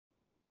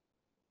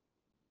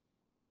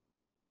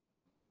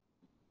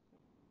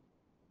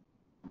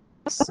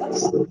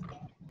us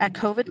at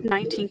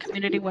COVID-19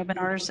 community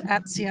webinars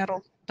at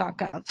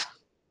seattle.gov.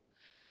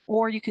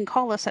 Or you can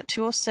call us at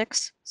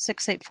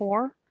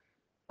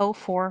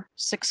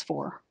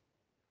 206-684-0464.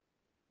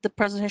 The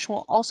presentation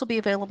will also be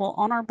available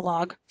on our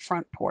blog,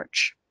 Front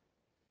Porch.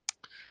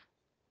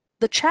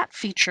 The chat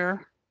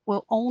feature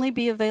will only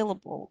be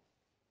available.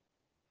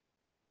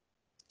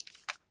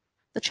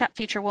 The chat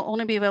feature will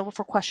only be available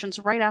for questions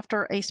right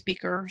after a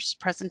speaker's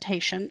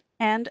presentation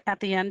and at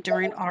the end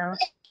during our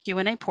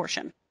Q&A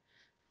portion.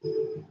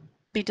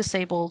 Be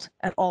disabled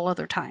at all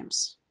other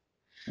times.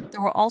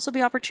 There will also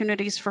be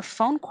opportunities for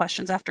phone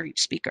questions after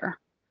each speaker.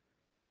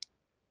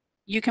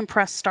 You can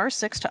press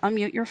 *6 to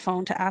unmute your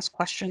phone to ask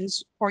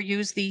questions, or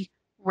use the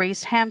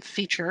raise hand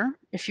feature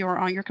if you are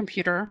on your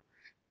computer,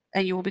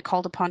 and you will be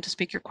called upon to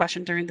speak your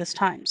question during this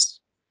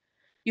times.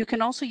 You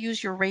can also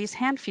use your raise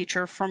hand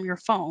feature from your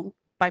phone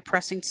by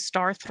pressing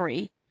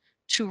 *3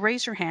 to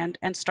raise your hand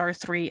and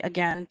 *3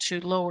 again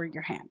to lower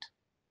your hand.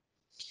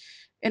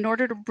 In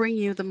order to bring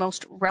you the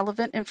most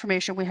relevant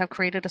information, we have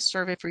created a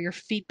survey for your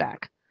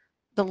feedback.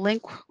 The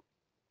link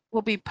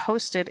will be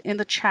posted in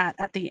the chat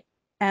at the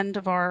end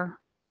of our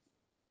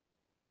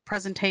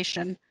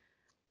presentation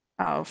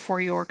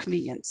for your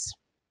convenience.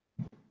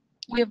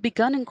 We have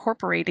begun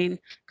incorporating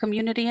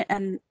community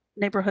and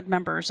neighborhood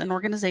members and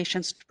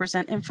organizations to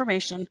present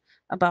information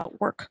about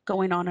work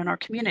going on in our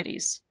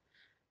communities.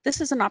 This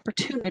is an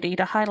opportunity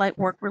to highlight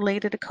work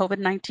related to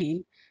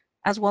COVID-19,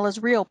 as well as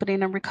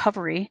reopening and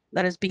recovery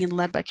that is being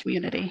led by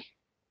community.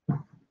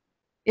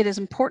 It is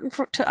important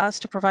to us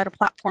to provide a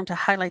platform to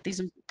highlight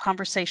these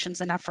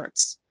conversations and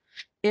efforts.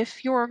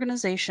 If your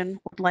organization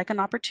would like an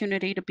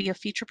opportunity to be a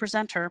feature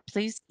presenter,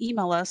 please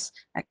email us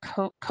at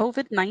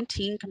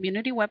COVID-19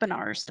 community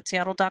webinars at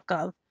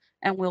seattle.gov,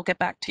 and we'll get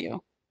back to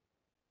you.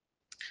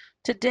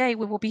 Today,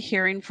 we will be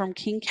hearing from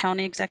King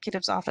County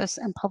Executive's Office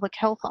and Public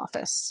Health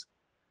Office,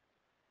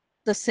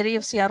 the City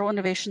of Seattle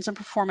Innovations and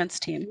Performance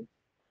Team,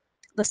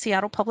 the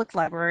Seattle Public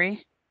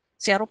Library,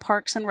 Seattle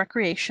Parks and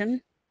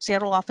Recreation,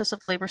 Seattle Office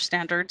of Labor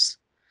Standards,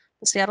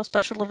 the Seattle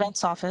Special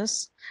Events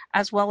Office,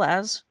 as well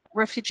as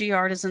Refugee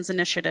Artisans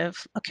Initiative,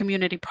 a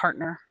community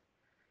partner.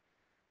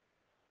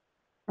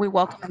 We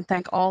welcome and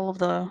thank all of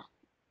the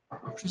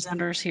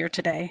presenters here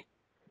today.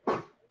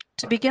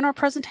 To begin our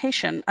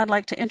presentation, I'd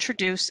like to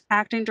introduce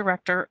Acting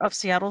Director of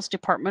Seattle's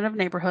Department of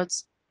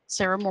Neighborhoods,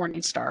 Sarah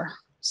Morningstar.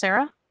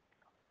 Sarah?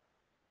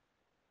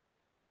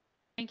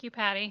 Thank you,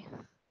 Patty.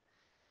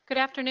 Good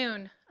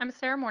afternoon. I'm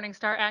Sarah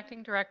Morningstar,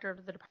 Acting Director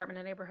of the Department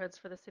of Neighborhoods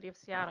for the City of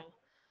Seattle.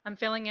 I'm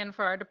filling in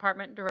for our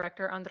Department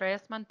Director,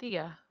 Andres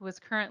Mantilla, who is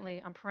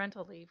currently on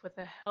parental leave with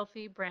a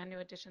healthy, brand new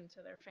addition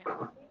to their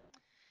family.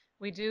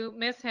 We do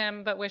miss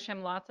him, but wish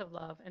him lots of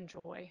love and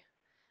joy.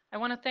 I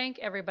want to thank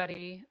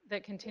everybody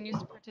that continues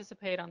to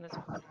participate on this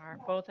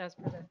webinar, both as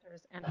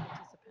presenters and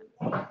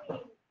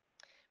participants.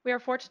 We are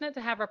fortunate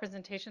to have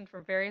representation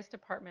from various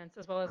departments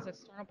as well as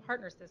external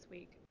partners this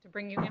week to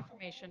bring you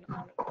information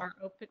on our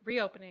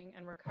reopening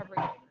and recovery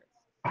efforts.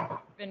 There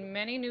have been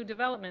many new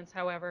developments,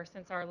 however,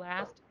 since our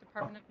last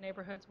Department of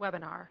Neighborhoods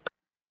webinar.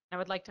 I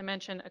would like to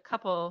mention a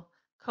couple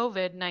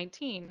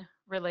COVID-19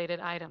 related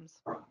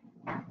items.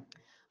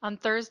 On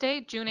Thursday,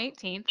 June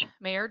 18th,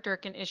 Mayor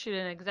Durkin issued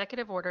an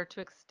executive order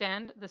to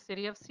extend the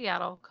City of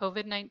Seattle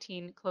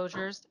COVID-19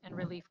 closures and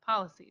relief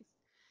policies.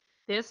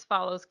 This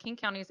follows King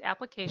County's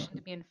application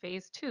to be in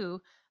Phase 2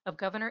 of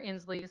Governor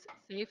Inslee's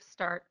Safe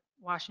Start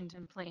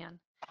Washington plan.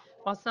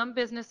 While some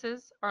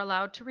businesses are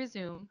allowed to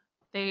resume,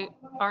 they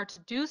are to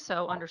do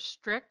so under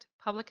strict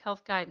public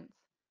health guidance,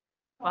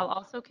 while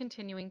also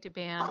continuing to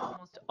ban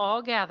almost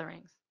all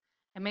gatherings,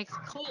 and makes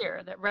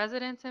clear that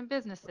residents and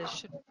businesses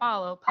should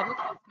follow public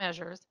health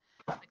measures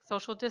like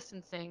social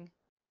distancing,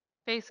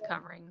 face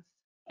coverings,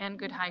 and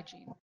good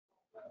hygiene.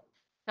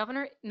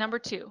 Number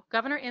 2,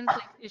 Governor Inslee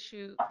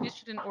issued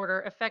an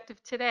order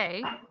effective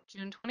today,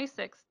 June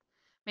 26th,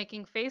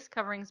 making face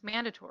coverings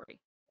mandatory.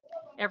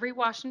 Every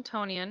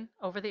Washingtonian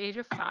over the age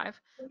of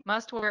 5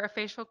 must wear a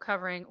facial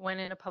covering when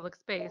in a public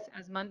space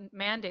as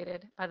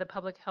mandated by the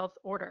public health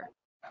order.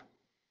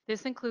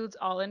 This includes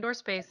all indoor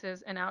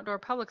spaces and outdoor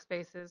public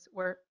spaces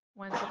when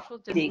social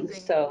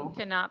distancing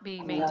cannot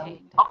be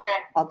maintained.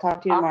 I'll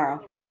talk to you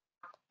tomorrow.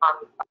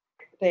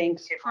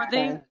 Thanks.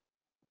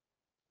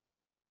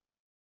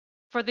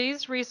 For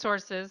these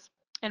resources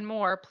and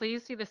more,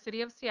 please see the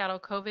City of Seattle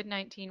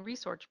COVID-19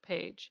 resource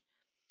page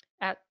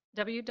at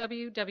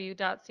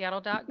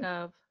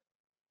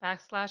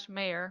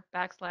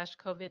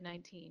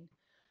www.seattle.gov/mayor/COVID-19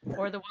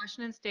 or the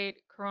Washington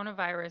State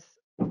Coronavirus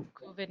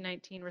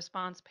COVID-19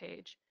 response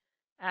page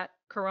at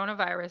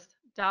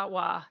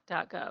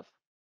coronavirus.wa.gov.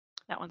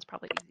 That one's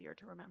probably easier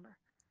to remember.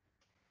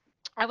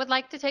 I would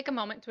like to take a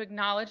moment to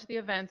acknowledge the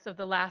events of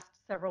the last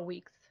several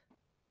weeks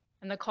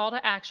and the call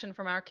to action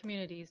from our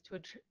communities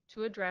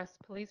to address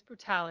police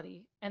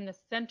brutality and the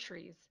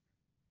centuries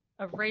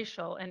of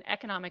racial and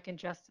economic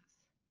injustice.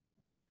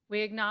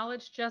 We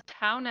acknowledge just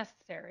how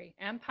necessary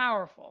and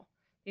powerful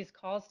these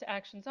calls to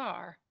actions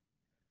are,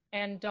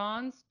 and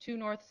Dawn's 2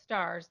 North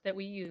Stars that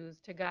we use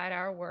to guide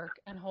our work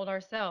and hold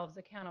ourselves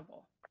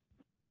accountable.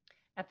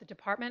 At the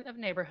Department of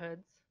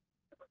Neighborhoods,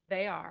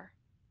 they are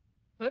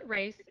put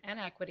race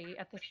and equity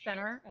at the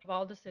center of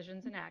all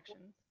decisions and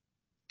actions,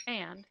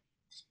 and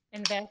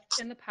invest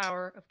in the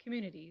power of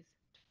communities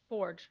to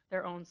forge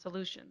their own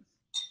solutions.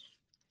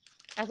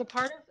 As a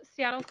part of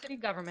Seattle city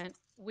government,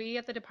 we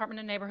at the Department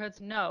of Neighborhoods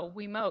know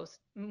we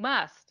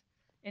must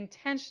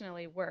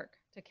intentionally work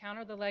to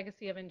counter the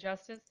legacy of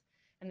injustice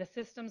and the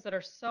systems that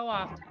are so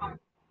often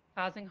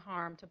causing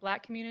harm to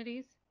Black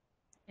communities,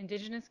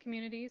 Indigenous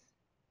communities,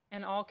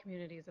 and all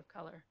communities of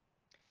color.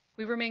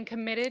 We remain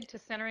committed to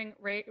centering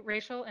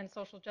racial and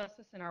social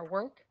justice in our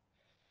work.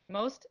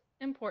 Most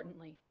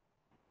importantly,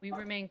 we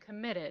remain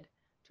committed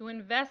to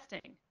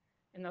investing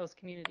in those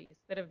communities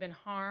that have been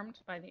harmed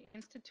by the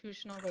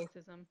institutional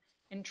racism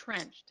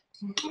entrenched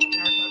in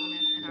our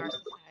government and our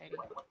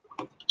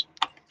society.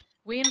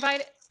 We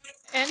invite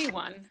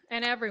anyone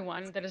and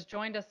everyone that has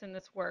joined us in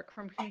this work,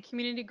 from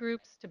community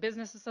groups to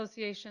business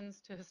associations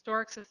to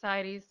historic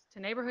societies to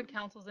neighborhood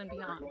councils and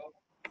beyond,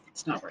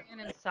 to stand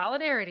in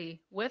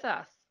solidarity with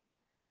us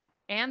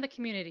and the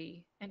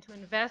community and to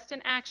invest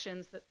in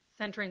actions that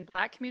centering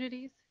Black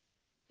communities,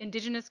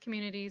 Indigenous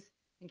communities,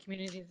 and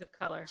communities of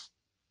color.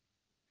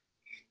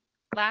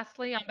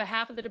 Lastly, on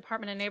behalf of the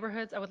Department of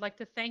Neighborhoods, I would like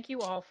to thank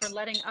you all for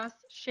letting us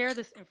share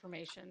this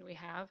information we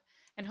have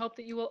and hope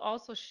that you will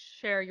also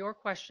share your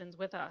questions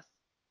with us,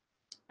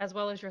 as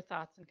well as your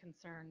thoughts and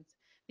concerns.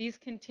 These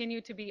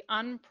continue to be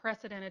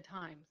unprecedented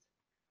times,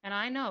 and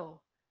I know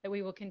that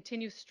we will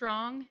continue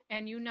strong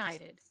and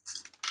united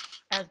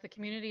as the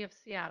community of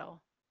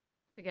Seattle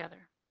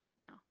together.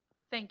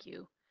 Thank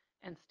you,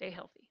 and stay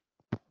healthy.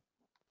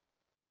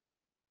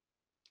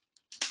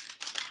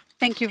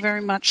 Thank you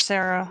very much,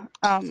 Sarah.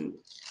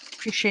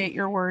 Appreciate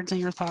your words and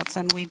your thoughts,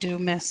 and we do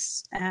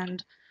miss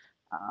and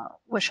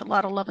wish a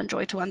lot of love and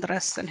joy to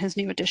Andres and his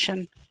new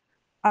addition.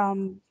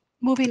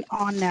 Moving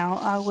on now,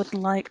 I would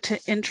like to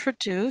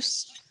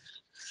introduce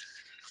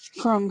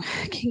from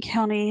King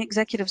County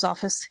Executive's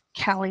Office,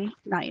 Callie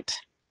Knight.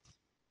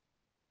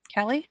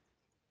 Callie?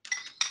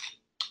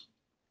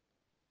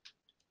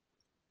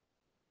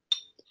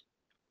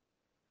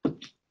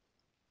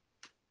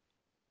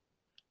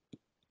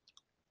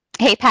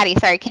 Hey, Patty,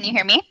 sorry, can you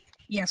hear me?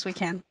 Yes, we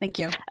can. Thank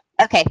you.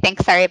 Okay,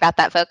 thanks. Sorry about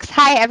that, folks.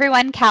 Hi,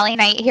 everyone. Callie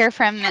Knight here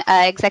from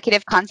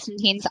Executive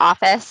Constantine's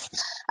office.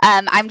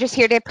 I'm just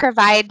here to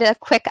provide a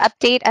quick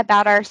update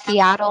about our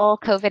Seattle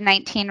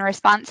COVID-19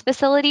 response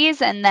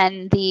facilities and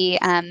then the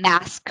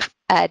mask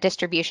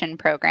distribution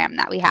program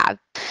that we have.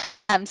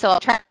 So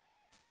I'll try.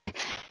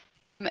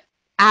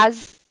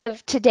 As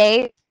of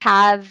today,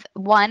 have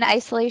one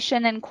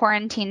isolation and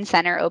quarantine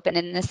center open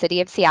in the city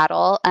of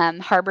Seattle.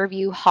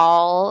 Harborview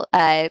Hall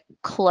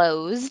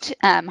closed.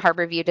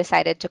 Harborview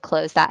decided to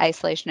close that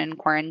isolation and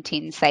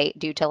quarantine site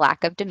due to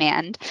lack of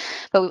demand.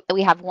 But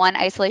we have one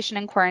isolation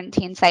and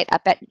quarantine site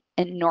up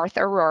in North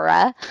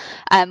Aurora.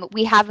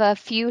 We have a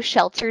few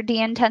shelter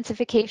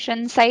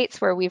de-intensification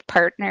sites where we've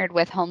partnered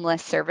with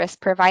homeless service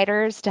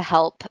providers to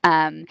help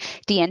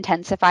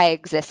de-intensify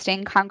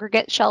existing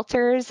congregate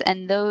shelters,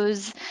 and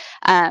those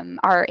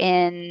are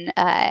in,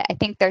 I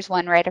think there's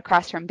one right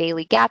across from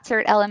Bailey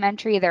Gatzert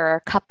Elementary. There are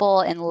a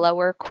couple in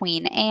Lower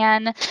Queen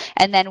Anne,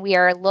 and then we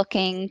are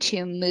looking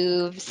to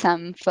move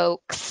some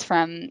folks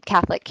from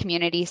Catholic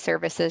Community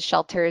Services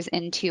shelters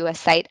into a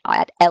site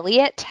at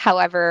Elliott.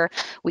 However,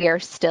 we are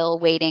still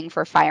waiting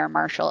for fire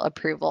marshal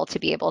approval to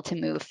be able to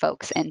move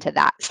folks into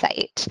that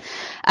site.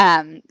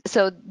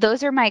 So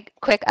those are my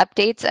quick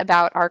updates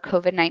about our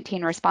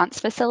COVID-19 response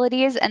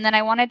facilities. And then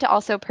I wanted to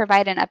also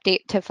provide an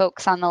update to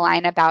folks on the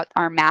line about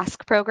our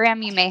mask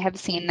program. You may have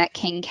seen that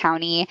King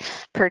County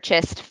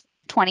purchased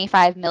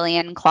 25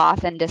 million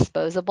cloth and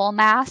disposable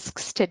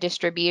masks to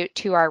distribute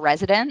to our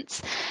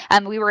residents.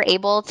 We were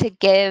able to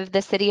give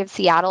the city of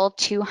Seattle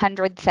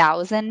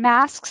 200,000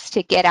 masks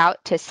to get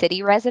out to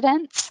city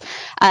residents.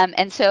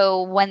 And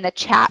so when the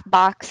chat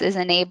box is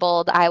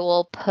enabled, I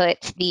will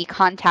put the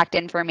contact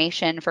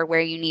information for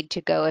where you need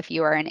to go if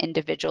you are an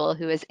individual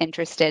who is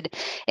interested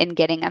in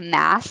getting a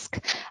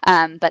mask.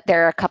 But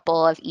there are a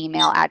couple of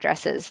email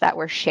addresses that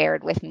were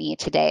shared with me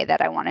today that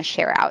I want to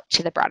share out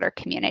to the broader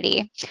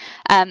community.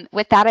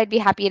 With that, I'd be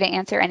happy to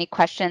answer any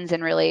questions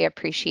and really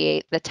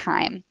appreciate the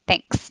time.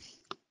 Thanks.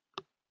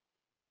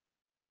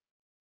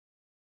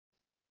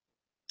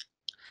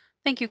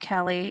 Thank you,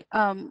 Callie.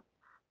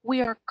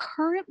 We are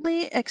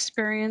currently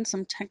experiencing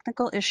some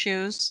technical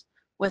issues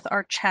with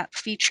our chat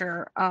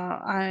feature.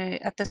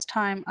 At this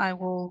time, I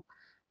will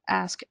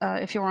ask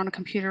if you're on a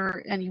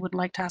computer and you would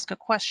like to ask a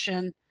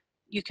question,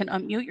 you can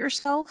unmute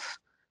yourself,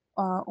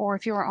 or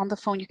if you are on the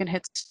phone, you can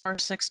hit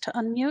 *6 to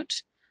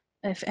unmute.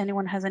 If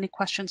anyone has any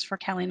questions for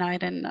Callie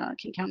Knight in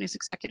King County's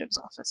Executive's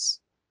Office.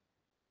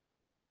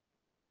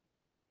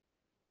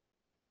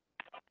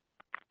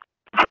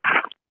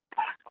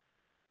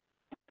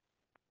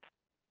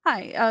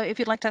 Hi, if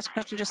you'd like to ask a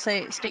question, just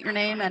state your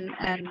name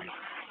and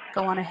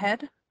go on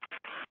ahead.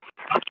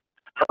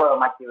 Hello,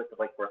 Mike with the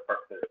Lake Forest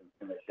Park Citizens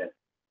Commission.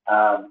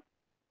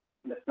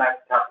 Ms. Knight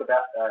talked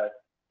about,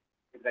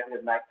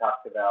 Executive Knight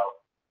talked about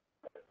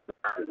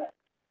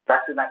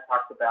Dr. Knight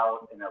talked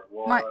about in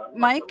Aurora.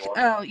 Mike,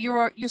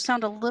 Aurora. you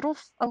sound a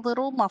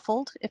little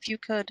muffled. If you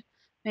could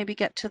maybe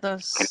get to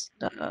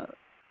the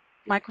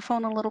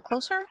microphone a little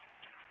closer.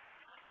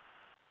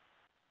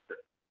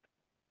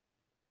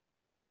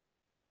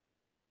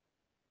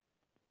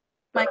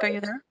 Mike, are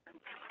you there?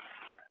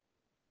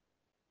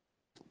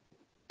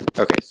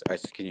 Okay,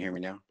 so can you hear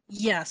me now?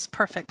 Yes,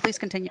 perfect. Please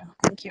continue.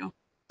 Thank you.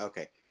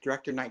 Okay.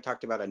 Director Knight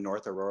talked about a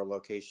North Aurora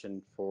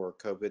location for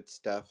COVID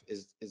stuff.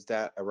 Is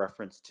that a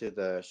reference to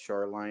the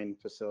Shoreline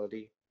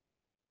facility?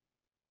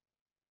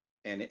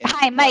 And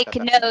Hi, Mike.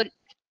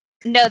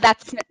 No,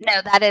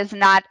 that is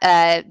not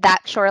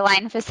that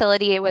Shoreline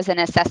facility. It was an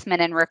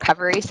assessment and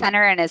recovery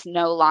center and is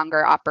no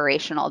longer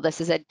operational.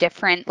 This is a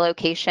different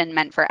location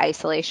meant for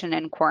isolation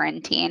and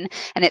quarantine,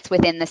 and it's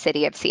within the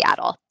city of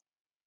Seattle.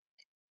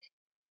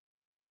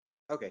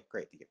 Okay,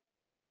 great. Thank you.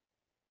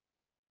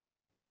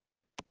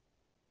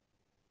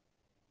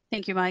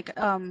 Thank you, Mike.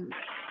 Are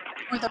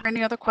there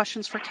any other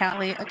questions for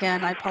Callie?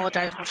 Again, I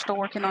apologize. We're still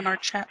working on our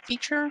chat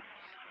feature,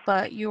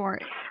 but you are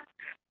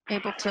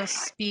able to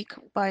speak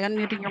by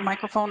unmuting your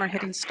microphone or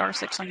hitting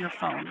 *6 on your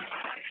phone.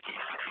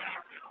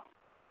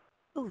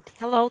 Oh,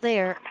 hello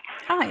there.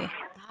 Hi.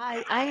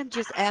 Hi, I am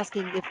just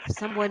asking if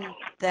someone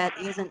that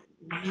isn't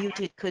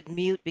muted could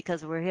mute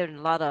because we're hearing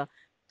a lot of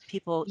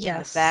people in the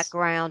Yes.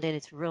 background and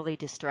it's really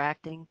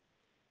distracting.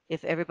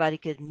 If everybody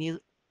could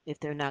mute if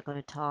they're not going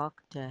to talk,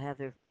 to have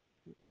their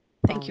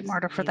Thank you, phones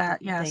Marta, for muted.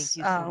 that. Yes. Thank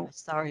you so much.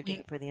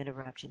 Sorry for the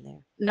interruption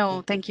there.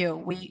 No, thank you.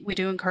 We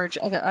do encourage,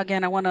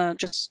 again, I want to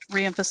just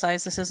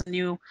reemphasize this is a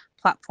new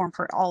platform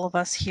for all of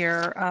us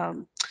here.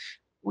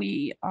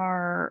 We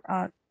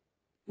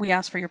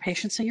ask for your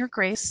patience and your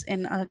grace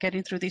in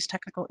getting through these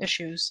technical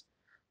issues.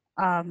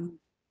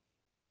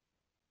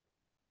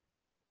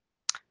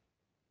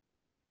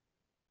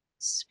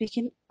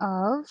 Speaking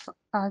of,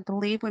 I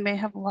believe we may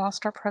have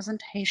lost our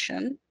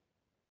presentation.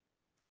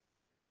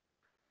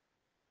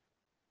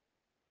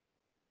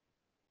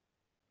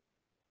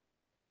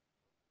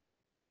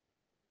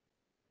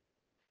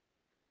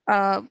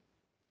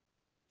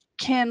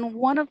 Can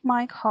one of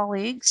my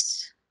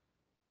colleagues,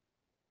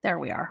 there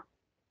we are.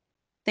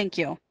 Thank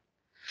you.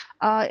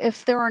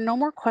 If there are no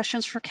more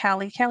questions for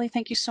Callie,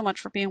 thank you so much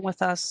for being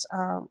with us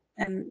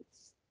and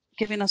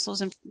giving us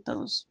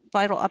those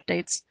vital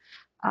updates.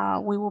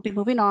 We will be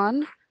moving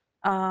on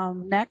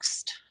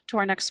next to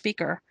our next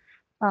speaker.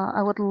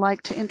 I would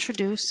like to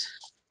introduce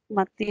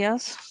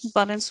Matias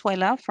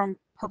Valenzuela from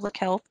Public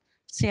Health,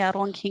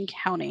 Seattle and King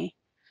County.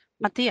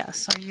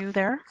 Matias, are you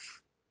there?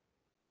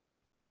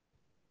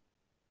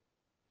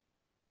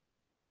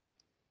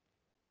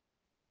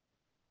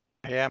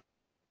 I am.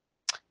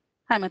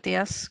 Hi,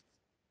 Matias.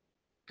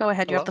 Go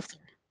ahead. Hello? You have the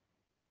floor.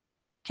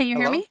 Can you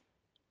hear Hello? me?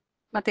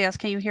 Matias,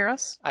 can you hear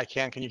us? I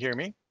can. Can you hear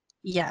me?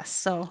 Yes.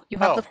 So you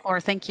have the Oh, floor.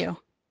 Thank you.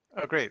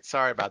 oh, great.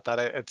 Sorry about that.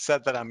 It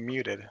said that I'm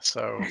muted.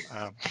 So,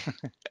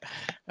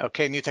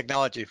 okay, new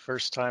technology.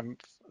 First time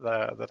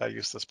that I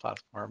use this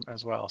platform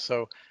as well.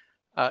 So,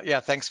 yeah,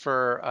 thanks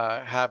for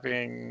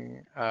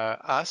having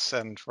us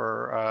and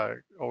for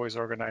always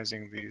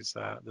organizing this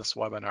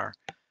webinar.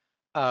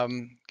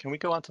 Can we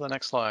go on to the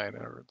next slide?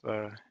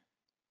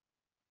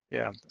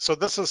 Yeah. So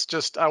this is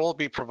just I will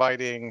be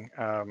providing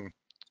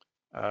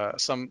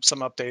some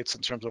updates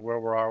in terms of where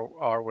we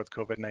are with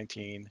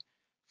COVID-19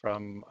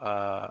 from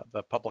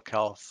the Public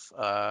Health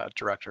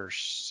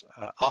Director's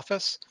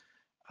office.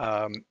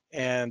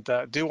 And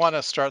do want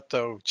to start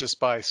though just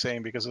by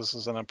saying, because this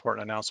is an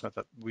important announcement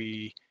that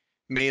we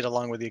made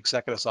along with the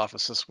Executive's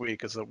Office this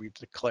week, is that we've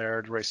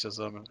declared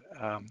racism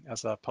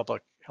as a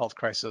public health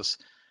crisis.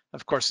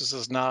 Of course, this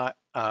is not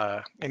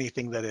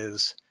anything that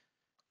is,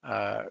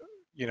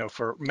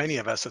 for many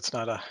of us, it's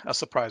not a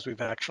surprise. We've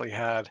actually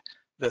had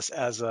this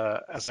as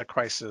a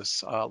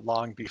crisis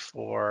long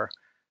before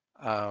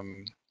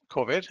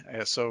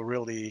COVID. So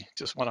really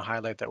just want to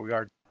highlight that we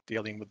are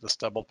dealing with this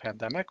double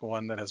pandemic,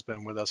 one that has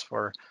been with us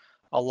for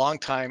a long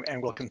time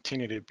and will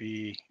continue to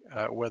be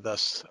with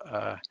us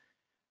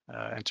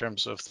in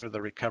terms of through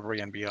the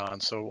recovery and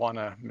beyond. So want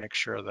to make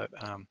sure that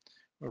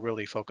we're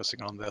really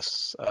focusing on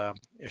this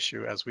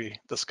issue as we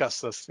discuss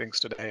these things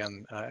today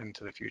and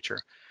into the future.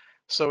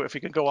 So if we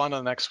can go on to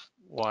the next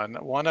one,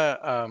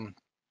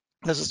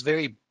 this is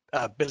very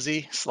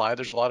busy slide.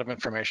 There's a lot of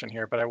information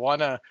here, but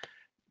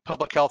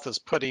Public Health is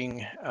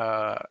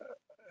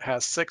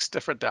has 6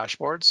 different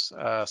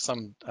dashboards,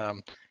 some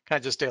kind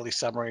of just daily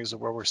summaries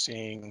of where we're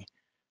seeing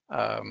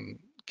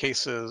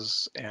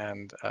cases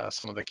and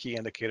some of the key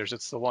indicators.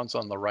 It's the ones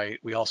on the right.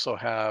 We also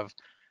have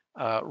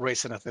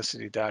race and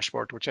ethnicity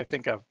dashboard, which I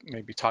think I've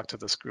maybe talked to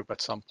this group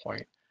at some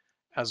point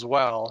as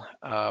well.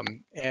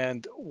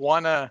 And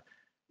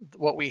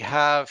what we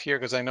have here,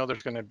 because I know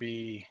there's going to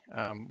be,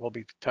 we'll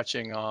be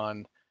touching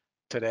on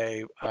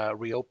today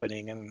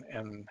reopening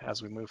and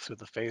as we move through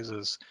the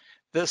phases.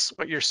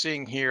 What you're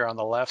seeing here on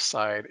the left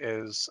side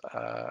is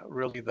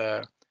really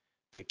the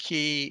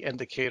key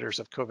indicators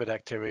of COVID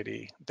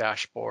activity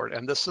dashboard.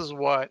 And this is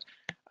what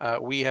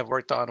we have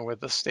worked on with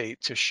the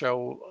state to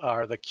show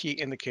the key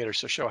indicators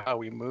to show how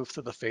we move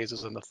through the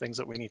phases and the things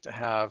that we need to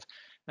have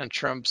in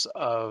terms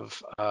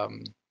of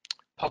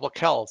public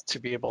health to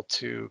be able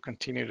to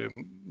continue to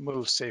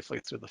move safely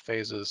through the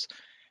phases.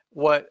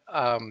 What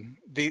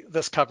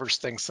this covers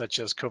things such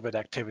as COVID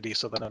activity,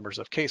 so the numbers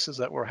of cases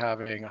that we're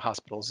having,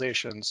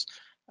 hospitalizations,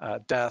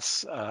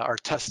 deaths, our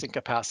testing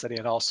capacity,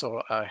 and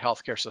also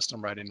healthcare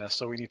system readiness.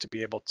 So we need to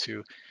be able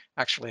to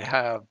actually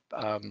have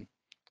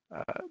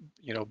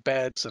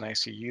beds and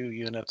ICU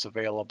units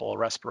available,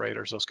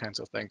 respirators, those kinds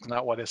of things.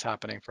 Not what is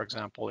happening, for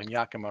example, in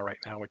Yakima right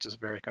now, which is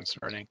very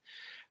concerning.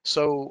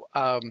 So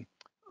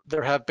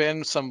there have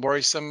been some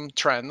worrisome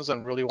trends,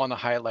 and really want to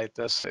highlight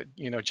this.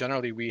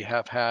 Generally we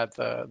have had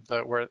the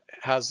where it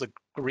has the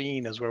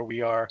green is where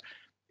we are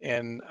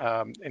in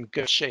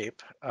good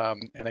shape.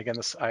 And again,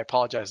 I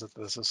apologize that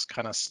this is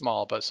kind of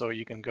small, but so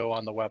you can go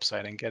on the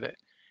website and get it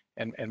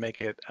and make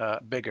it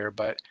bigger.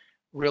 But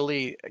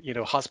really,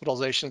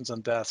 hospitalizations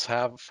and deaths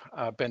have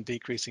been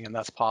decreasing, and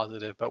that's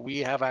positive. But we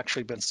have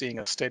actually been seeing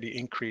a steady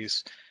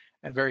increase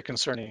and very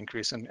concerning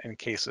increase in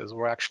cases.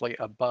 We're actually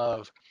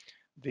above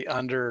the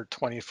under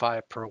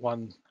 25 per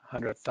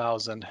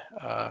 100,000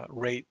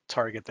 rate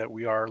target that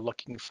we are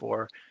looking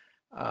for.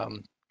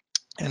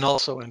 And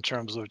also in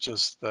terms of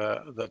just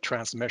the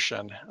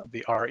transmission,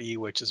 the RE,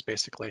 which is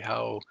basically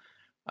how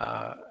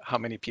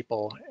many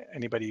people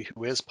anybody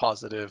who is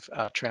positive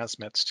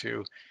transmits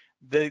to.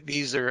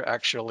 These are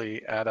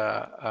actually at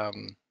a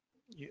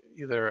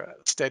either a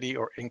steady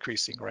or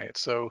increasing rate.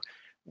 So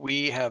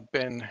we have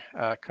been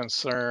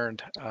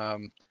concerned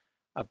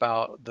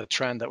about the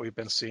trend that we've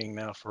been seeing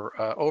now for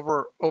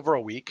over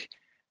a week.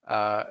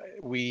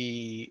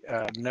 We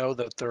know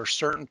that there are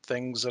certain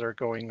things that are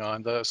going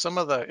on. Some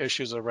of the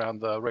issues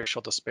around the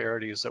racial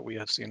disparities that we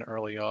have seen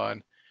early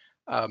on,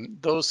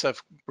 those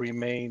have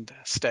remained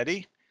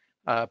steady.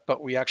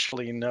 But we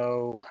actually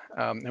know,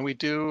 and we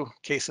do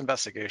case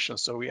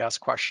investigations. So we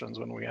ask questions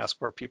when we ask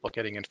where people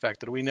getting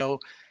infected. We know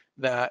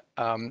that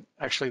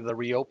actually the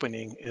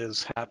reopening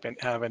is having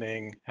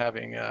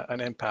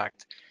an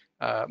impact.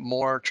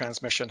 More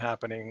transmission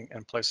happening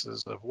in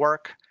places of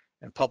work,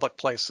 in public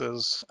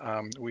places.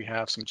 We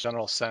have some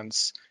general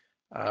sense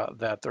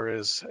that there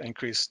is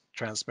increased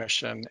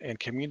transmission in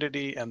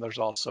community, and there's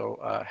also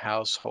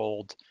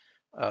household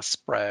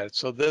spread.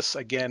 So this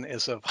again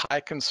is of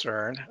high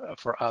concern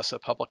for us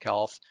at public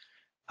health.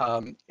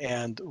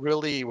 And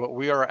really what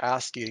we are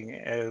asking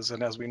is,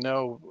 and as we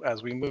know,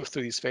 as we move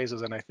through these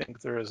phases, and I think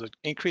there is an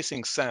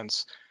increasing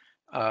sense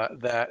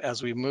that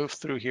as we move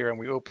through here and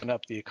we open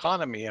up the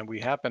economy, and we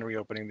have been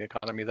reopening the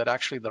economy, that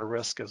actually the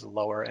risk is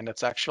lower, and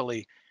it's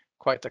actually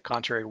quite the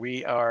contrary.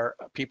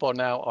 People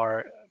now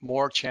are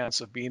more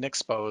chance of being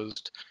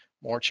exposed,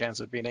 more chance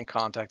of being in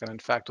contact, and in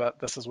fact,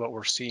 this is what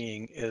we're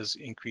seeing is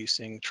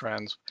increasing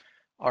trends.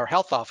 Our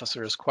health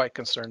officer is quite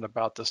concerned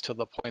about this to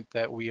the point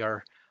that we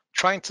are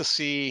trying to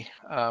see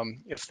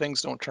if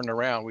things don't turn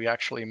around, we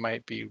actually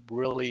might be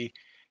really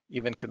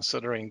even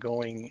considering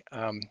going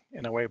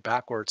in a way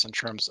backwards in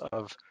terms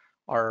of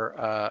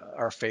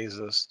our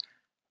phases.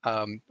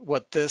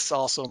 What this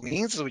also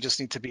means is we just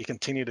need to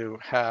continue to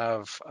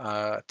have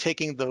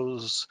taking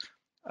those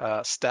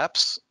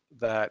steps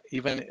that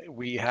even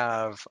we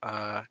have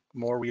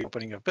more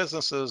reopening of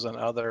businesses and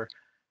other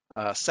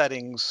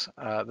settings,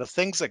 the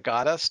things that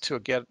got us to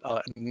get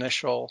an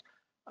initial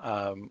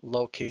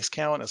low case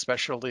count,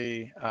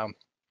 especially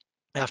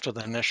after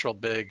the initial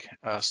big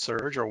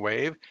surge or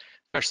wave,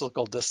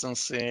 physical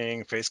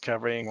distancing, face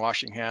covering,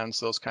 washing hands,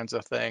 those kinds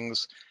of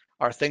things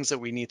are things that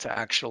we need to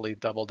actually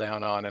double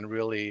down on and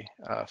really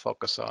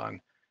focus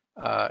on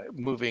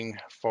moving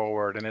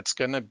forward. And it's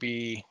going to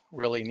be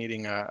really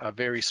needing a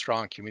very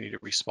strong community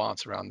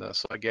response around this.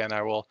 So again,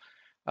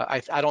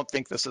 I don't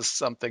think this is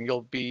something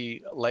you'll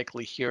be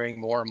likely hearing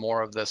more and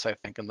more of this, I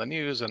think, in the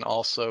news, and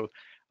also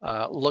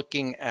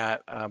looking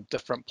at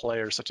different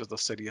players such as the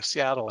City of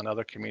Seattle and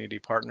other community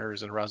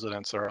partners and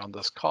residents are on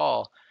this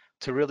call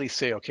to really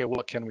say, okay,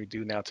 what can we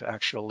do now to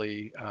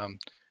actually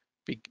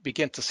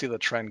begin to see the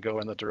trend go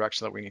in the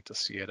direction that we need to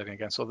see it. And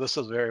again, so this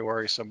is very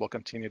worrisome. We'll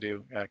continue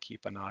to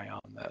keep an eye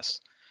on this.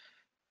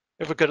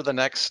 If we go to the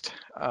next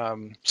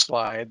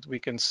slide, we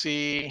can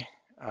see,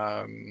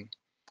 and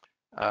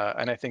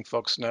I think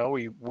folks know,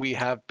 we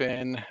have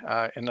been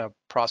in a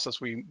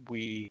process.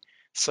 We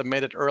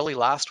submitted early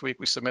last week.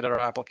 We submitted our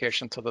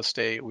application to the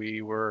state.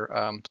 We were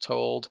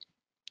told,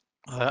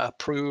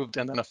 approved,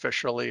 and then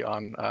officially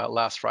on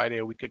last Friday,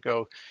 a week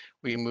ago,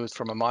 we moved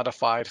from a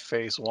modified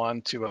phase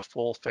 1 to a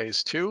full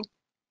phase 2.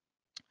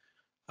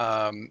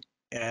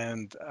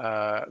 And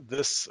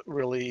this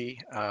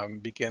really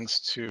begins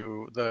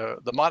to,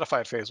 the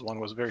modified phase 1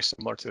 was very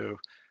similar to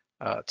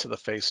the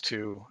phase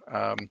 2.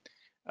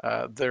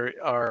 There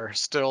are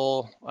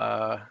still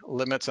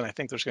limits, and I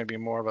think there's going to be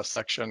more of a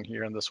section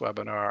here in this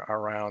webinar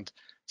around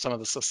some of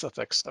the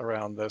specifics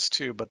around this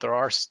too, but there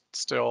are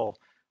still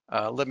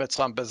limits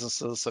on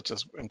businesses, such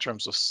as in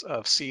terms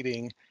of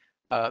seating.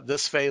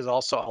 This phase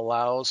also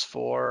allows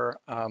for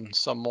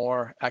some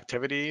more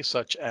activity,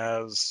 such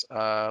as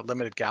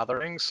limited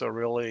gatherings. So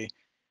really,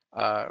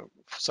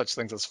 such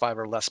things as 5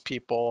 or less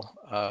people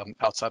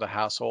outside a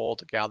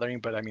household gathering.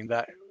 But I mean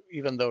that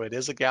even though it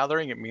is a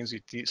gathering, it means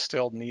you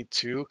still need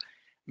to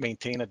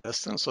maintain a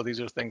distance. So these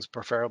are things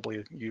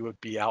preferably you would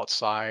be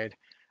outside,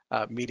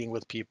 meeting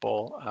with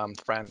people,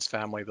 friends,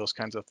 family, those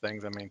kinds of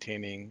things, and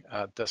maintaining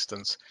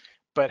distance.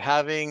 But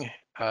having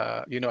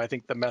I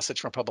think the message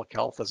from public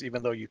health is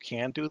even though you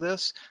can do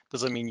this,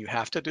 doesn't mean you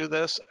have to do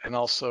this. And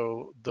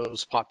also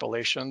those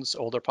populations,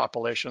 older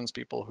populations,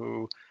 people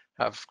who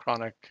have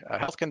chronic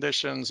health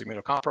conditions,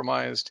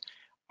 immunocompromised,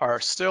 are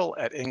still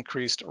at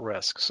increased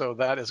risk. So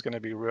that is going to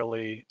be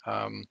really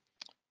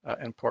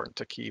important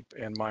to keep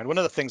in mind. One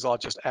of the things I'll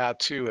just add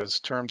too is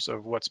terms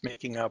of what's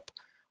making up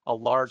a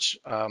large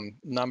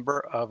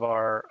number of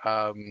our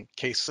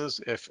cases.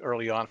 If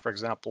early on, for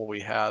example, we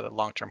had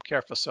long-term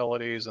care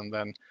facilities and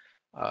then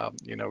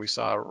we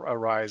saw a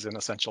rise in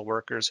essential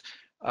workers.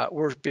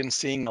 We've been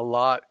seeing a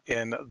lot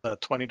in the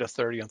 20 to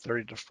 30 and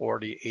 30 to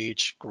 40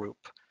 age group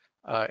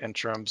in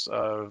terms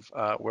of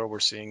where we're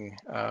seeing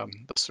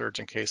the surge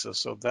in cases.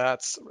 So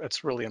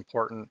it's really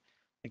important,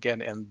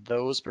 again, in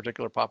those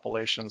particular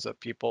populations that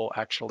people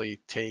actually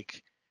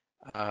take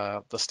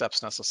the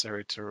steps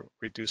necessary to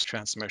reduce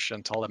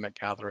transmission, to limit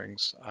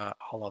gatherings,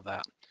 all of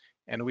that.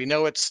 And we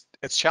know it's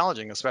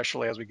challenging,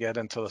 especially as we get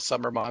into the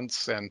summer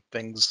months and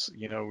things,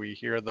 we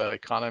hear the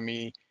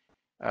economy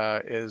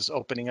is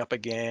opening up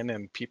again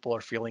and people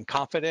are feeling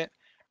confident.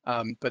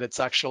 But it's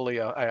actually,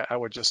 I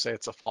would just say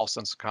it's a false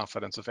sense of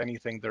confidence. If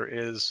anything, there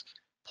is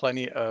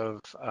plenty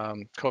of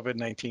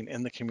COVID-19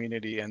 in the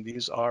community, and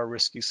these are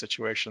risky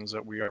situations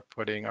that we are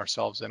putting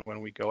ourselves in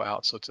when we go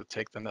out. So to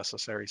take the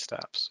necessary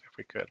steps, if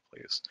we could,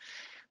 please.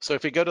 So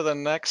if we go to the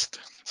next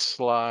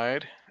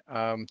slide,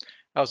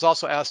 I was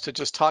also asked to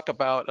just talk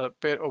about a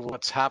bit of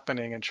what's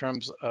happening in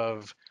terms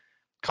of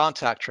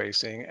contact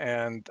tracing.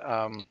 And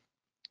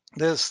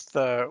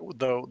the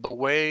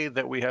way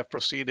that we have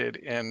proceeded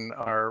in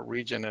our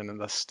region and in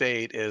the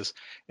state is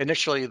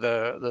initially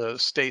the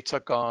state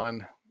took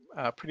on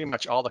pretty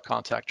much all the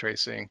contact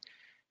tracing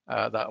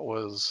that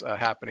was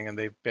happening, and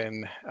they've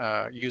been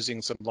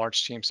using some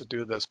large teams to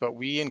do this. But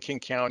we in King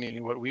County,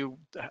 what we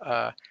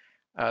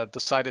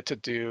decided to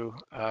do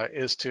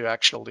is to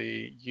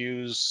actually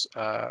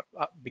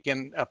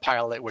begin a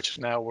pilot, which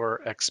now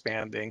we're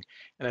expanding.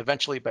 And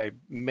eventually by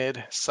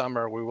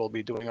mid-summer, we will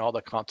be doing all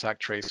the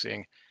contact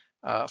tracing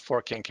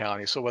for King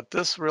County. So what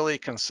this really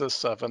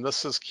consists of, and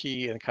this is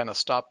key in kind of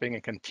stopping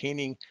and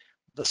containing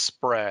the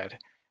spread,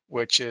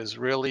 which is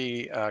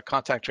really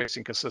contact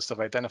tracing consists of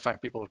identifying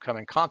people who come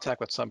in contact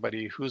with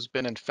somebody who's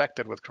been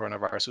infected with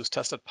coronavirus, who's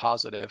tested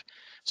positive.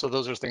 So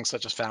those are things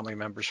such as family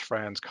members,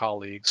 friends,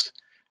 colleagues.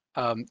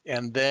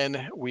 And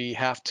then we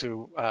have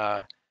to,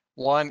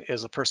 one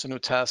is a person who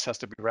tests has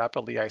to be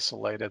rapidly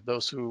isolated.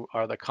 Those who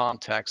are the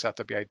contacts have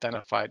to be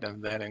identified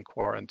and then in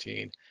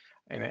quarantine,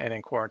 and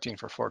in quarantine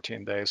for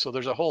 14 days. So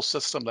there's a whole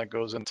system that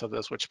goes into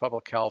this, which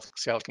Public Health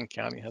Seattle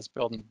County has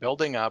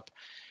building up.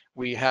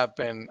 We have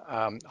been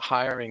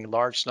hiring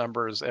large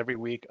numbers every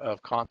week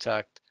of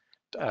contact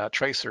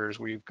tracers.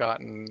 We've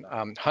gotten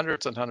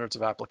hundreds and hundreds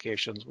of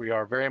applications. We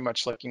are very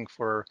much looking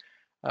for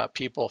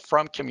people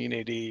from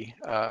community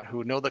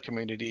who know the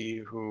community,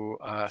 who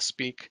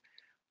speak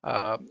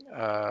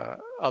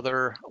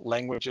other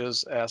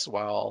languages as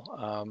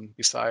well,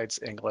 besides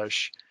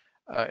English.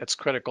 It's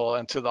critical,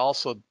 and to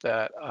also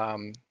that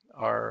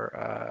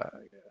are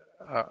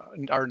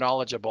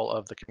knowledgeable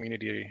of the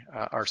community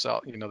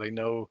ourselves. They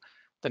know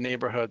the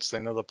neighborhoods, they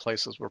know the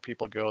places where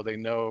people go. They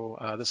know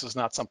this is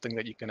not something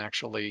that you can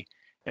actually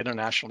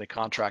internationally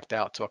contract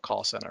out to a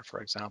call center,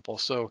 for example.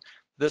 So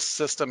this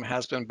system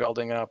has been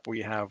building up.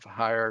 We have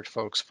hired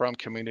folks from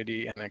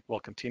community, and it will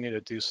continue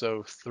to do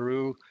so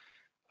through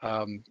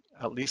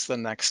at least the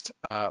next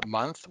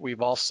month.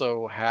 We've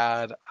also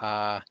had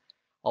a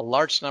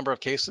large number of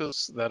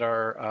cases that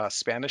are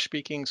Spanish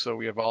speaking. So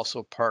we have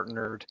also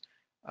partnered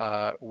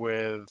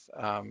with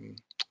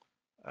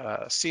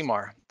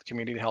CMAR,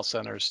 Community Health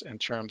Centers, in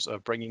terms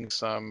of bringing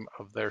some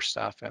of their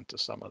staff into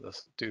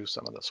do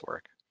some of this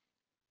work.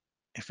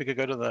 If we could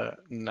go to the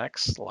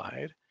next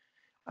slide.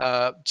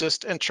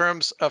 Just in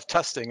terms of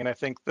testing, and I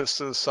think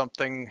this is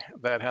something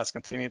that has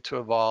continued to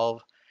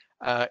evolve.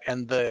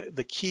 And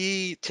the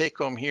key take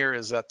home here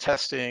is that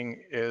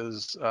testing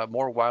is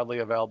more widely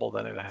available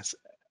than it has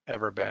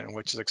ever been,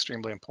 which is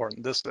extremely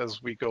important. This,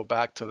 as we go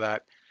back to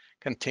that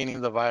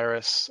containing the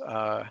virus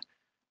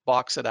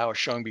box that I was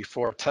showing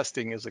before,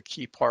 testing is a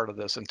key part of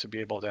this, and to be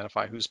able to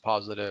identify who's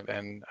positive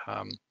and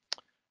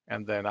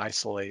then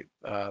isolate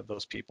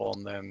those people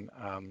and then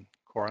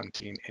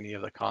quarantine any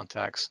of the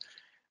contacts.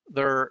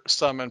 There are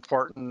some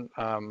important,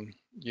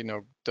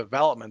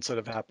 developments that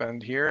have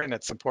happened here, and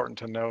it's important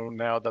to know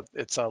now that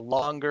it's a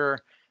longer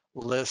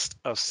list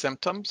of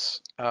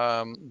symptoms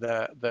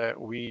that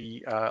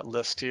we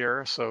list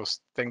here. So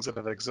things that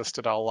have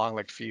existed all along,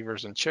 like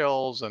fevers and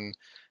chills and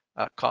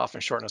cough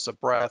and shortness of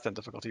breath and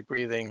difficulty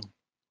breathing.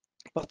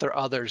 but there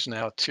are others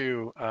now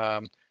too.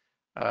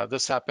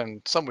 This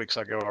happened some weeks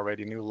ago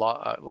already, new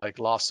like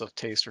loss of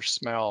taste or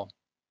smell,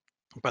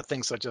 but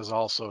things such as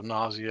also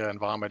nausea and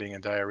vomiting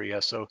and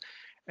diarrhea. So,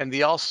 and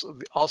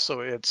also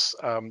it's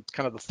kind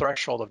of the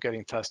threshold of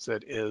getting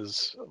tested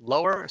is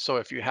lower. So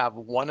if you have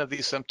one of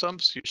these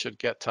symptoms, you should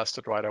get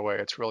tested right away.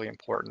 It's really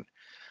important.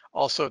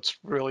 Also, it's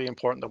really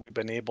important that we've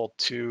been able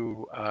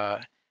to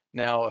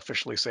now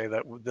officially say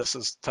that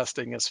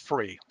testing is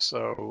free.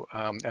 So,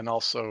 and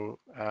also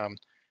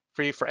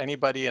free for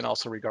anybody, and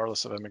also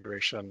regardless of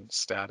immigration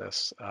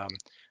status.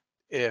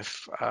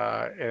 If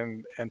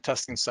in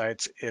testing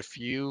sites, if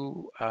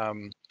you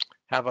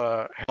have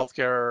a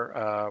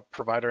healthcare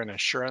provider and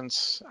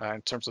insurance,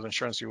 in terms of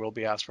insurance, you will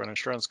be asked for an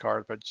insurance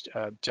card, but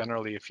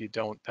generally, if you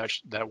don't,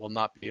 that will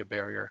not be a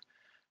barrier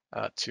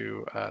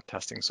to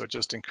testing. So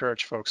just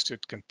encourage folks to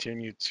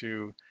continue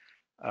to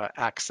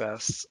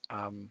access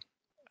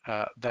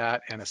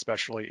that, and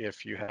especially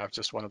if you have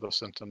just one of those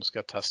symptoms,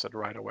 get tested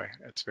right away.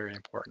 It's very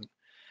important.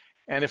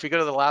 And if we go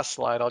to the last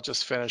slide, I'll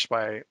just finish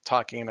by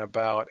talking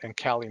about, and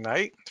Callie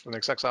Knight from the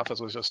exec's office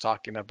was just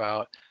talking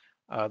about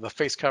the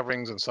face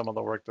coverings and some of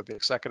the work that the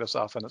executive's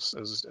office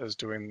is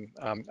doing.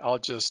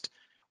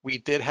 We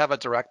did have a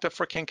directive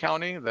for King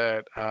County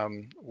that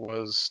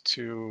was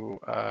to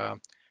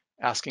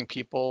asking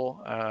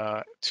people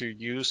to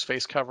use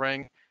face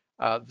covering.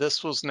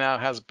 This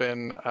has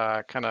been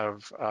kind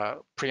of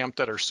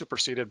preempted or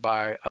superseded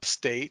by a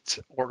state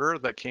order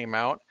that came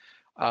out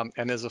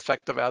and is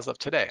effective as of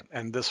today.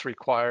 And this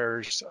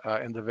requires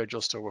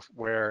individuals to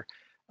wear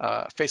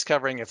face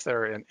covering if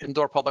they're in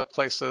indoor public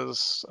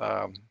places,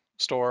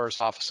 stores,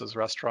 offices,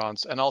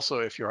 restaurants, and also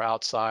if you're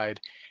outside,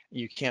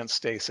 you can't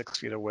stay 6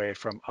 feet away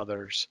from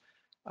others.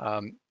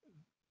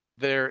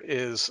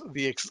 This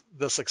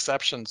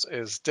exceptions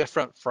is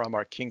different from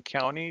our King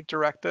County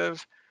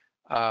directive.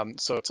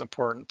 So it's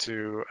important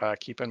to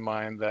keep in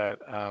mind that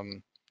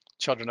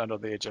children under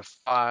the age of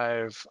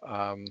 5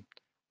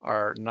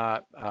 are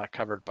not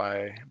covered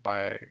by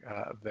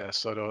this,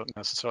 so don't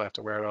necessarily have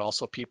to wear it.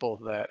 Also, people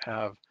that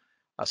have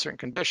certain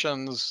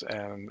conditions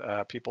and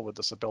people with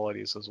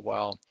disabilities as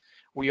well.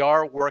 We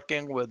are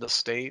working with the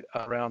state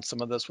around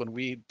some of this. When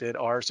we did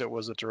ours, it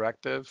was a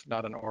directive,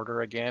 not an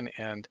order again,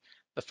 and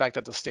the fact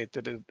that the state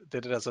did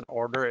it as an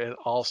order, it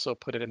also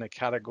put it in a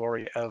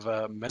category of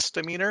a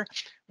misdemeanor.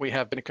 We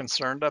have been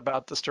concerned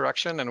about this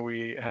direction, and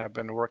we have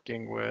been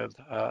working with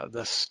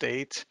the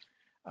state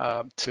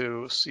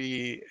to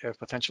see if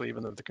potentially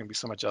even though there can be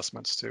some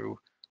adjustments to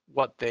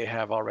what they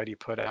have already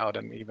put out,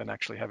 and even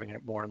actually having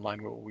it more in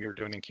line with what we are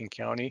doing in King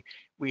County.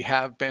 We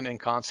have been in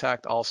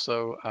contact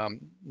also,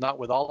 not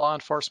with all law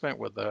enforcement,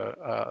 with the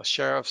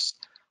sheriff's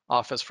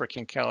office for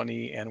King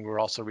County, and we're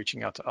also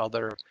reaching out to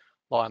other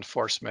law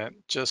enforcement,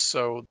 just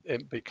so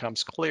it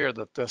becomes clear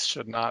that this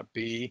should not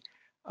be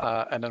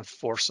an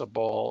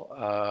enforceable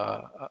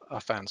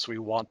offense. We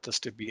want this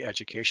to be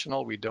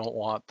educational. We don't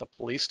want the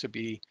police to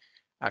be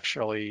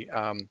actually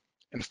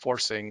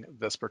enforcing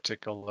this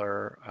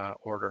particular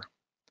order.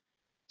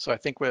 So I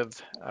think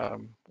with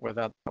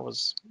that, that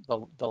was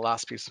the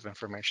last piece of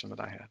information that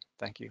I had.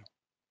 Thank you.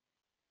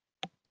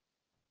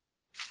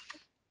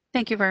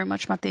 Thank you very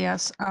much,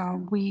 Matias.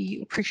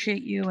 We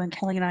appreciate you and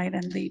Kelly Knight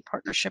and the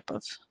partnership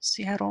of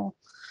Seattle,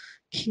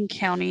 King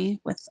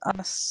County with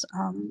us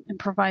in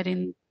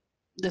providing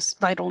this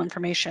vital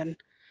information.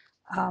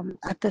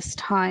 At this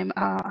time,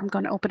 I'm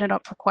going to open it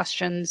up for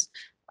questions.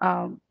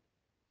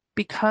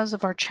 Because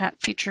of our chat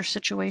feature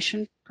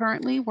situation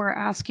currently, we're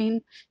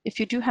asking if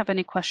you do have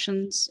any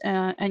questions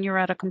and you're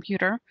at a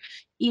computer,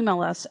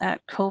 email us at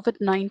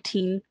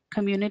COVID-19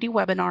 community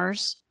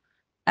webinars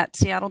at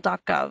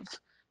seattle.gov.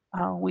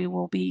 We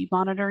will be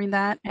monitoring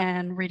that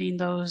and reading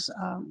those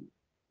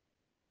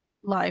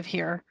live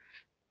here.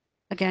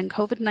 Again,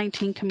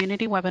 COVID-19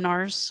 community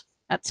webinars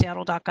at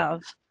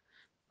seattle.gov.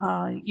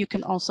 You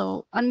can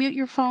also unmute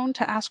your phone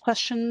to ask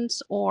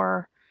questions,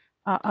 or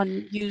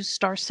use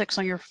 *6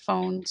 on your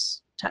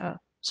phones to,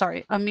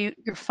 unmute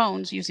your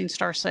phones using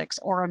 *6,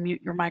 or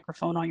unmute your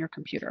microphone on your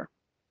computer.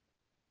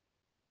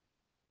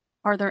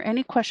 Are there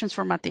any questions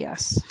for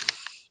Matias?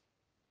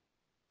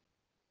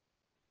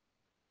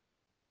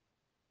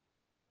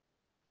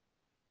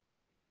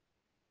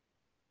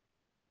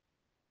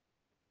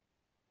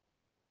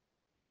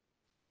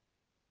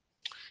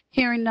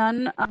 Hearing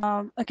none,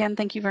 again,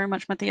 thank you very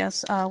much,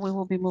 Matias. We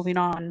will be moving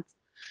on.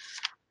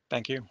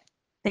 Thank you.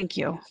 Thank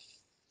you.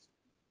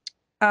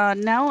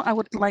 Now I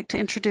would like to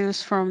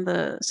introduce from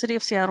the City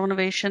of Seattle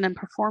Innovation and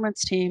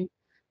Performance Team,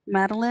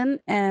 Madeline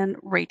and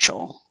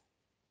Rachel.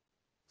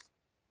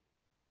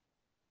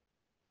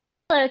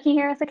 Hello, can you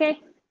hear us okay?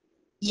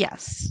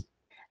 Yes.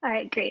 All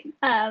right, great.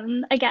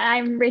 Again,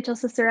 I'm Rachel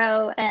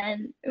Cicero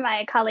and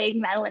my colleague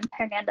Madeline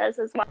Hernandez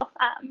as well.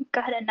 Go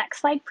ahead and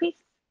next slide, please.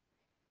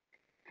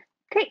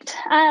 Great.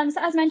 So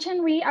as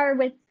mentioned, we are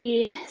with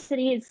the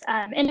city's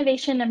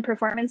innovation and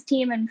performance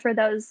team. And for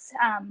those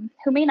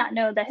who may not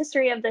know the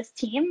history of this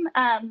team,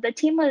 the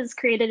team was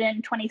created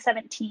in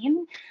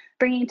 2017,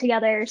 bringing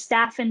together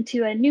staff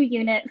into a new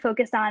unit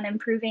focused on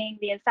improving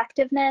the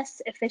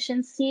effectiveness,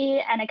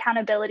 efficiency, and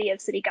accountability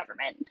of city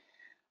government.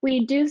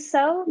 We do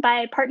so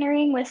by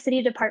partnering with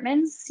city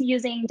departments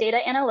using data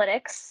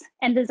analytics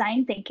and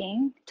design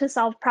thinking to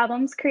solve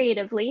problems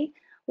creatively,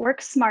 work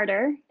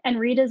smarter, and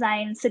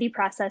redesign city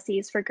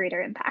processes for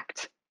greater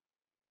impact.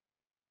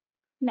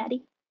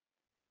 Maddie.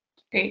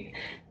 Great,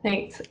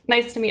 thanks.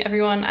 Nice to meet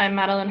everyone. I'm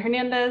Madeline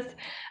Hernandez.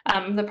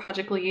 I'm the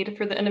project lead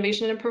for the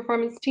Innovation and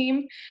Performance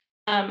team.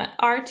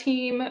 Our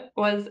team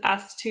was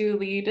asked to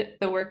lead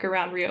the work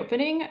around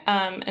reopening,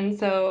 and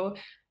so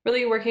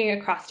really working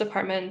across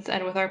departments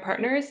and with our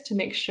partners to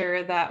make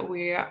sure that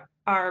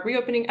our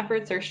reopening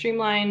efforts are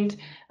streamlined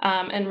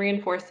and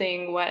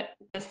reinforcing what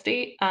the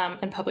state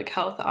and public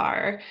health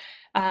are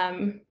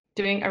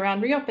doing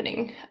around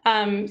reopening.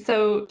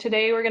 So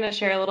today we're going to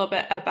share a little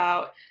bit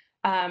about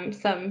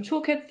some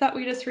toolkits that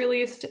we just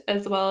released,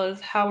 as well as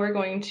how we're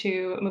going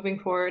to, moving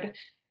forward,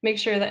 make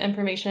sure that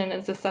information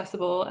is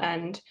accessible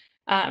and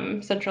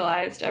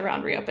centralized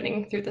around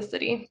reopening through the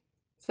city.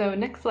 So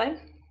next slide.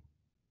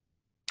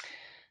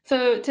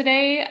 So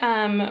today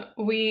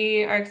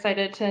we are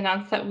excited to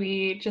announce that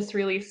we just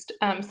released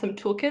some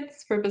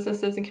toolkits for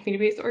businesses and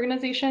community-based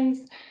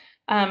organizations.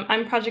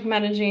 I'm project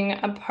managing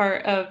a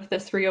part of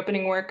this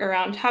reopening work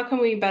around how can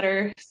we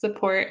better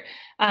support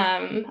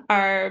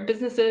our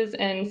businesses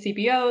and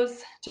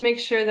CBOs to make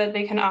sure that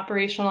they can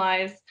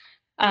operationalize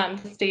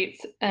the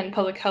state's and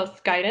public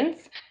health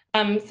guidance.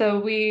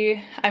 So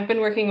I've been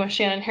working with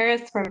Shannon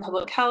Harris from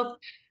Public Health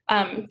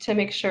to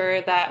make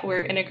sure that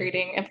we're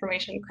integrating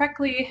information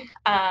correctly.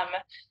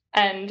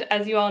 And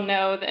as you all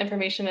know, the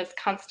information is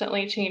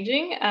constantly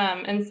changing.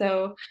 And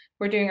so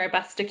we're doing our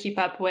best to keep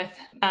up with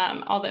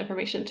all the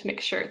information to make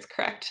sure it's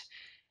correct.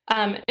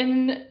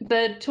 In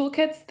the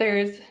toolkits,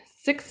 there's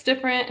 6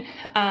 different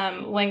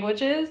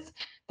languages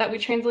that we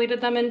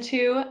translated them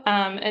into.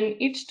 And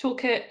each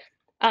toolkit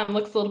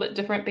looks a little bit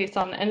different based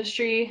on the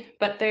industry,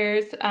 but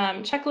there's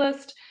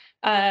checklist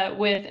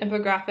with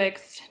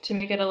infographics to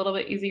make it a little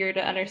bit easier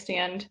to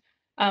understand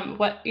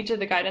what each of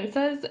the guidance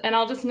says. And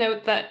I'll just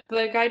note that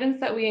the guidance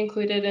that we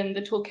included in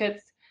the toolkits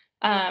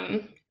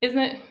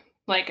isn't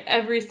like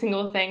every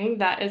single thing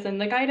that is in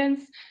the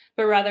guidance,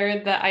 but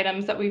rather the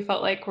items that we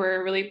felt like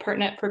were really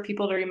pertinent for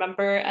people to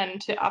remember and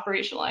to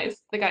operationalize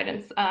the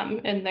guidance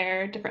in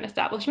their different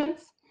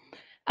establishments.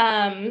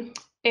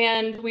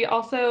 And we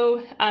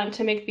also,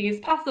 to make these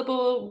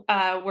possible,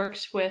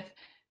 worked with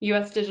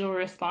US Digital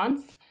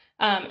Response.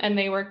 And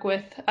they work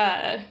with,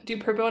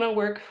 do pro bono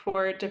work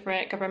for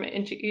different government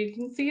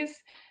agencies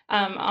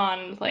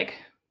on like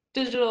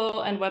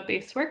digital and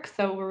web-based work.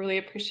 So we're really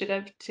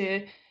appreciative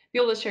to be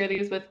able to share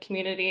these with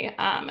community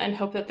and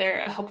hope that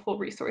they're a helpful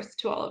resource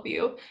to all of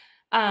you.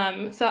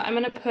 So I'm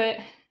going to put,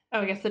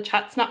 I guess the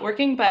chat's not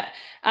working, but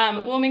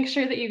we'll make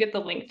sure that you get the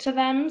link to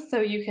them so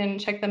you can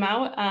check them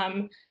out.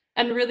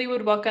 And really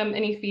would welcome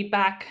any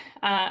feedback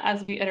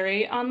as we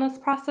iterate on this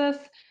process,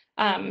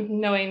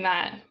 knowing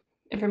that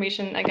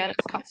information, again, is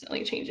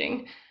constantly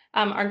changing.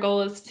 Our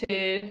goal is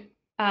to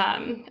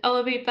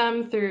elevate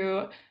them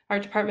through our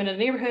Department of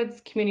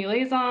Neighborhoods Community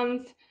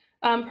Liaisons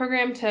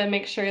program to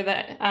make sure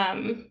that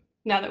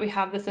now that we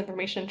have this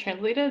information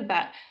translated,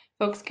 that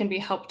folks can be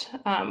helped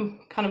kind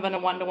of on a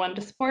one-to-one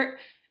to support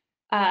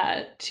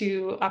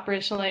to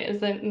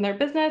operationalize in their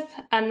business.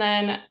 And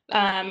then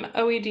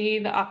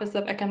OED, the Office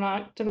of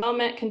Economic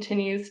Development,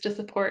 continues to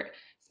support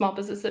small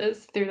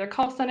businesses through their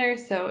call center.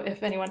 So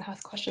if anyone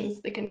has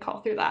questions, they can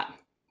call through that.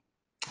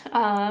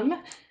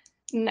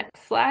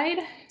 Next slide.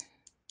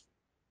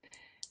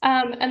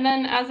 And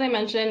then, as I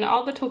mentioned,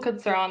 all the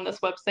toolkits are on this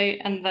website,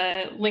 and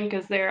the link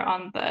is there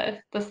on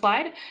the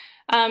slide.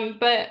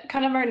 But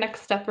kind of our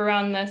next step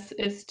around this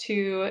is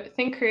to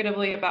think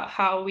creatively about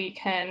how we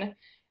can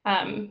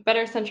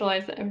better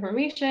centralize the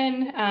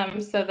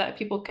information so that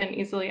people can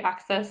easily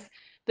access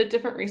the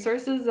different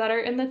resources that are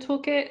in the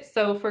toolkit.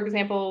 So, for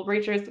example,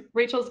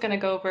 Rachel's going to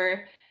go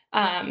over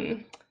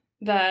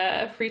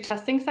the free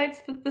testing sites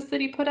that the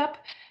city put up.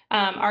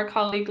 Our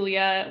colleague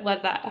Leah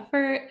led that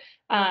effort.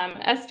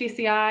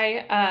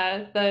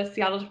 SDCI, the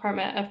Seattle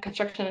Department of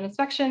Construction and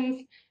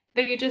Inspections,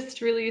 they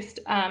just released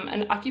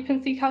an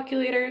occupancy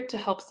calculator to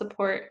help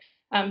support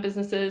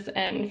businesses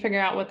and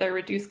figure out what their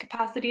reduced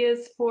capacity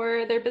is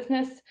for their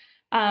business,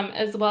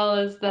 as well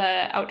as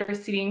the outdoor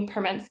seating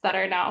permits that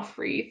are now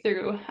free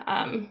through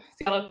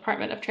Seattle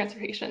Department of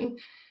Transportation.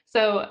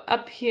 So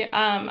up here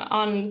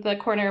on the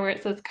corner where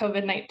it says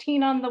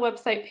COVID-19 on the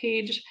website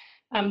page,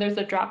 there's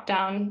a drop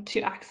down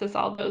to access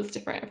all those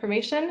different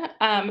information.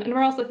 And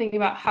we're also thinking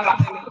about how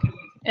to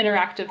make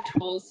interactive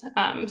tools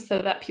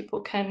so that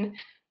people can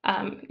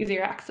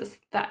easier access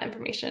that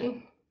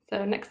information.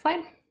 So next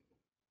slide.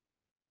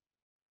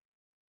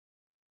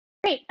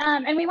 Great.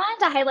 And we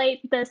wanted to highlight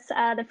this,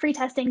 the free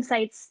testing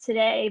sites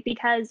today,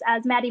 because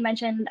as Maddie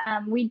mentioned,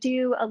 we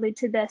do allude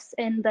to this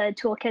in the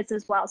toolkits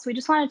as well. So we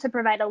just wanted to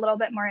provide a little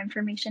bit more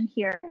information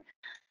here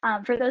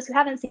for those who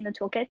haven't seen the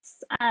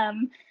toolkits.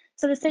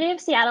 So the City of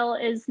Seattle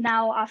is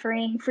now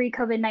offering free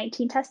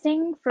COVID-19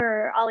 testing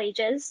for all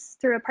ages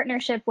through a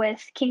partnership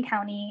with King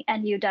County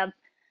and UW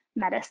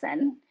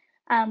Medicine.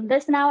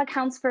 This now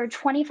accounts for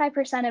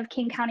 25% of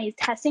King County's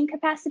testing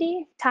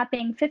capacity,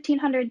 topping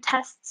 1,500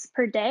 tests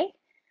per day,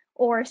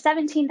 or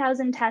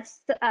 17,000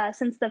 tests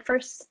since the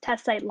first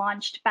test site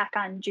launched back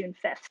on June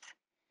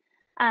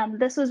 5th.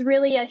 This was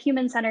really a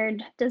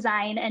human-centered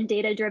design and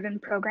data-driven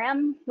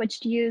program,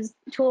 which used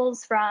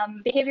tools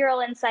from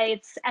behavioral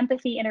insights,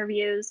 empathy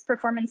interviews,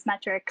 performance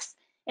metrics,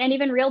 and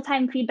even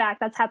real-time feedback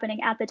that's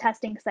happening at the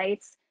testing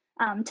sites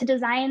to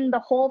design the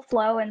whole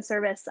flow and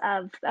service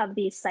of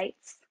these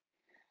sites.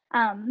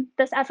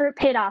 This effort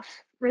paid off,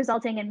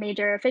 resulting in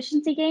major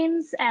efficiency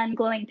gains and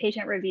glowing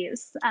patient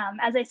reviews.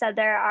 As I said,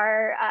 there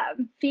are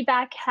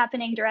feedback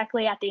happening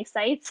directly at these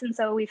sites, and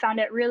so we found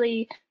it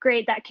really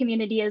great that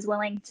community is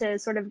willing to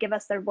sort of give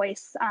us their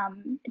voice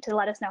to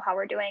let us know how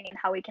we're doing and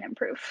how we can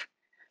improve.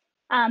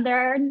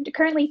 There are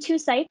currently 2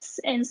 sites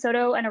in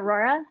Soto and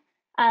Aurora.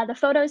 The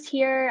photos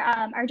here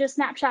are just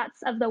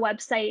snapshots of the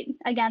website.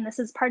 Again, this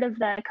is part of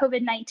the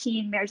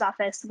COVID-19 Mayor's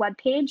Office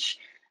webpage.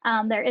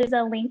 There is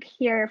a link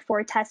here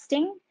for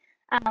testing.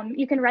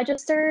 You can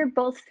register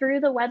both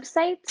through the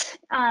website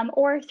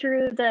or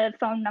through the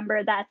phone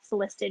number that's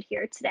listed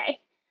here today.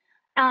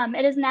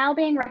 It is now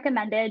being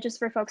recommended, just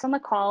for folks on the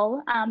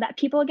call, that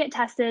people get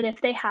tested if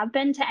they have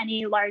been to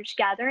any large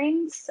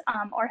gatherings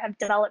or have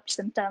developed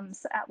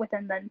symptoms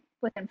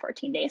within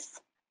 14 days.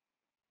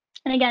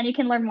 And again, you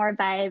can learn more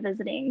by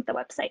visiting the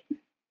website.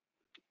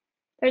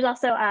 There's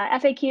also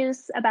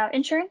FAQs about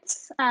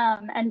insurance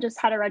and just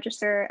how to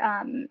register,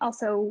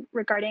 also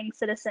regarding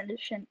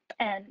citizenship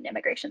and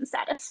immigration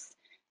status.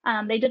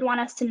 They did want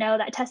us to know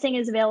that testing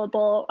is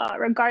available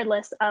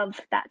regardless of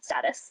that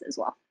status as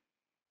well.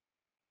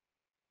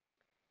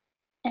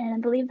 And I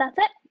believe that's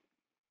it.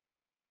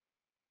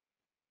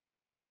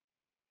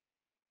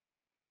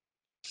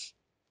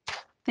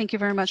 Thank you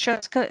very much,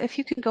 Jessica. If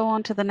you can go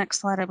on to the next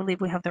slide, I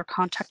believe we have their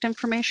contact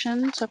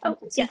information. So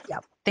yes. Yeah,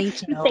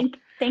 thank you.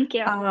 Thank you.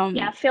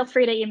 Yeah, feel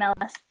free to email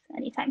us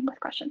anytime with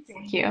questions.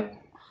 Thank you.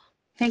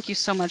 Thank you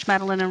so much,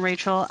 Madeline and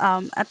Rachel.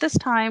 At this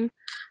time,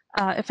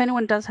 if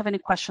anyone does have any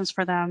questions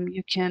for them,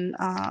 you can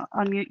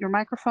unmute your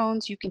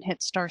microphones. You can hit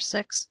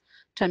 *6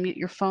 to unmute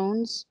your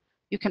phones.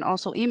 You can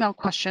also email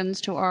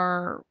questions to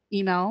our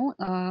email,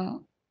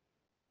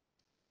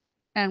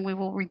 and we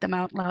will read them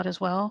out loud as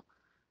well.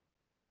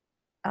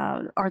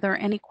 Are there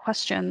any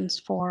questions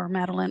for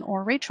Madeline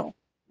or Rachel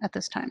at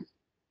this time?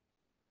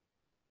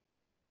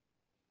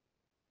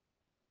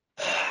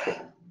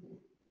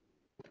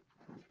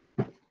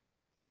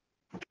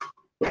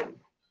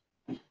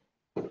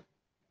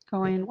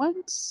 Going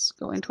once,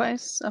 going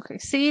twice. Okay,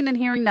 seeing and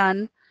hearing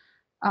none.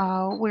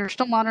 We're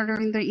still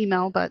monitoring the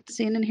email, but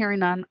seeing and hearing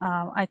none,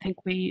 I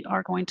think we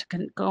are going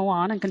to go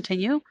on and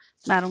continue.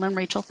 Madeline,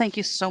 Rachel, thank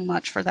you so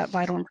much for that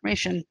vital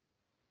information.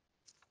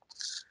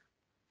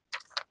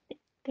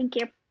 Thank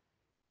you.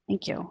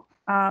 Thank you.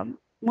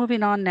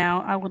 Moving on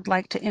now, I would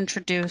like to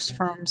introduce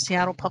from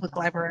Seattle Public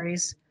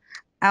Libraries,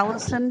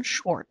 Allison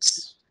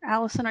Schwartz.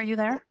 Allison, are you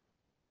there?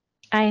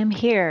 I am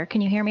here.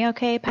 Can you hear me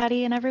okay,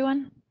 Patty and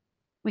everyone?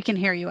 We can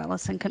hear you,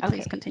 Allison.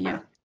 Please continue.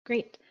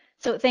 Great.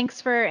 So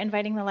thanks for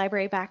inviting the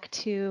library back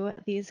to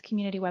these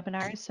community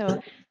webinars.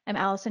 So I'm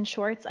Allison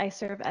Schwartz. I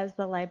serve as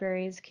the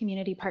library's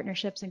Community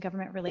Partnerships and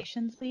Government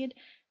Relations Lead.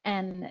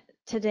 And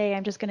today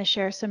I'm just going to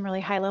share some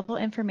really high-level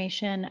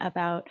information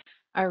about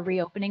our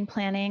reopening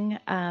planning,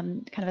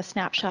 kind of a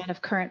snapshot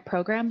of current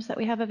programs that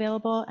we have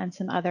available and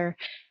some other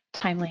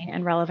timely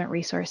and relevant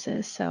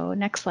resources. So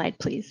next slide,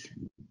 please.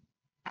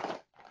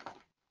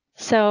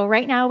 So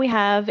right now we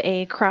have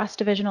a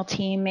cross-divisional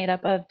team made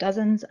up of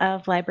dozens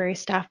of library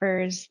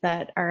staffers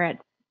that are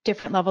at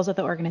different levels of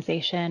the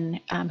organization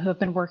who have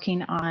been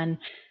working on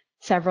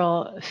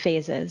several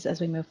phases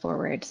as we move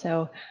forward.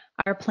 So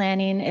our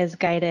planning is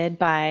guided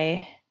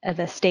by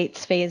the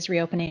state's phased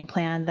reopening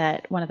plan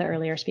that one of the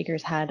earlier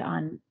speakers had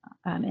on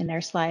in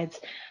their slides,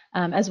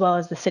 as well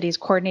as the city's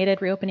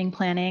coordinated reopening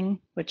planning,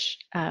 which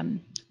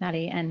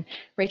Maddie and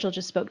Rachel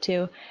just spoke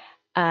to.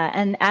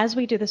 And as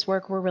we do this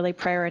work, we're really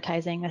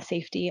prioritizing the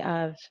safety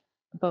of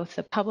both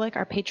the public,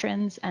 our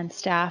patrons and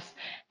staff,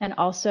 and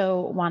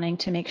also wanting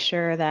to make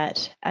sure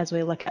that as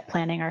we look at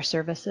planning our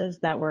services,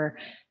 that we're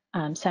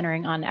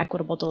centering on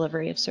equitable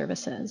delivery of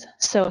services.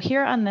 So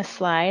here on this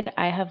slide,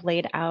 I have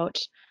laid out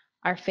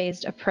our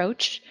phased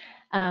approach.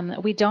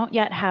 We don't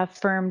yet have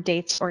firm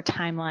dates or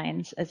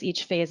timelines, as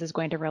each phase is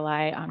going to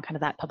rely on kind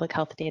of that public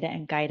health data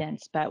and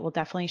guidance, but we'll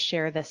definitely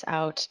share this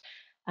out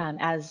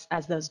as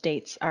those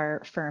dates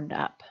are firmed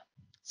up.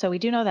 So we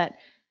do know that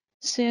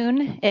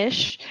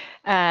soon-ish,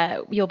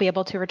 you'll be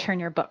able to return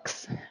your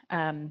books.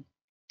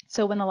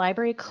 So when the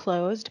library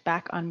closed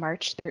back on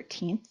March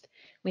 13th,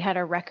 we had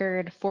a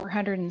record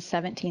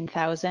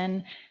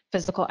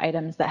physical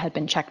items that had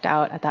been checked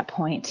out at that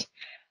point.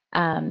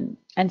 And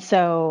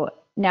so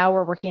now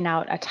we're working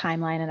out a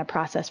timeline and a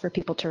process for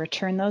people to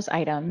return those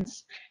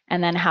items,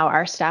 and then how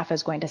our staff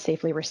is going to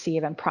safely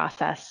receive and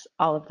process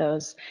all of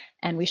those.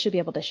 And we should be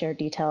able to share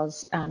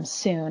details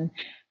soon.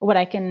 What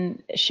I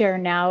can share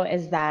now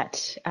is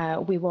that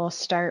we will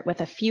start with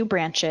a few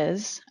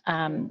branches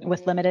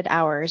with limited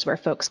hours where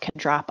folks can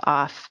drop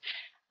off,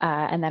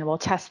 and then we'll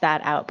test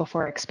that out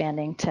before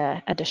expanding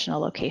to additional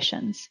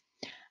locations.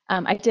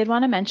 I did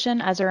want to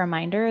mention as a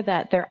reminder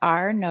that there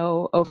are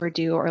no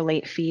overdue or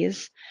late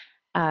fees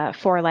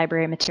for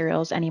library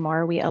materials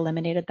anymore. We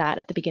eliminated that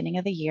at the beginning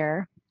of the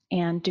year,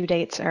 and due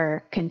dates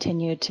are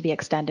continued to be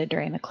extended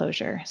during the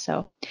closure.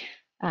 So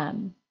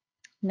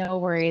no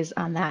worries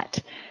on that.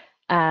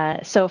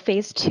 So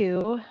phase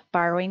 2,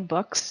 borrowing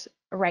books.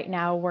 Right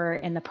now we're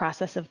in the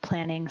process of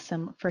planning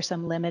for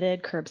some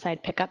limited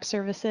curbside pickup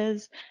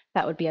services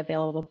that would be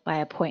available by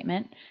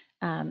appointment.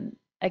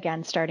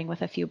 Again, starting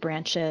with a few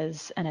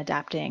branches and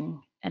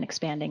adapting and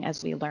expanding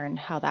as we learn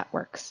how that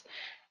works.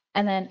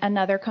 And then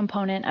another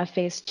component of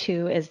phase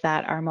 2 is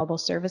that our mobile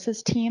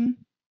services team,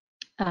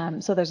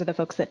 so those are the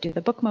folks that do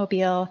the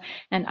bookmobile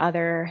and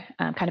other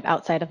kind of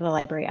outside of the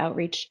library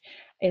outreach,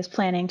 is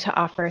planning to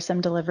offer some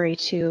delivery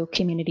to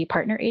community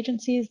partner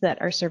agencies that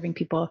are serving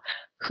people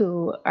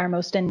who are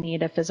most in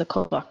need of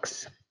physical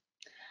books.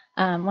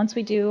 Once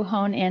we do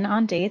hone in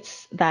on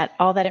dates,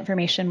 all that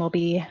information will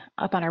be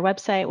up on our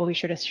website. We'll be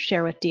sure to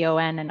share with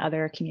DON and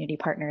other community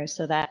partners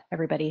so that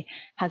everybody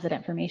has that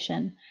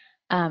information.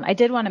 I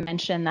did want to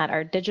mention that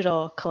our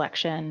digital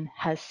collection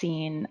has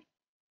seen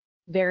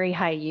very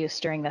high use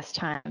during this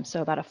time,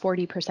 so about a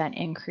 40%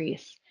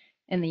 increase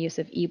in the use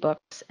of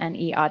ebooks and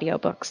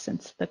e-audiobooks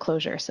since the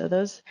closure. So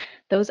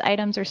those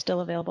items are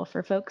still available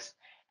for folks,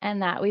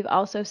 and that we've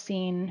also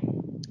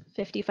seen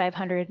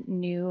 5,500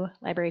 new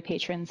library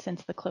patrons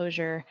since the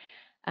closure.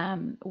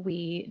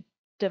 We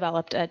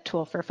developed a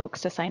tool for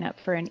folks to sign up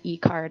for an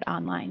e-card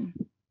online.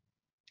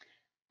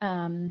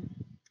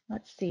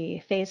 Let's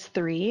see, phase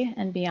 3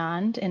 and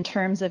beyond in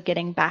terms of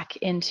getting back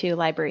into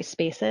library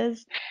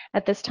spaces.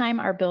 At this time,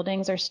 our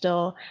buildings are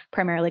still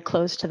primarily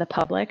closed to the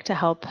public to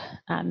help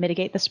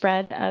mitigate the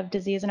spread of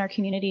disease in our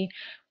community.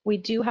 We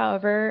do,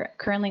 however,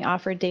 currently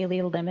offer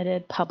daily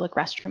limited public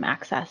restroom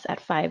access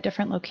at 5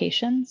 different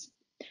locations.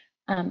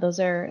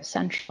 Those are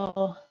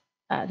Central,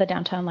 the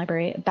Downtown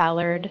Library,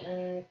 Ballard,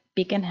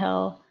 Beacon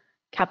Hill,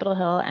 Capitol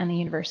Hill, and the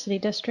University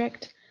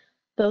District.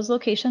 Those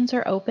locations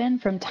are open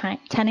from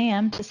 10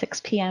 a.m. to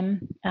 6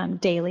 p.m.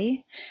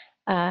 Daily,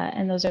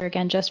 and those are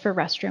again just for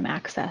restroom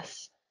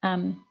access.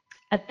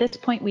 At this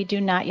point, we do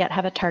not yet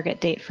have a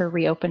target date for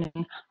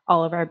reopening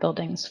all of our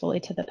buildings fully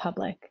to the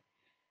public.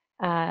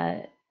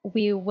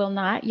 We will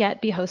not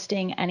yet be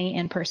hosting any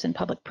in-person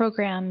public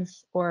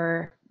programs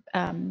or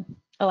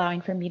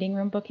allowing for meeting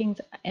room bookings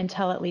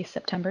until at least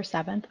September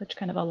 7th, which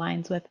kind of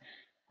aligns with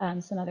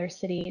some other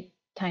city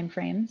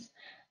timeframes.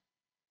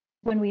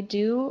 When we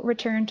do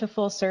return to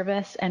full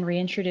service and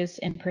reintroduce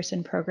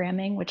in-person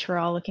programming, which we're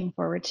all looking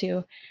forward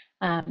to,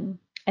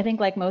 I think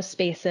like most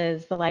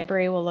spaces, the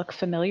library will look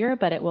familiar,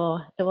 but it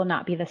will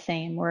not be the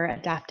same. We're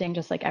adapting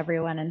just like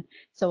everyone, and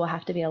so we'll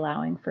have to be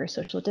allowing for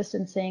social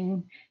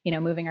distancing,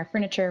 moving our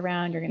furniture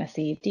around. You're going to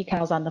see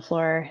decals on the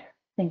floor,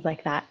 things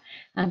like that.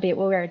 But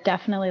we are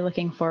definitely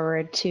looking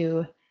forward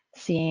to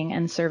seeing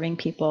and serving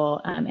people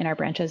in our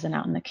branches and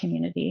out in the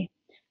community.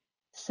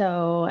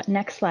 So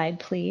next slide,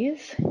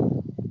 please.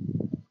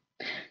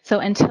 So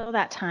until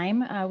that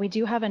time, we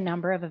do have a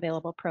number of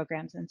available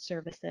programs and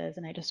services,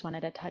 and I just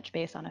wanted to touch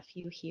base on a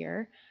few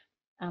here.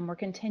 We're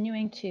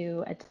continuing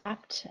to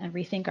adapt and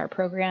rethink our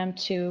program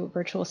to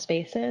virtual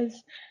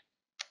spaces.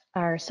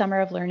 Our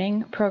Summer of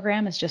Learning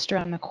program is just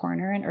around the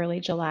corner in early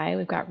July.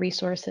 We've got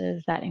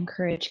resources that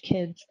encourage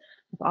kids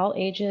of all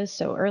ages,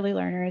 so early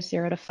learners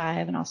 0 to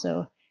 5 and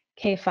also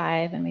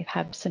K-5, and we've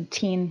had some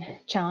teen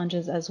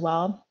challenges as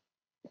well.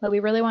 But we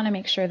really want to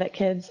make sure that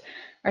kids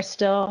are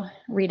still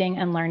reading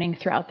and learning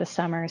throughout the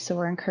summer. So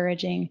we're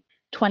encouraging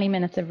 20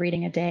 minutes of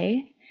reading a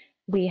day.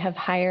 We have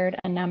hired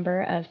a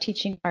number of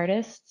teaching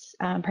artists,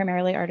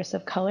 primarily artists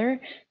of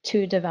color,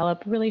 to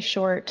develop really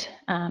short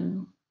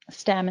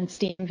STEM and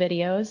STEAM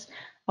videos.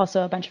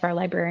 Also, a bunch of our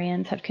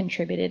librarians have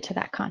contributed to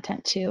that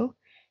content too.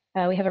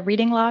 We have a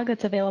reading log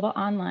that's available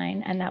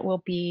online, and that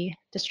will be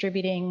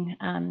distributing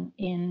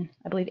in,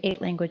 I believe,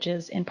 8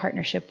 languages in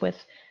partnership with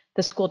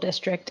the school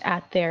district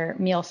at their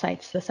meal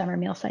sites, the summer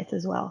meal sites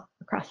as well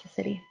across the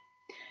city.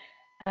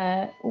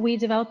 We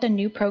developed a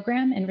new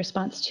program in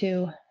response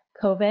to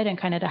COVID and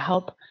kind of to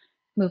help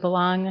move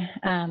along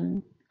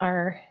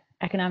our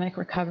economic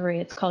recovery.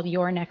 It's called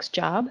Your Next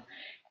Job,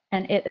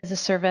 and it is a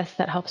service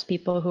that helps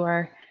people who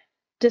are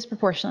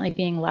disproportionately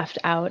being left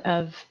out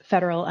of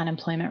federal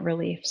unemployment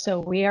relief. So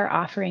we are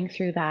offering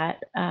through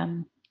that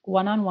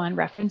one-on-one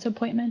reference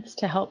appointments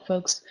to help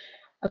folks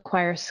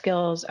acquire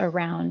skills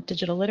around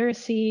digital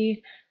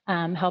literacy,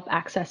 help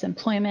access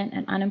employment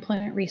and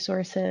unemployment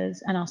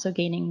resources, and also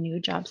gaining new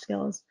job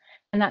skills.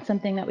 And that's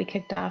something that we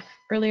kicked off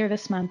earlier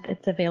this month.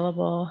 It's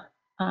available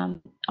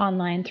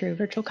online through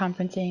virtual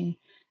conferencing,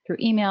 through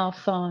email,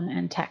 phone,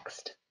 and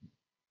text.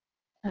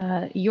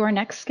 Your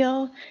next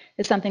skill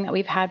is something that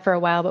we've had for a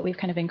while, but we've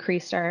kind of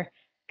increased our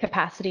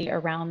capacity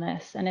around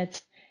this. And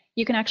it's,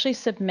 you can actually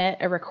submit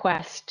a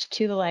request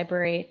to the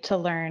library to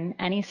learn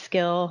any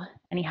skill,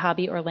 any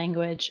hobby or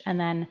language, and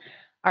then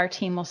our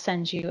team will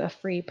send you a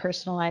free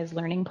personalized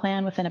learning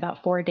plan within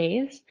about 4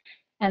 days.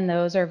 And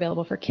those are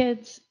available for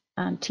kids,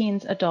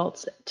 teens,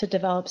 adults to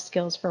develop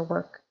skills for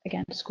work,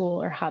 again,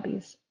 school or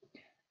hobbies.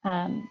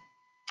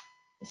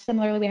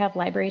 Similarly, we have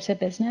Library to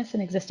Business,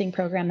 an existing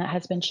program that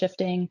has been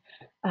shifting,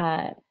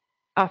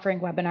 offering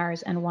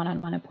webinars and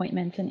one-on-one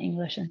appointments in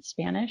English and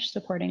Spanish,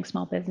 supporting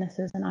small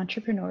businesses and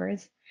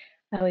entrepreneurs.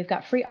 We've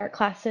got free art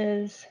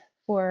classes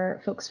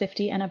for folks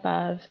 50 and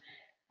above.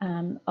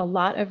 A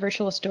lot of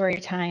virtual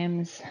story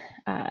times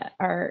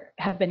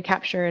have been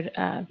captured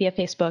via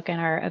Facebook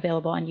and are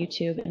available on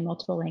YouTube in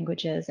multiple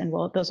languages, and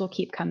those will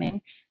keep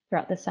coming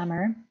throughout the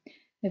summer.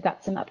 We've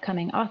got some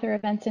upcoming author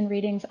events and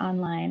readings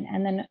online.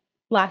 And then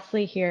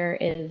lastly here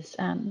is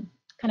kind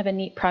of a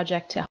neat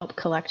project to help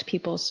collect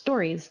people's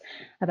stories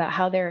about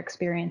how they're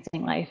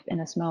experiencing life in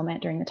this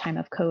moment during the time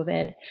of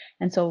COVID.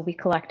 And so we'll be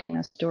collecting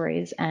those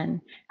stories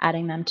and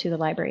adding them to the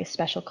library's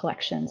special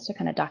collections to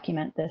kind of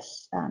document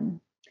this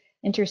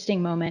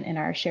interesting moment in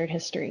our shared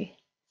history.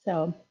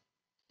 So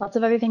lots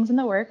of other things in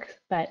the works,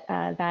 but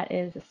that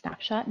is a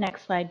snapshot.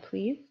 Next slide,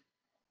 please.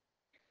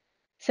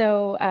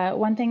 So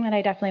one thing that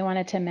I definitely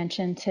wanted to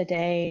mention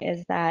today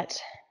is that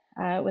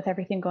with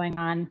everything going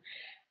on,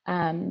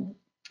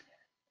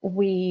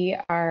 we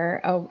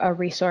are a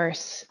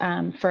resource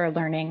for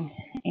learning,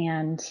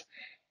 and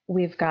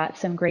we've got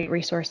some great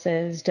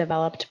resources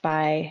developed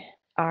by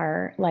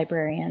our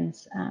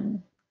librarians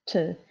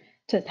to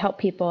help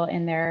people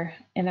in their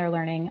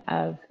learning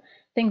of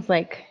things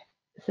like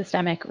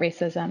systemic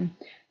racism.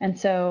 And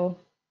so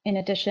in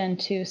addition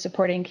to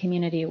supporting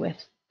community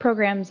with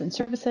programs and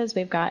services,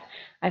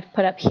 I've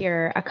put up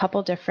here a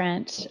couple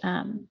different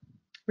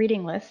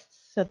reading lists.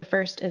 So the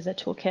first is a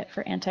toolkit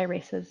for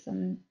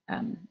anti-racism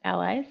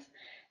allies,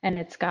 and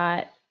it's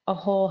got a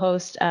whole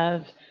host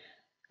of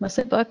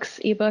mostly books,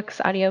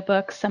 ebooks,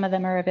 audiobooks. Some of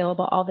them are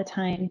available all the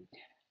time.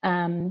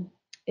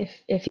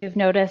 If you've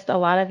noticed, a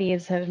lot of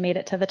these have made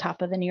it to the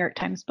top of the New York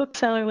Times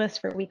bookseller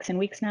list for weeks and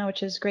weeks now,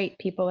 which is great.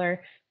 People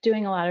are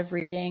doing a lot of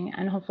reading,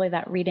 and hopefully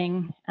that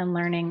reading and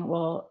learning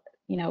will,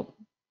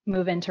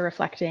 move into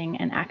reflecting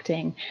and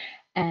acting,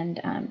 and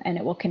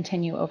it will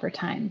continue over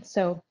time.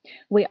 So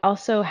we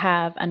also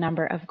have a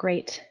number of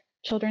great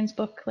children's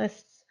book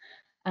lists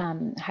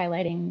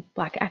highlighting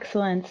Black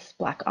excellence,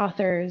 Black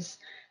authors,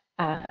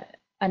 a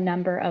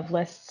number of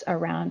lists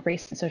around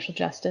race and social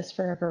justice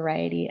for a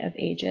variety of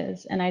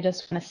ages. And I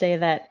just want to say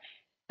that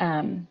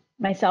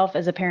myself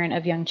as a parent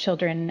of young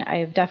children,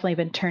 I've definitely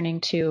been turning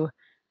to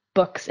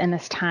books in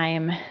this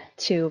time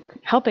to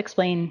help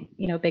explain,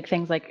 big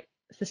things like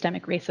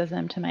systemic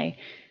racism to my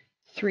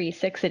 3,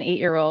 6, and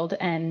 8-year-old,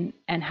 and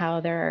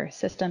how there are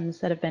systems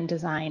that have been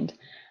designed.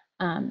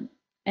 And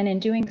in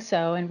doing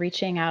so and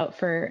reaching out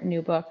for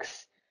new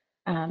books,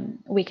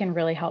 we can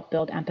really help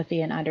build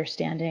empathy and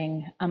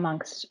understanding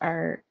amongst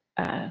our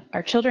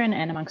children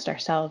and amongst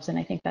ourselves. And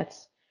I think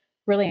that's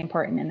really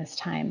important in this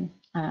time,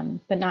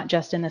 but not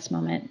just in this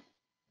moment.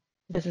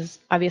 This is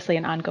obviously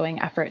an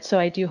ongoing effort. So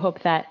I do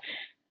hope that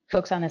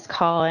folks on this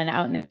call and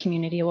out in the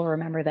community will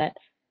remember that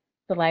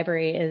the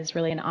library is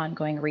really an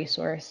ongoing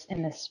resource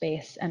in this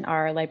space, and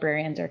our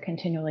librarians are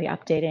continually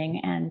updating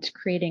and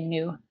creating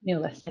new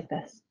lists like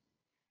this.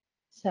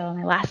 So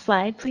my last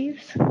slide,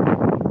 please.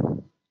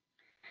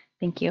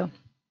 Thank you.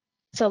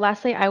 So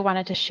lastly, I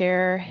wanted to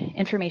share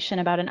information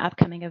about an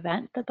upcoming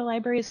event that the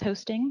library is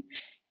hosting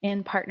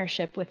in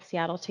partnership with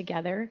Seattle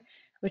Together,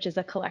 which is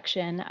a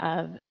collection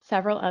of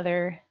several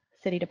other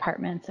city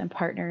departments and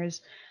partners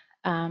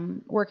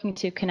working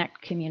to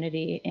connect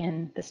community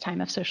in this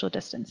time of social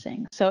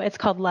distancing. So it's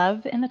called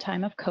Love in the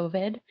Time of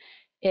COVID.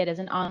 It is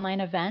an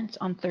online event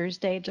on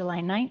Thursday,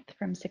 July 9th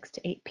from 6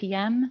 to 8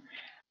 p.m.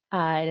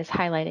 It is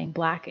highlighting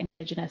Black,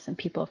 Indigenous, and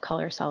people of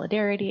color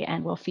solidarity,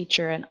 and will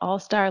feature an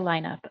all-star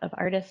lineup of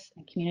artists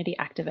and community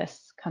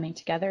activists coming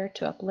together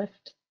to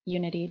uplift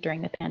unity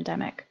during the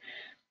pandemic.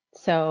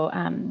 So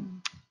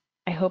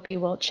I hope you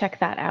will check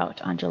that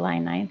out on July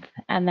 9th.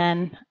 And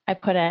then I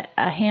put a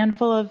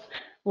handful of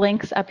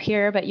links up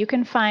here, but you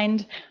can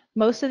find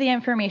most of the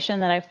information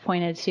that I've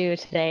pointed to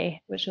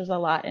today, which was a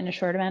lot in a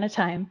short amount of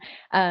time.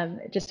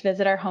 Just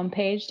visit our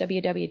homepage,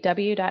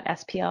 www.spl.org.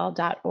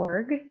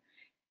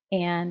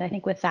 And I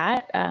think with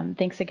that,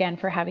 thanks again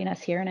for having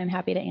us here, and I'm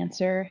happy to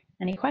answer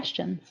any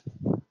questions.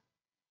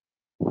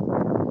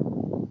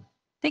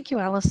 Thank you,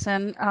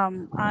 Allison.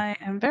 I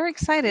am very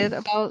excited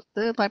about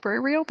the library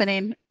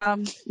reopening.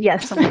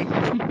 Yes.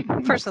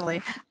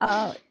 Personally.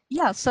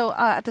 Yeah, so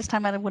at this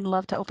time, I would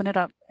love to open it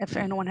up. If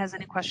anyone has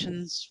any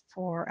questions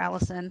for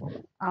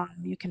Allison,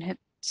 you can hit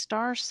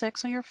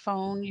 *6 on your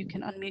phone. You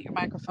can unmute your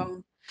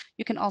microphone.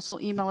 You can also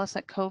email us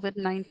at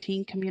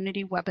COVID-19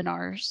 community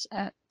webinars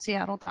at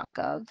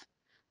seattle.gov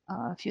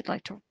if you'd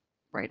like to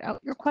write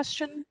out your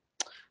question.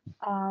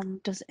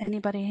 Does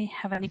anybody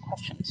have any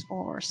questions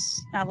for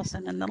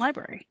Allison in the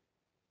library?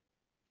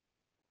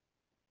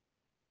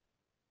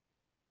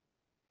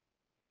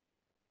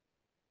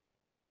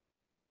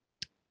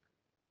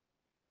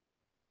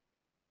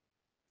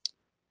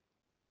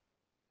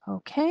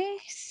 Okay,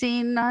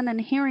 seeing none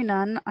and hearing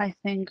none, I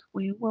think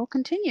we will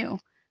continue.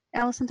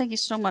 Allison, thank you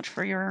so much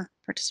for your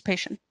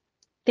participation.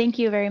 Thank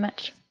you very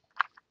much.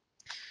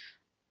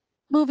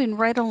 Moving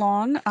right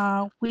along,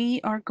 we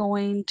are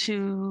going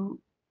to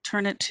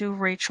turn it to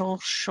Rachel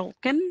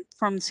Shulkin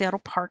from Seattle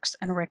Parks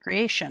and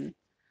Recreation.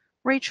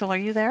 Rachel, are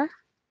you there?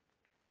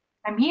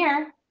 I'm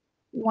here.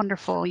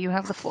 Wonderful, you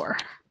have the floor.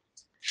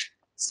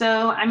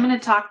 So I'm going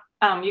to talk,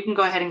 you can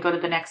go ahead and go to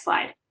the next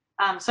slide.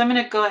 So I'm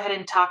going to go ahead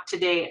and talk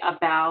today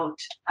about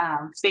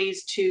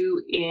phase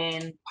 2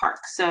 in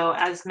parks. So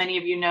as many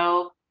of you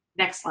know,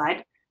 next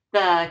slide,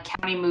 the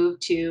county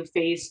moved to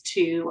phase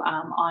 2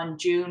 on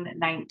June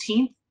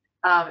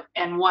 19th.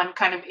 And one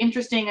kind of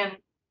interesting and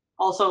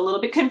also a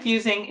little bit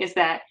confusing is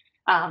that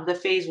the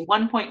phase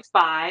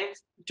 1.5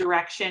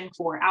 direction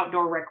for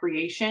outdoor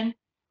recreation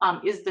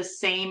is the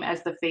same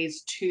as the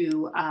phase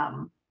 2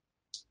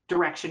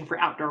 direction for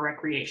outdoor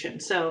recreation.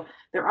 So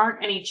there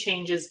aren't any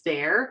changes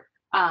there,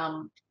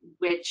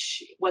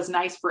 which was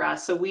nice for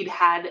us. So we'd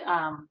had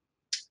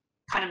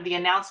kind of the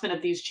announcement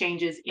of these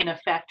changes in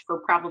effect for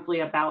probably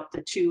about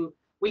the 2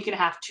 and a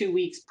half, 2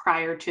 weeks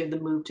prior to the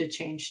move to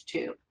change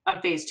to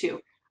phase 2.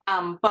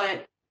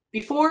 But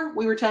before,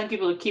 we were telling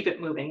people to keep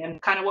it moving,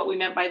 and kind of what we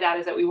meant by that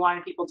is that we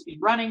wanted people to be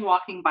running,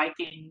 walking,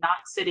 biking, not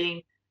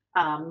sitting,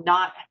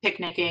 not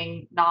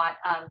picnicking, not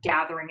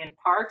gathering in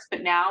parks.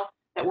 But now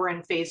that we're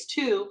in phase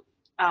 2,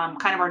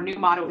 kind of our new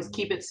motto is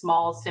keep it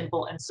small,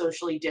 simple, and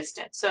socially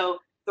distant. So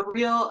the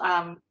real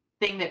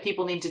thing that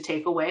people need to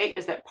take away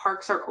is that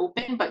parks are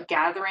open, but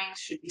gatherings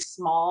should be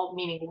small,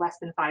 meaning less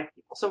than 5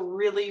 people. So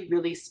really,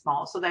 really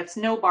small. So that's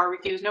no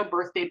barbecues, no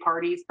birthday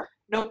parties,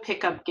 no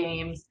pickup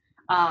games,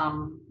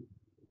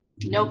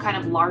 no kind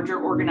of larger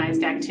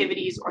organized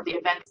activities or the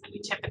events that we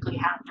typically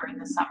have during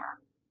the summer.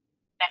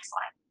 Next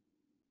slide.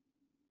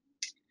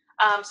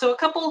 So a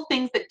couple of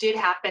things that did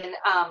happen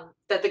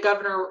that the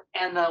governor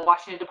and the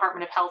Washington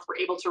Department of Health were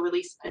able to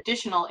release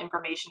additional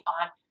information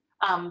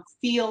on.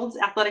 Fields,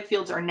 athletic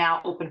fields are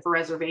now open for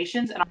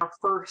reservations, and our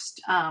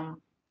first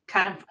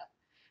kind of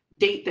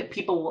date that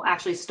people will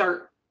actually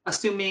start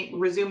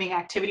resuming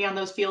activity on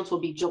those fields will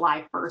be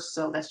July 1st.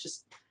 So that's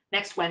just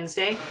next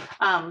Wednesday.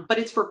 But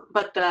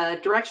the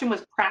direction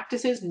was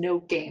practices, no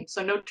games.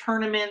 So no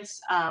tournaments,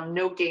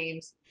 no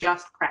games,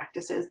 just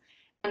practices.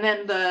 And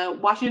then the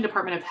Washington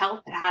Department of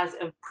Health has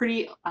a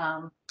pretty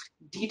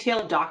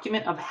detailed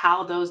document of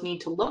how those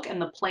need to look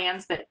and the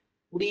plans that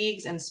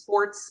leagues and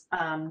sports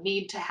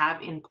need to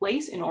have in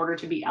place in order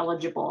to be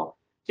eligible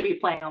to be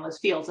playing on those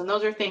fields. And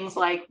those are things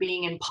like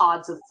being in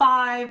pods of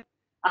 5,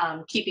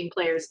 keeping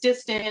players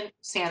distant,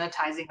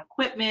 sanitizing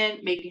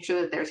equipment, making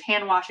sure that there's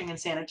hand washing and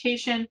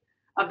sanitation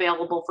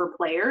available for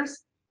players.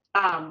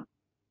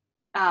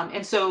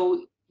 And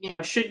so,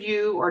 should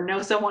you or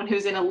know someone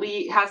who's in a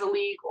league, has a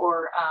league,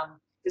 or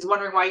is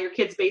wondering why your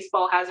kid's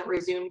baseball hasn't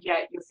resumed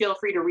yet, you feel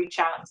free to reach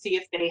out and see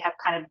if they have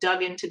kind of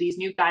dug into these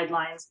new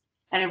guidelines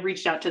and have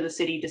reached out to the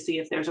city to see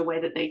if there's a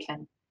way that they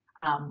can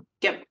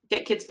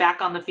get kids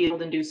back on the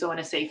field and do so in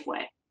a safe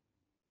way.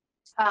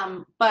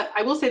 But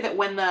I will say that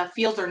when the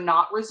fields are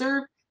not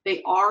reserved,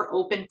 they are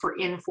open for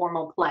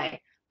informal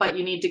play, but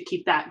you need to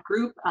keep that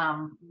group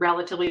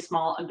relatively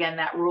small. Again,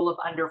 that rule of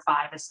under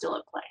 5 is still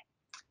at play.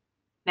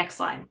 Next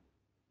slide.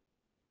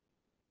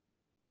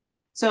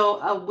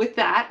 So with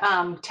that,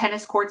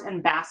 tennis courts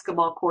and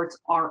basketball courts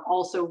are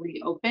also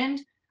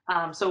reopened.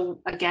 So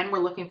again, we're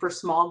looking for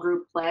small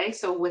group play.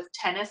 So with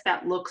tennis,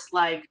 that looks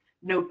like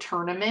no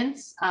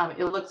tournaments.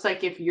 It looks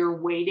like if you're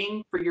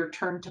waiting for your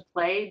turn to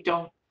play,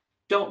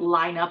 don't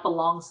line up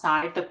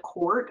alongside the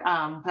court.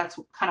 That's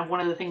kind of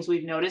one of the things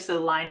we've noticed, a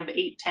line of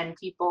 8-10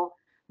 people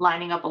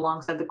lining up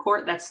alongside the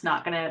court. That's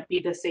not going to be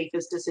the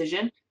safest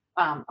decision.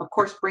 Of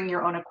course, bring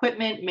your own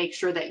equipment, make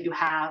sure that you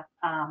have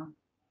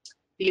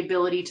the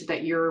ability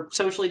that you're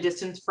socially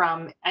distanced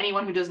from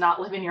anyone who does not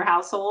live in your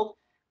household,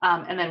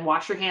 and then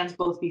wash your hands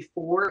both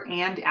before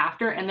and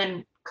after, and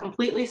then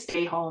completely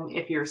stay home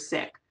if you're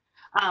sick.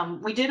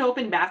 We did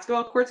open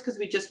basketball courts because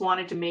we just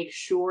wanted to make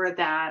sure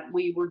that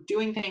we were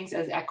doing things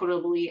as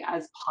equitably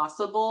as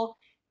possible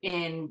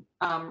in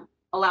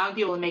allowing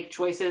people to make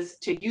choices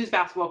to use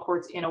basketball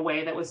courts in a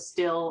way that was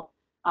still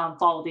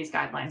follow these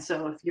guidelines.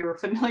 So if you're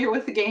familiar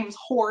with the games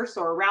Horse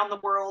or Around the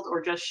World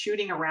or just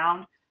shooting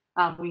around,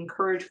 we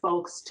encourage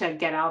folks to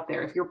get out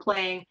there. If you're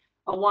playing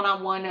a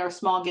one-on-one or a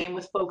small game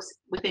with folks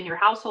within your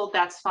household,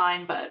 that's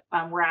fine, but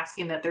we're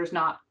asking that there's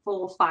not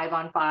full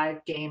 5-on-5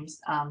 games.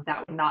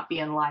 That would not be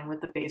in line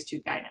with the phase 2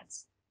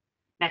 guidance.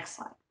 Next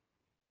slide.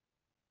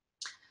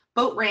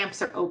 Boat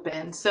ramps are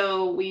open.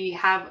 So we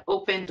have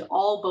opened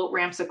all boat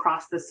ramps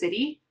across the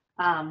city.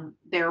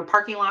 There are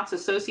parking lots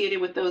associated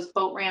with those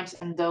boat ramps,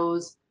 and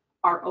those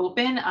are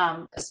open,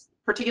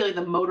 particularly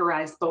the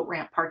motorized boat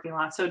ramp parking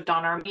lot. So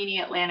Don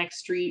Armenia, Atlantic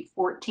Street,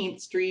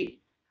 14th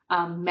Street,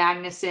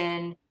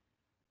 Magnuson,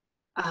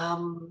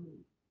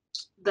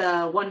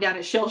 the one down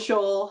at Shell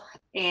Shoal,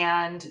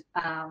 and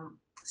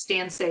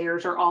Stan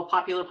Sayers are all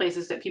popular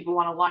places that people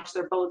want to launch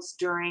their boats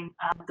during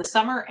the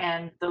summer,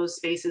 and those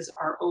spaces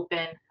are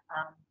open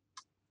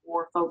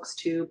for folks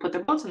to put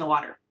their boats in the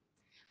water.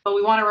 But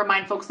we want to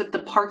remind folks that the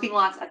parking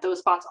lots at those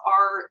spots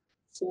are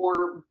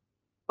for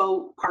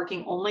boat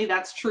parking only.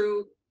 That's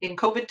true in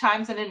COVID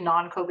times and in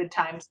non-COVID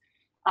times.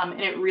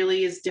 And it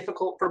really is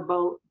difficult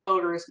for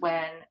boaters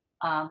when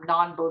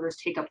non-boaters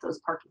take up those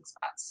parking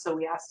spots. So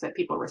we ask that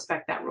people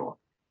respect that rule.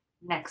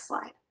 Next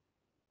slide.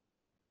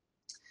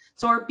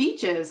 So our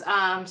beaches,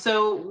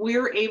 so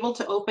we're able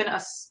to open a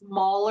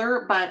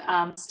smaller,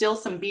 but still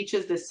some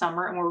beaches this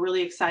summer, and we're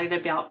really excited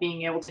about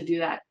being able to do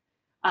that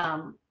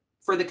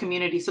for the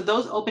community. So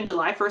those open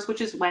July 1st,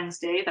 which is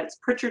Wednesday. That's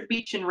Pritchard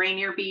Beach and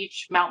Rainier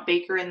Beach, Mount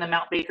Baker in the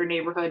Mount Baker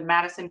neighborhood,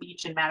 Madison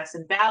Beach in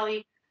Madison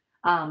Valley,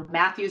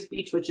 Matthews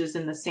Beach, which is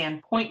in the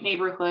Sand Point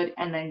neighborhood,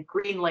 and then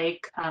Green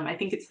Lake. I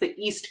think it's the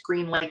East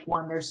Green Lake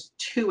one. There's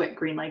two at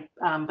Green Lake,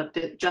 but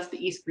just the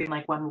East Green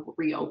Lake one will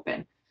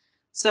reopen.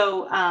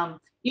 So,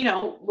 you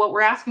know, what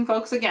we're asking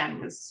folks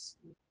again is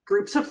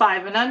groups of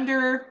 5 and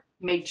under,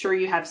 make sure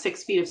you have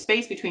 6 feet of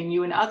space between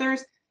you and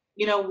others.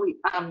 You know,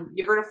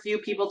 you heard a few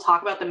people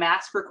talk about the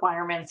mask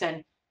requirements,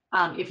 and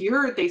if you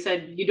heard, they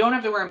said you don't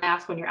have to wear a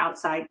mask when you're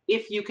outside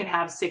if you can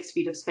have 6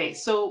 feet of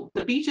space. So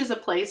the beach is a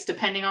place,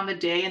 depending on the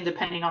day and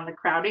depending on the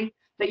crowding,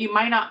 that you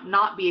might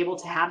not be able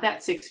to have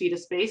that 6 feet of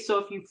space. So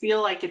if you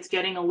feel like it's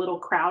getting a little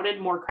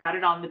crowded, more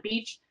crowded on the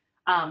beach,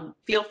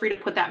 feel free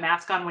to put that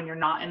mask on when you're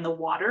not in the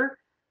water,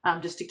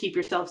 just to keep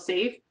yourself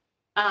safe.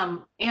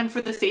 And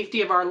for the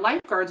safety of our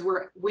lifeguards,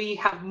 we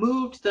have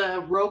moved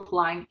the rope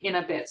line in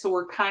a bit. So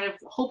we're kind of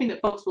hoping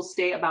that folks will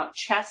stay about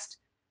chest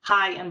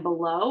high and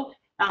below.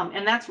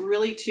 And that's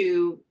really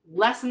to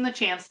lessen the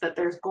chance that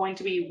there's going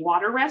to be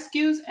water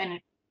rescues, and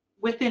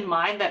with in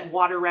mind that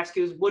water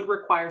rescues would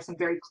require some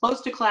very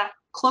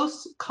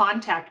close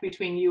contact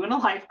between you and a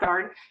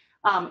lifeguard,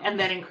 and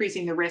then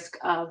increasing the risk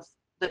of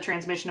the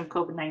transmission of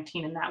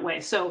COVID-19 in that way.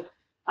 So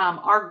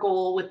our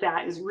goal with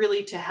that is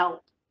really to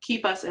help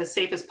keep us as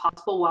safe as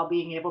possible while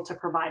being able to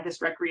provide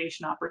this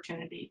recreation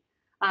opportunity.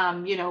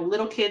 You know,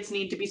 little kids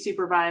need to be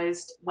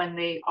supervised when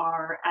they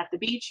are at the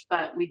beach,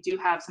 but we do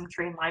have some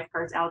trained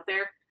lifeguards out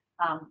there.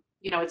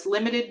 You know, it's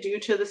limited due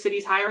to the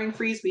city's hiring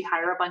freeze. We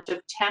hire a bunch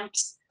of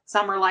temps,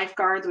 summer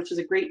lifeguards, which is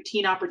a great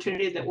teen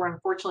opportunity that we're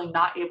unfortunately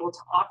not able to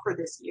offer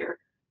this year.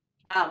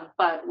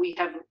 But we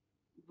have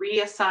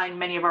reassigned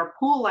many of our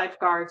pool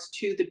lifeguards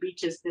to the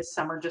beaches this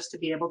summer just to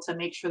be able to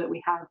make sure that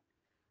we have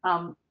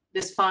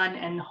this fun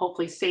and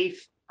hopefully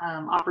safe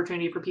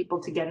opportunity for people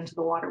to get into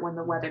the water when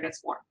the weather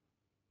gets warm.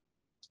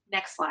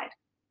 Next slide.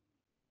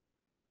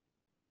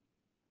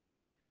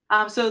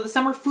 So the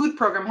summer food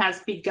program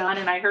has begun,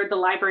 and I heard the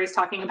libraries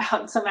talking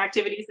about some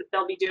activities that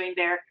they'll be doing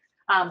there.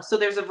 So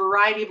there's a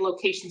variety of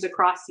locations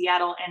across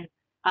Seattle,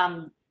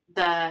 and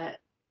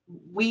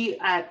we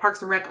at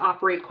Parks and Rec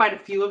operate quite a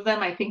few of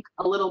them. I think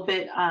a little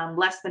bit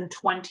less than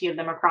 20 of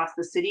them across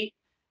the city.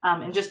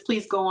 And just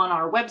please go on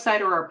our website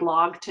or our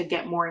blog to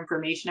get more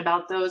information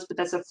about those. But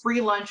that's a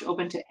free lunch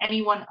open to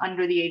anyone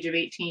under the age of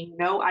 18,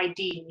 no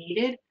ID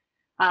needed.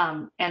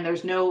 And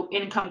there's no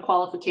income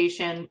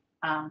qualification.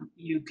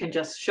 You can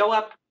just show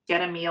up,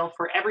 get a meal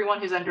for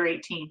everyone who's under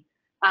 18.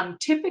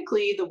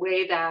 Typically, the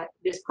way that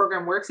this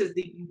program works is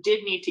that you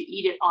did need to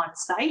eat it on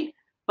site,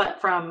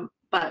 but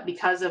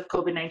because of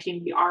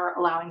COVID-19, we are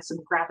allowing some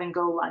grab and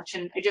go lunch.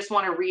 And I just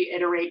want to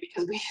reiterate,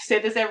 because we say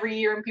this every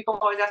year and people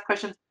always ask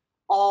questions,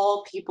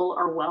 all people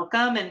are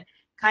welcome. And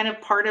kind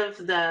of part of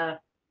the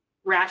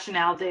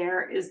rationale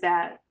there is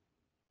that,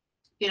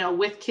 you know,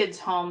 with kids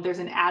home, there's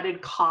an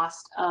added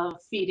cost of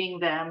feeding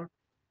them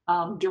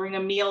during a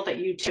meal that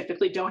you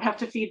typically don't have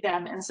to feed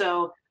them. And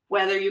so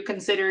whether you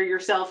consider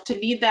yourself to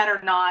need that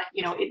or not,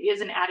 you know, it is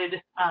an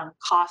added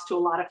cost to a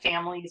lot of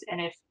families.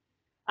 And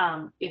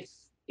if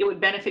it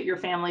would benefit your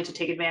family to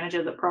take advantage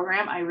of the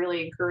program, I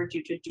really encourage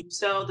you to do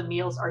so. The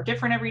meals are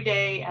different every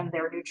day and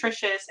they're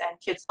nutritious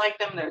and kids like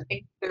them.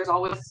 There's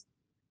always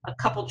a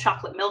couple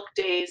chocolate milk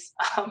days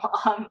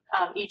on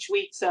each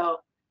week. So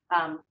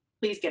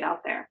please get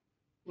out there.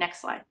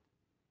 Next slide.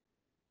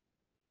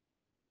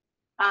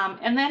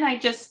 And then I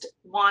just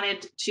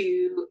wanted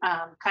to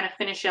kind of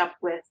finish up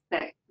with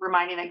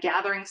reminding that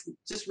gatherings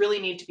just really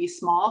need to be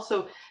small.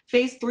 So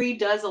phase 3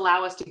 does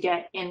allow us to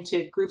get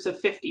into groups of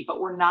 50, but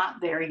we're not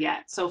there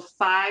yet. So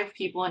 5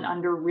 people and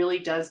under really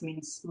does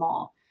mean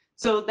small.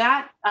 So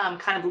that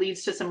kind of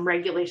leads to some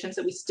regulations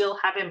that we still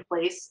have in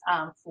place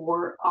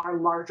for our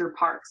larger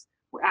parks.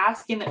 We're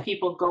asking that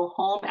people go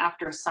home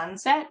after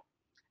sunset,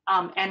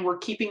 and we're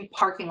keeping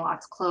parking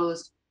lots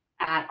closed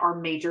at our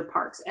major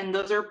parks. And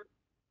those are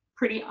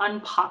pretty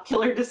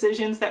unpopular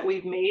decisions that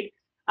we've made,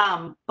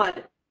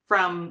 but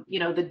from, you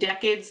know, the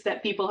decades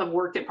that people have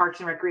worked at Parks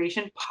and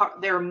Recreation,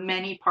 there are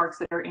many parks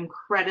that are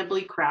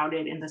incredibly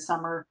crowded in the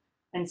summer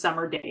and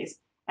summer days.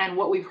 And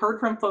what we've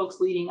heard from folks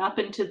leading up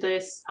into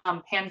this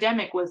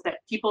pandemic was that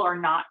people are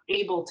not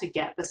able to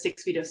get the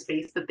 6 feet of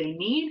space that they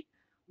need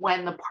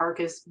when the park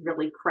is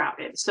really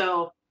crowded.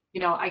 So,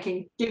 I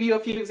can give you a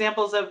few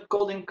examples of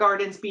Golden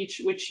Gardens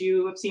Beach, which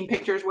you have seen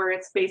pictures where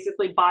it's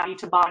basically body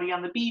to body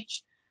on the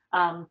beach.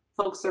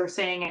 Folks are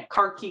saying at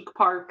Carkeek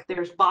Park,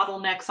 there's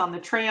bottlenecks on the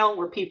trail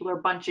where people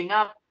are bunching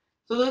up.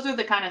 So those are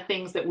the kind of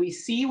things that we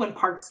see when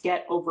parks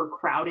get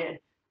overcrowded.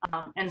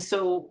 And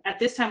so at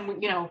this time,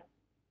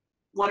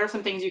 what are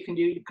some things you can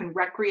do? You can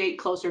recreate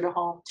closer to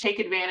home, take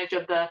advantage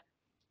of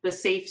the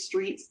safe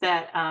streets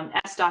that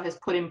SDOT has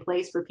put in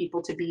place for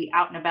people to be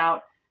out and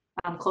about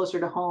closer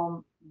to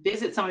home.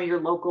 Visit some of your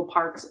local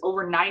parks.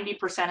 Over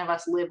 90% of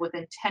us live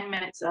within 10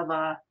 minutes of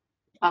a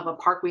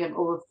park. We have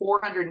over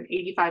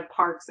 485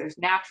 parks. There's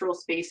natural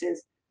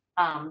spaces.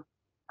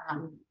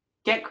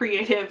 Get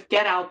creative,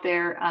 get out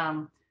there.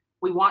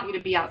 We want you to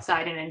be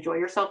outside and enjoy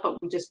yourself,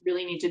 but we just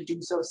really need to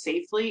do so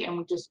safely. And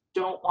we just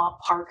don't want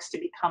parks to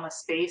become a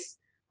space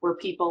where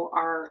people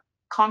are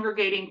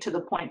congregating to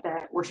the point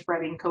that we're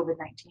spreading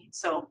COVID-19.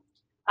 So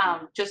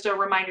just a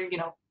reminder,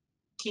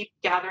 keep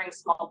gathering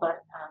small,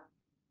 but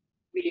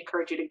we'd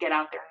encourage you to get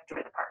out there and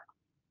enjoy the park.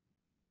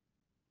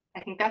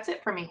 I think that's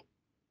it for me.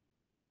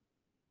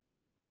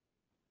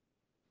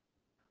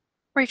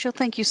 Rachel,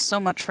 thank you so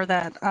much for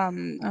that.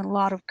 A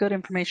lot of good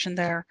information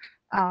there.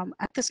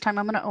 At this time,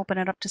 I'm going to open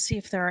it up to see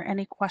if there are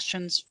any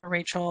questions for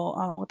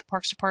Rachel with the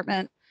Parks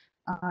Department,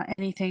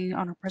 anything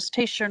on her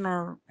presentation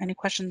or any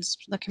questions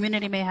the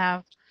community may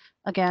have.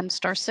 Again,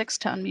 *6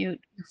 to unmute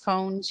your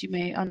phones. You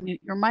may unmute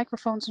your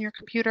microphones on your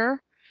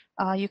computer.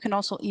 You can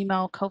also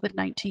email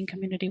COVID-19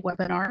 community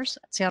webinars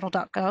at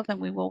seattle.gov, and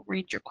we will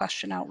read your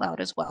question out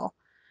loud as well.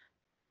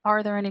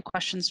 Are there any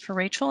questions for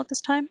Rachel at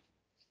this time?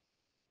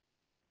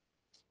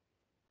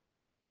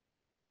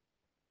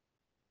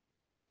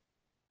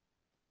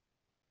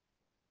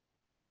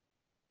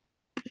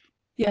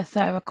 Yes,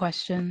 I have a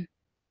question.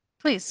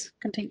 Please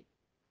continue.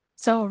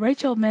 So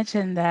Rachel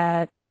mentioned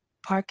that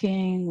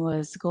parking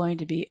was going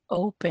to be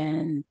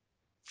open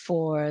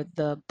for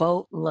the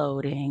boat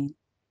loading,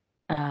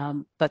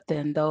 but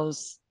then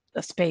those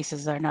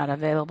spaces are not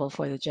available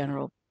for the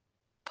general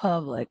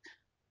public.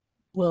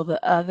 Will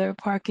the other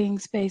parking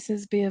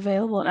spaces be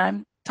available? And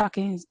I'm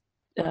talking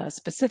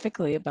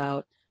specifically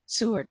about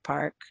Seward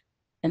Park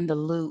and the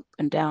Loop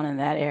and down in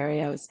that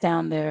area. I was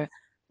down there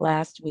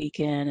last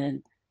weekend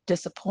and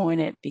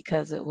disappointed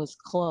because it was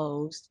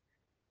closed.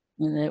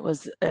 And it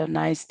was a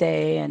nice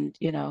day, and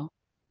you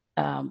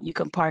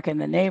can park in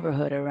the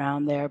neighborhood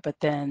around there, but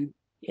then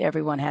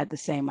everyone had the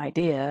same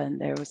idea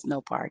and there was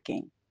no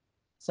parking.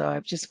 So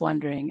I'm just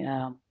wondering,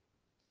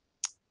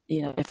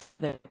 if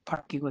the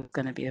parking was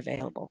going to be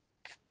available.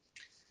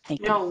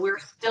 Thank you. No, we're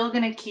still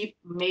going to keep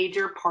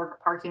major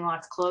parking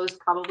lots closed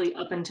probably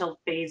up until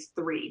phase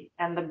 3.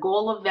 And the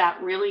goal of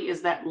that really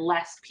is that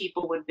less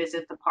people would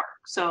visit the park.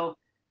 So,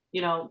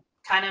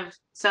 kind of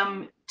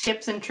some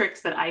tips and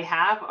tricks that I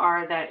have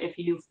are that if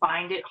you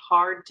find it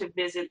hard to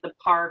visit the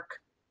park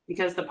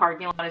because the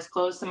parking lot is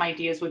closed, some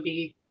ideas would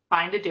be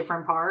find a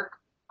different park.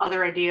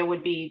 Other idea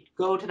would be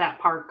go to that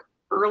park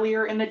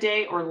earlier in the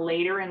day or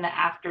later in the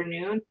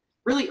afternoon.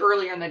 Really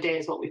earlier in the day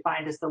is what we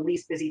find is the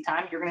least busy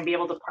time. You're going to be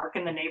able to park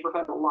in the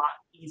neighborhood a lot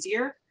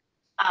easier.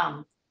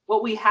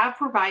 What we have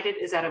provided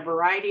is at a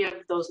variety of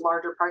those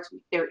larger parks,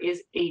 there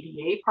is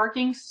ADA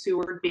parking,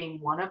 Seward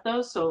being one of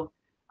those. So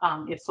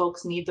if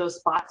folks need those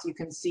spots, you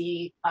can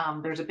see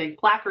there's a big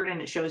placard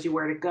and it shows you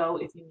where to go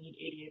if you need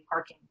ADA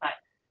parking. But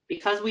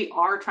because we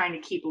are trying to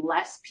keep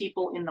less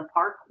people in the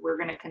park, we're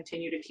going to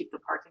continue to keep the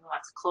parking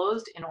lots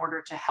closed in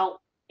order to help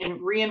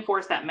and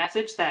reinforce that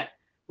message that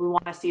we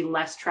want to see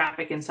less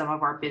traffic in some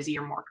of our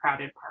busier, more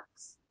crowded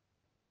parks.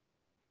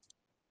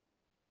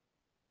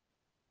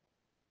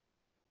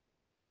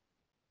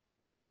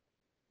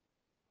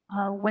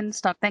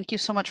 Winstock, thank you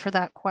so much for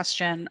that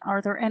question.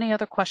 Are there any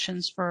other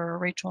questions for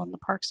Rachel in the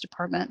Parks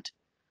Department?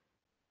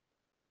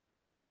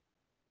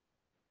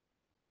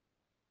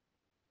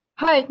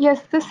 Hi,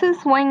 yes, this is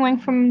Wang Wang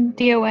from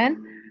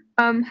DON.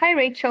 Hi,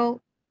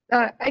 Rachel.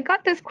 I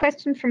got this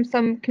question from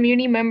some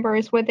community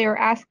members where they were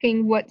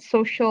asking what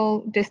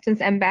social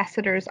distance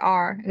ambassadors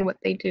are and what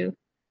they do.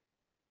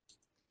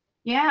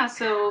 Yeah,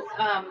 so,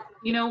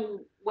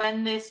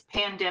 when this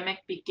pandemic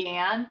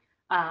began,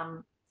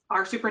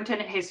 our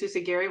superintendent, Jesus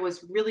Aguirre,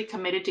 was really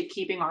committed to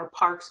keeping our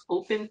parks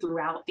open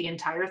throughout the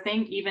entire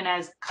thing, even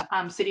as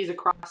cities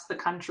across the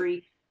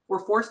country were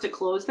forced to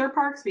close their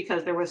parks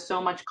because there was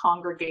so much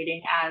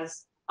congregating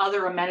as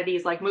other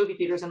amenities like movie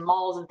theaters and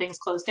malls and things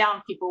closed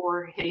down. People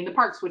were hitting the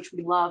parks, which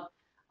we love,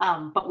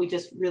 but we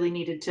just really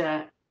needed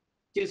to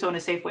do so in a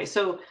safe way.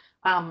 So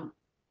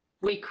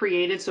we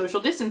created social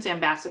distance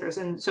ambassadors.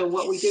 And so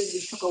what we did,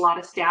 we took a lot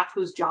of staff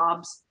whose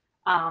jobs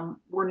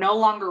were no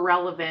longer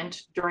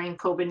relevant during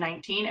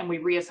COVID-19, and we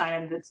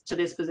reassigned them to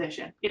this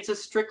position. It's a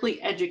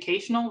strictly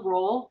educational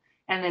role,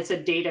 and it's a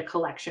data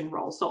collection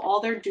role. So all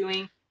they're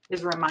doing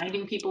is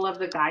reminding people of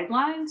the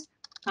guidelines,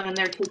 and then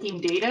they're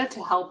taking data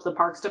to help the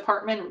Parks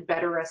Department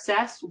better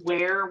assess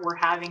where we're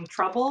having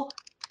trouble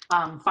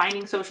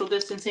finding social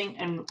distancing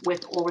and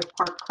with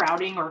park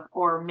crowding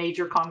or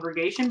major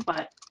congregation.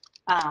 But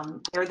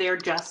They're there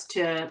just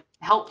to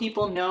help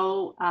people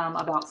know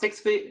about 6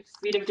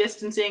 feet of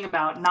distancing,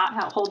 about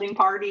not holding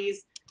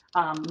parties,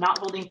 not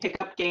holding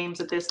pickup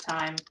games at this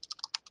time.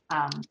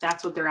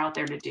 That's what they're out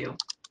there to do.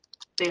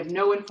 They have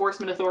no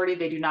enforcement authority.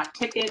 They do not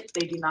ticket.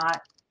 They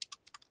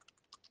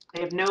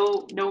have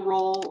no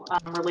role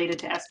related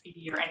to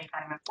SPD or any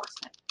kind of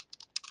enforcement.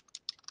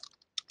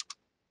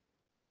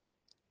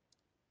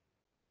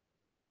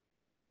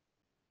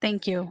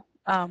 Thank you.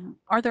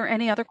 Are there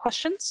any other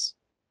questions?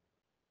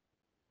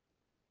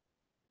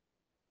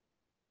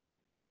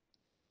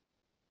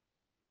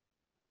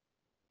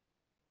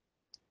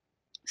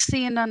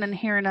 Seeing none and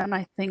hearing none,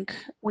 I think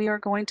we are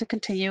going to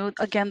continue.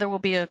 Again, there will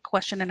be a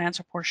question and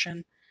answer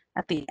portion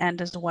at the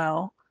end as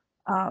well.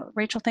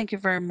 Rachel, thank you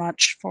very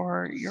much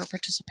for your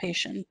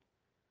participation.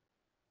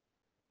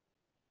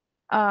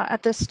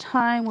 At this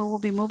time, we will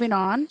be moving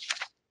on.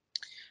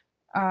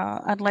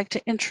 I'd like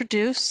to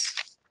introduce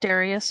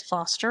Darius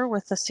Foster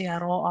with the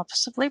Seattle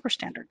Office of Labor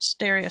Standards.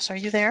 Darius, are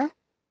you there?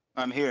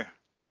 I'm here.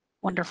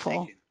 Wonderful.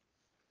 Thank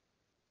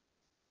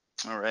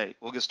you. All right,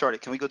 we'll get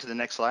started. Can we go to the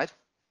next slide?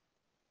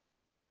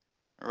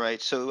 All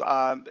right, so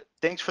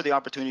thanks for the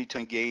opportunity to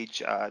engage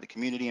the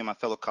community and my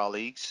fellow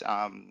colleagues.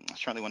 I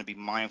certainly want to be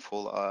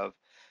mindful of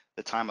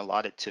the time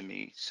allotted to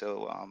me.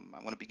 So I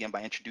want to begin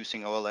by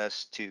introducing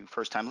OLS to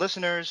first-time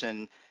listeners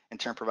and in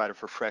turn provide a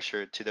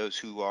refresher to those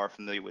who are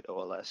familiar with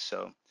OLS.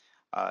 So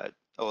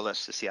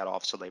OLS, the Seattle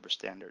Office of Labor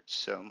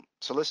Standards.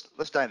 So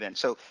let's dive in.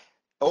 So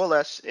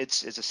OLS,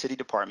 it's a city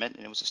department,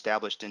 and it was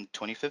established in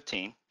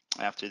 2015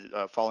 after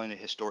following the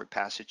historic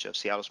passage of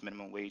Seattle's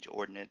minimum wage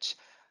ordinance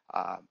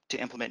to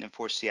implement and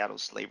enforce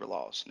Seattle's labor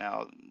laws.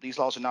 Now, these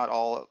laws are not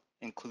all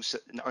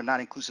inclusive, are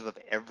not inclusive of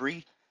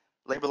every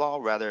labor law.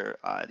 Rather,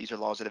 these are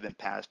laws that have been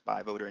passed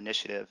by voter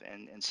initiative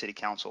and city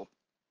council.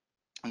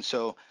 And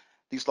so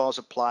these laws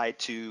apply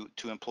to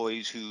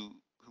employees who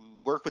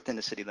work within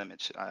the city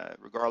limits,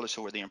 regardless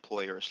of where the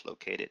employer is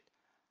located.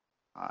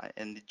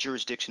 And the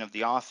jurisdiction of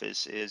the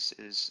office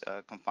is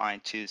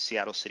confined to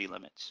Seattle city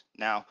limits.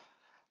 Now,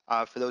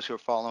 for those who are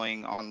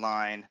following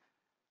online,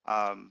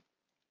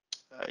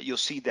 you'll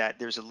see that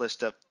there's a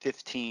list of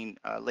 15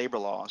 labor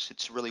laws.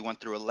 It's really 1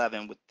 through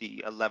 11, with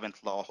the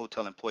 11th law,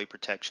 hotel employee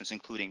protections,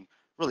 including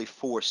really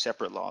 4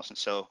 separate laws. And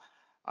so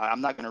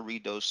I'm not going to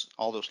read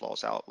all those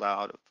laws out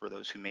loud for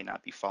those who may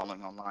not be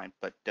following online,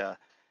 but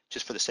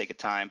just for the sake of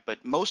time.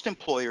 But most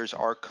employers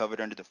are covered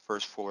under the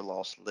first 4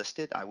 laws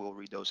listed. I will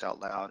read those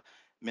out loud: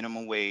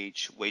 minimum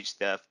wage, wage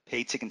theft,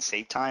 paid sick and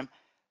safe time,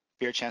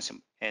 fair chance,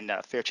 and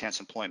fair chance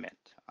employment.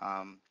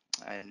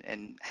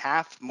 And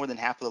more than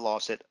half of the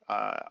laws that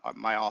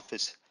my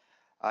office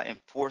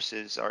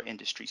enforces are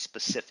industry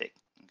specific.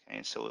 Okay,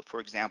 and so for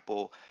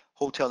example,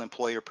 hotel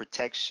employer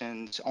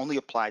protections only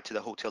apply to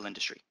the hotel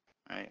industry,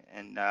 right?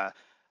 And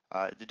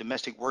the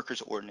domestic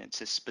workers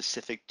ordinance is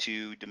specific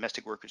to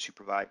domestic workers who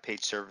provide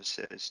paid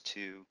services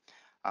to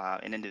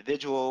an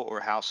individual or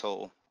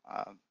household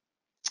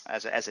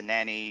as a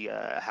nanny,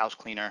 house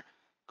cleaner,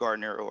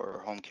 gardener,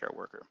 or home care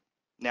worker.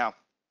 Now,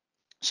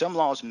 some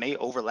laws may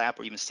overlap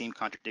or even seem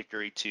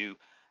contradictory to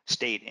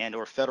state and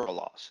or federal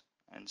laws.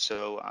 And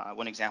so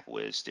one example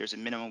is there's a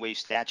minimum wage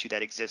statute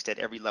that exists at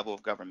every level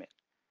of government,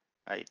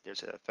 right?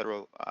 There's a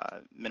federal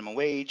minimum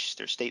wage,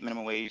 there's state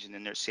minimum wage, and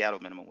then there's Seattle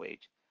minimum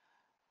wage.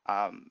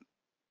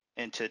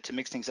 And to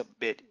mix things up a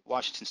bit,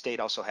 Washington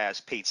State also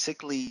has paid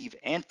sick leave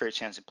and fair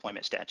chance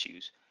employment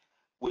statutes,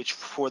 which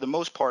for the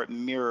most part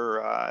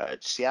mirror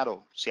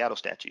Seattle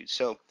statutes.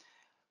 So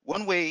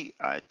one way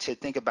to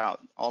think about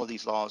all of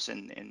these laws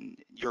and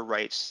your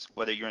rights,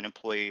 whether you're an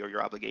employee, or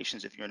your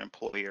obligations if you're an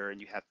employer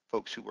and you have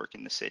folks who work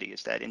in the city,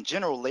 is that in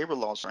general, labor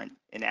laws are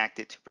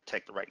enacted to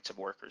protect the rights of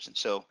workers. And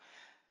so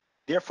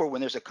therefore,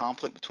 when there's a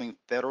conflict between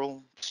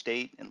federal,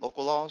 state, and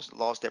local laws, the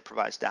laws that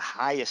provides the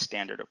highest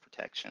standard of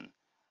protection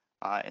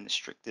and the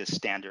strictest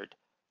standard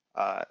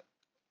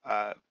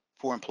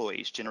for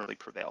employees generally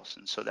prevails.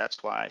 And so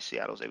that's why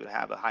Seattle is able to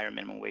have a higher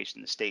minimum wage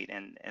than the state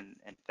and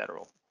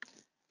federal,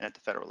 and at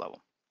the federal level.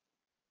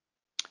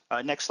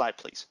 Next slide,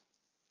 please.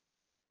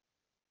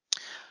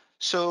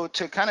 So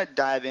to kind of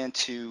dive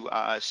into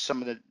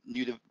some of the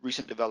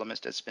recent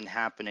developments that's been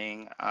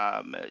happening,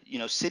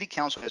 City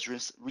Council has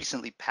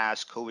recently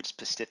passed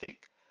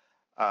COVID-specific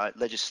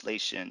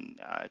legislation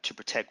to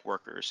protect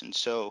workers. And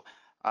so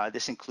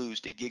this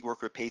includes the gig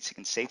worker paid sick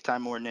and safe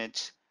time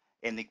ordinance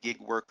and the gig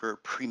worker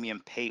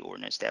premium pay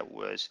ordinance that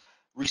was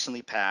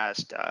recently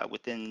passed.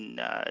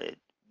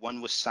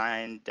 One was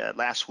signed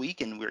last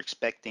week, and we're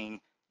expecting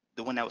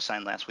the one that was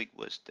signed last week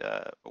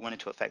went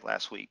into effect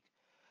last week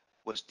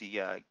was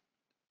the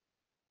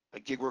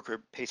gig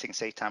worker paid sick and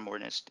safe time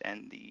ordinance,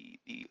 and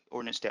the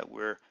ordinance that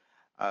we're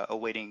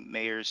awaiting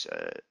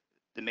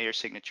the mayor's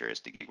signature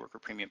is the gig worker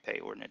premium pay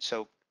ordinance.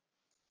 So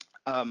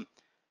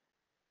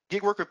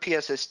gig worker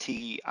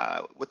PSST,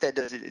 what that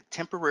does is it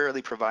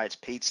temporarily provides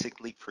paid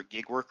sick leave for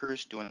gig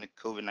workers during the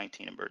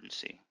COVID-19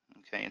 emergency.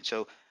 Okay, and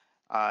so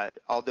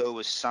although it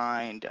was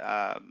signed,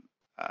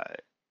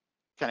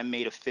 kind of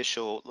made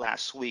official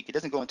last week, it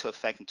doesn't go into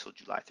effect until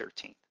July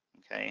 13th.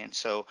 Okay, and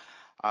so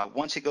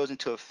Once it goes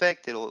into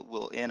effect,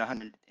 will end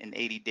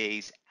 180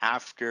 days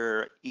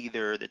after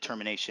either the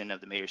termination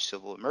of the mayor's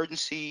civil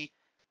emergency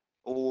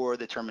or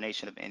the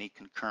termination of any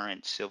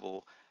concurrent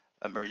civil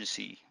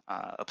emergency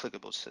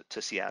applicable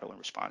to Seattle in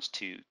response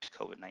to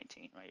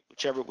COVID-19, right?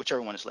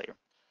 Whichever one is later.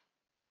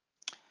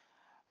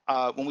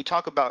 When we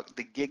talk about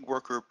the gig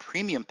worker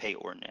premium pay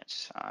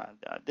ordinance,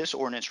 this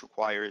ordinance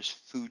requires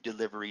food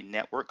delivery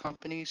network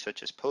companies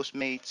such as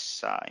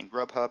Postmates and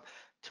Grubhub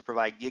to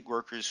provide gig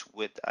workers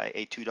with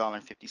a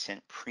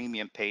 $2.50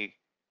 premium pay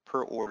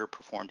per order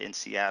performed in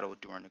Seattle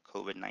during the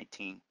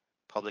COVID-19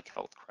 public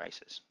health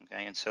crisis.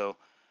 Okay, and so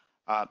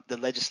the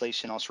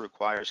legislation also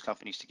requires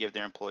companies to give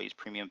their employees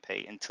premium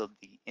pay until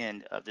the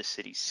end of the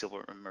city's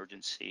civil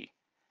emergency.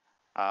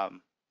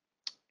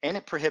 And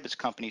it prohibits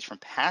companies from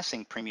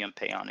passing premium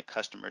pay on to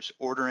customers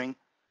ordering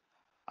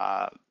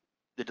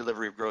the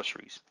delivery of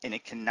groceries, and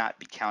it cannot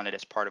be counted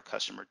as part of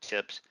customer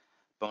tips,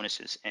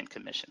 bonuses, and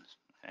commissions.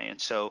 Okay? And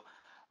so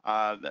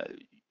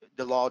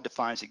the law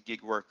defines a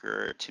gig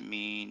worker to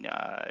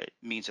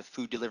means a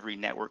food delivery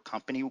network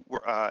company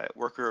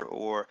worker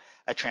or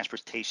a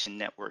transportation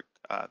network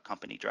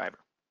company driver.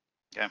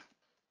 Okay.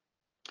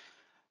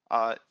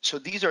 So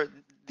these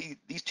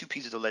two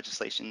pieces of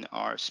legislation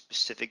are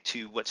specific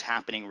to what's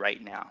happening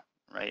right now,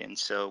 right? And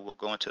so will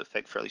go into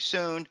effect fairly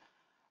soon.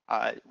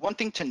 One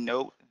thing to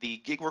note, the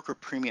gig worker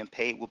premium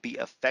pay will be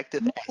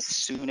effective as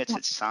soon as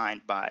it's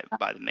signed by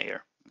the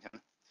mayor. Okay?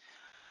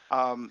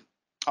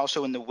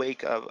 Also, in the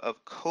wake of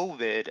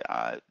COVID,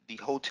 the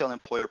hotel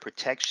employer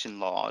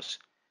protection laws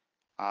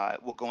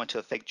will go into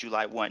effect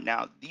July 1.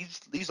 Now,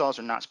 these laws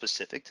are not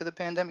specific to the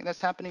pandemic that's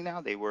happening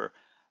now. They were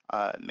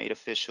made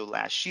official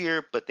last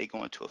year, but they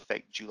go into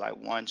effect July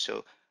 1.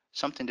 So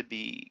something to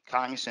be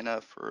cognizant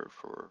of for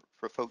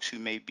folks who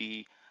may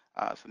be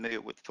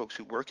familiar with folks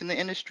who work in the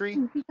industry.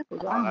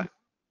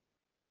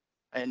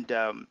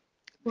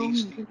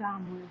 These,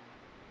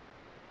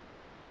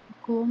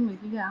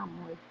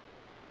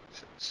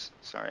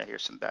 sorry, I hear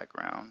some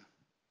background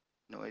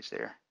noise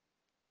there.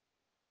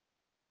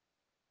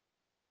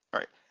 All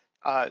right.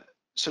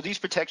 So these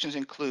protections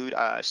include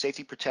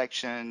safety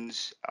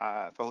protections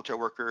for hotel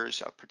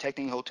workers,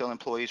 protecting hotel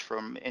employees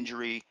from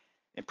injury,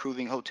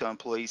 improving hotel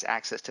employees'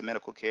 access to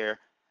medical care,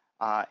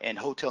 and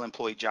hotel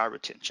employee job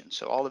retention.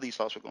 So all of these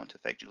laws will go into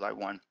effect July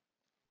 1.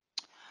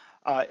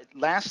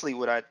 Lastly,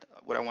 what I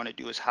want to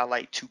do is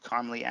highlight two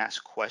commonly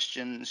asked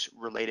questions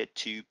related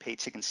to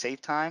paid sick and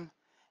safe time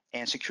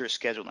and secure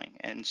scheduling.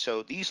 And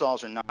so these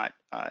laws are not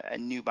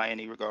new by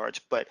any regards,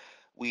 but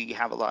we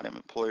have a lot of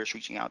employers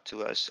reaching out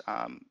to us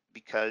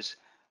because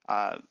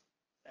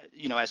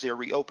as they're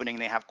reopening,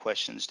 they have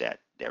questions that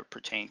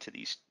pertain to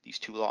these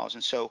two laws.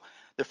 And so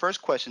the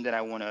first question that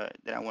I want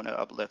to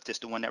uplift is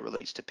the one that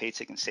relates to paid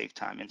sick and safe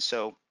time. And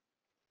so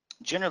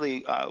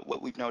generally,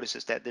 what we've noticed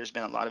is that there's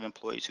been a lot of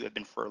employees who have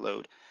been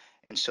furloughed,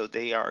 and so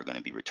they are going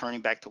to be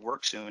returning back to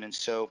work soon. And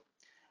so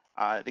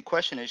the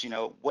question is,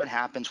 what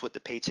happens with the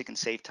paid sick and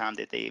safe time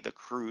that they've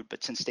accrued,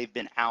 but since they've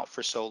been out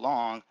for so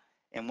long,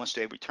 and once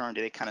they return,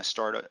 do they kind of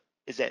start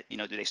is that,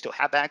 do they still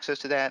have access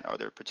to that? Are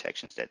there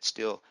protections that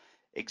still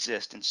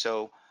exist? And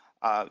so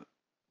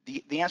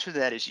the answer to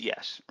that is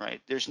yes,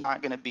 right? There's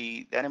not going to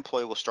be, that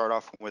employee will start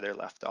off from where they're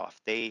left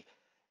off. They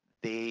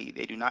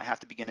do not have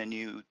to begin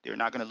anew. They're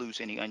not going to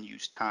lose any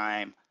unused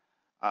time.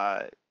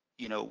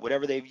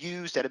 Whatever they've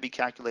used, that'll be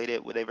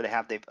calculated. Whatever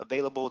they've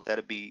available,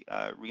 that'll be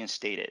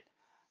reinstated.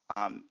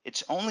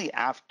 It's only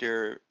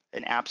after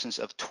an absence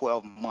of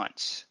 12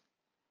 months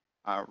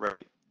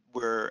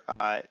where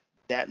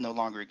that no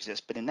longer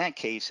exists. But in that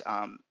case,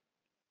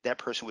 that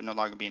person would no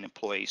longer be an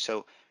employee.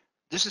 So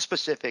this is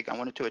specific. I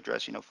wanted to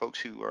address, folks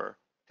who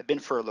have been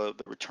furloughed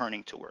but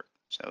returning to work.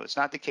 So it's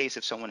not the case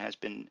if someone has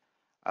been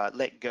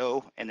let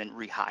go and then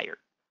rehired.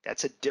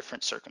 That's a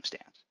different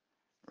circumstance,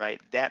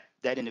 right? That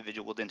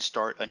individual will then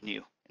start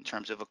anew in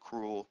terms of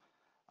accrual,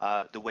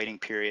 the waiting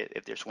period,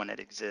 if there's one that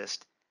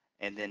exists,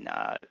 and then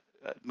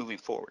moving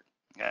forward.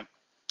 Okay.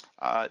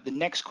 The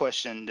next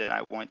question that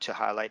I want to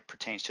highlight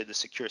pertains to the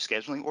secure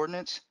scheduling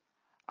ordinance,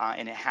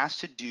 and it has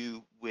to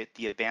do with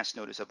the advance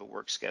notice of a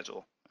work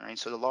schedule. All right.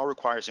 So the law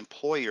requires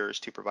employers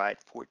to provide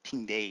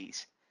 14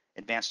 days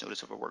advance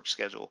notice of a work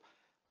schedule.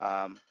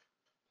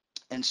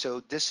 And so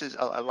this is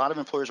a lot of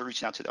employers are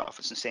reaching out to the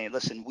office and saying,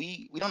 listen,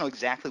 we don't know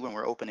exactly when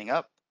we're opening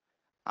up.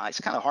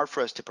 It's kind of hard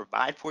for us to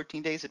provide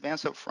 14 days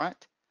advance up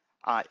front.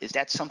 Is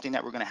that something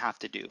that we're going to have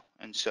to do?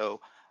 And so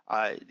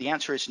the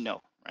answer is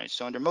no, right?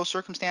 So under most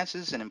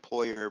circumstances, an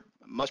employer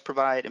must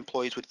provide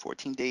employees with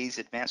 14 days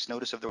advance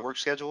notice of their work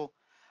schedule.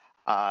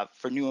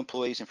 For new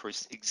employees and for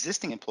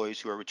existing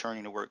employees who are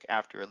returning to work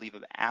after a leave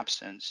of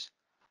absence,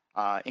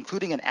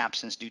 including an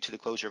absence due to the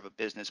closure of a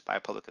business by a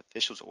public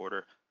official's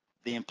order,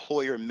 the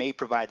employer may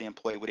provide the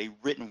employee with a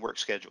written work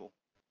schedule,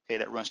 okay,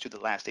 that runs through the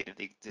last date of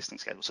the existing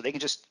schedule. So they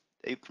can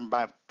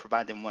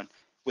provide them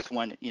with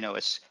one,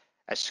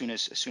 as soon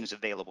as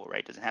available, right?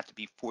 It doesn't have to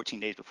be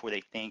 14 days before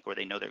they think or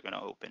they know they're going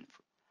to open.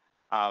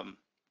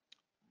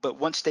 But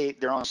once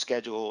they're on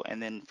schedule, and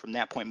then from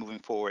that point moving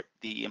forward,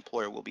 the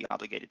employer will be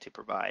obligated to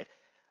provide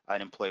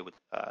an employee would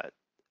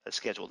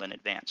scheduled in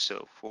advance.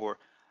 So for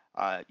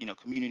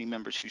community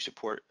members who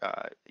support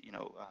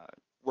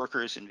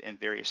workers in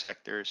various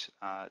sectors,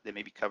 they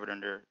may be covered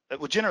under.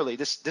 Well, generally,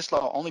 this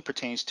law only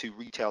pertains to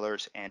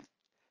retailers and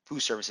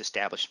food service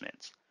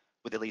establishments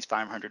with at least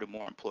 500 or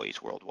more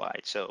employees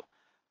worldwide. So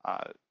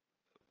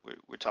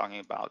we're talking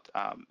about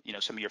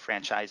some of your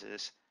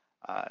franchises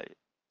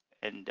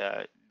and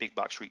big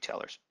box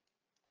retailers.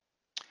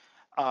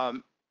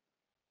 So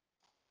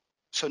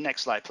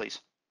next slide, please.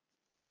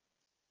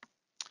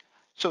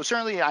 So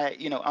certainly I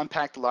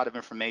unpacked a lot of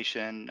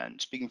information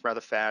and speaking rather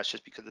fast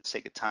just because of the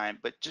sake of time,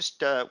 but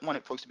just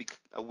wanted folks to be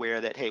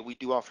aware that, hey, we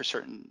do offer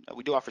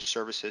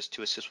services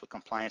to assist with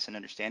compliance and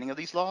understanding of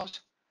these laws.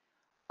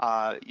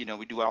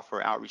 We do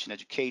offer outreach and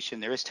education.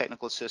 There is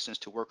technical assistance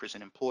to workers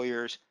and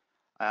employers,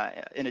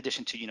 in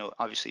addition to,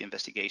 obviously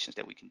investigations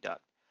that we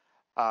conduct.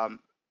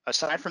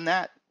 Aside from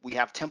that, we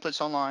have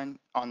templates online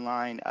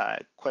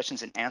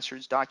questions and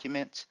answers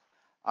documents,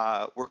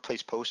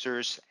 workplace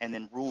posters, and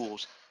then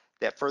rules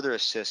that further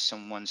assist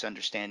someone's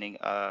understanding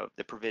of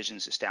the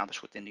provisions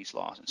established within these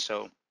laws. And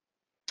so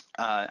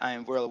I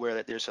am well aware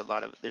that there's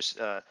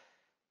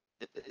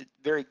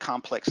very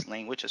complex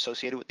language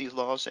associated with these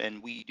laws,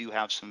 and we do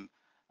have some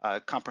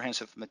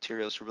comprehensive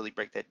materials to really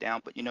break that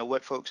down. But you know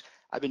what, folks,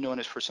 I've been doing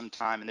this for some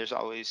time, and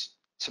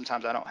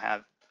sometimes I don't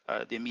have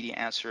the immediate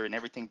answer, and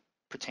everything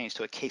pertains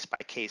to a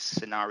case-by-case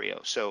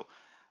scenario. So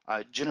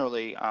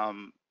generally,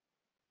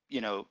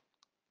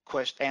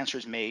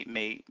 answers may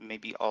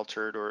be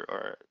altered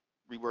or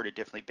reworded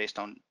differently based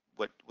on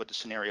what the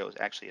scenario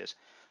actually is.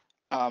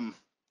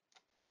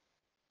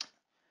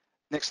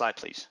 Next slide,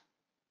 please.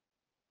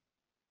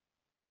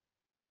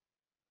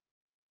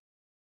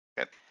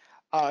 Okay.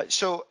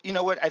 So you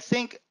know what, I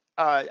think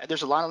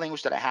there's a lot of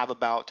language that I have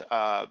about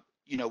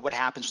what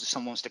happens if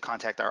someone wants to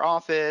contact our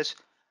office,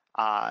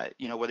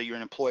 whether you're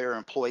an employer or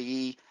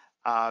employee.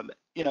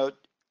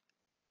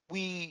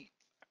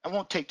 I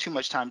won't take too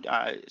much time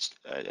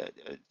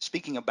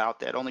speaking about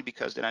that, only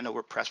because then I know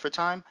we're pressed for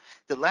time.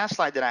 The last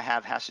slide that I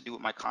have has to do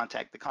with the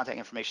contact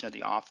information of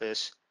the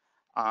office,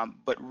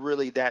 but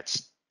really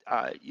that's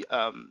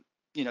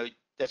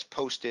that's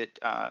posted.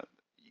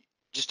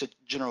 Just a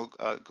general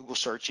Google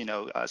search,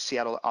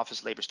 Seattle Office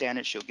of Labor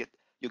Standards.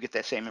 You'll get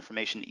that same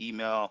information,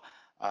 email,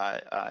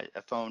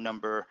 a phone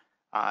number,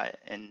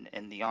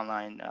 and the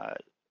online,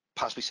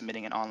 possibly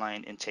submitting an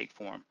online intake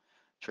form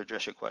to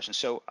address your question.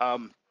 So.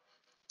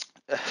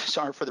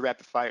 Sorry for the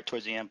rapid fire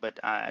towards the end, but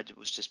I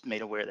was just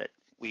made aware that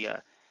we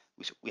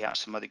have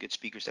some other good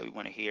speakers that we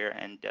want to hear,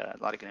 and a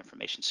lot of good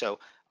information. So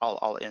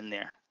I'll end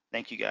there.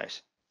 Thank you,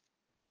 guys.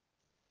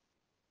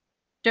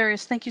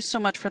 Darius, thank you so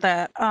much for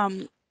that.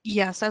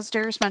 Yes, as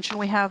Darius mentioned,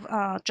 we have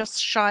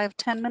just shy of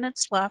 10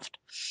 minutes left.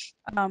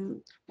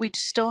 We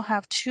still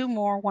have 2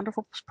 more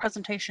wonderful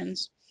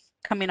presentations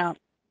coming up,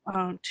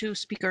 2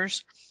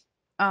 speakers.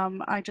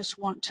 I just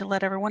want to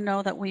let everyone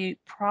know that we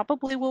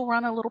probably will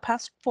run a little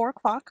past 4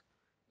 o'clock.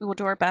 We will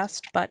do our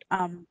best, but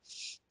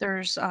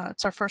it's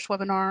our first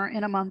webinar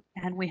in a month,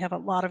 and we have a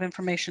lot of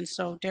information.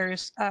 So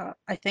Darius,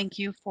 I thank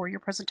you for your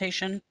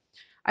presentation.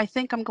 I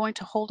think I'm going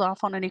to hold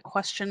off on any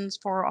questions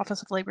for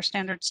Office of Labor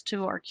Standards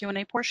to our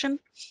Q&A portion,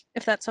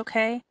 if that's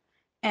okay.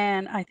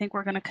 And I think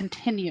we're going to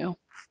continue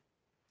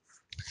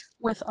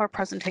with our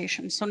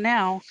presentation. So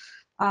now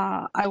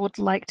I would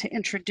like to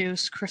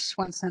introduce Chris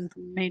Swenson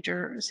from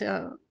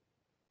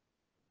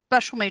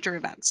Special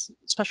Events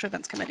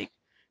Committee.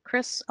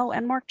 Chris,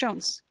 and Mark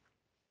Jones.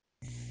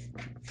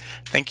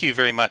 Thank you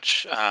very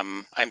much.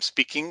 I'm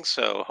speaking,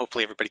 so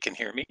hopefully everybody can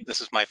hear me.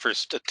 This is my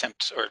first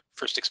attempt or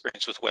first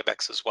experience with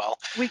WebEx as well.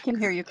 We can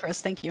hear you,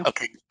 Chris. Thank you.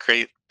 Okay,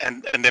 great.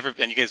 And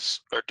you guys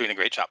are doing a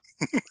great job.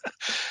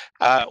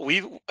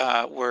 We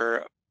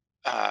were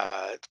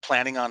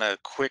planning on a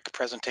quick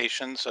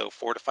presentation, so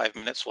 4 to 5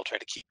 minutes. We'll try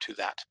to keep to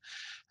that.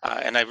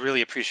 And I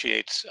really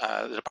appreciate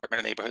the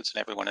Department of Neighborhoods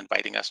and everyone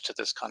inviting us to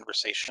this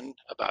conversation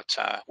about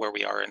where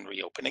we are in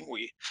reopening.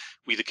 We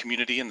the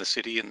community and the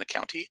city and the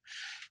county.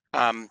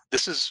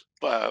 This is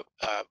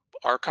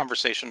our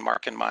conversation,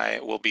 Mark and my,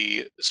 will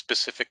be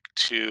specific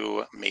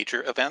to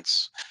major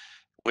events,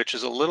 which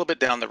is a little bit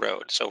down the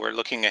road. So we're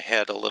looking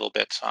ahead a little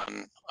bit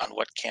on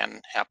what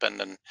can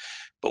happen,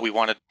 but we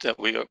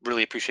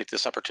really appreciate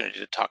this opportunity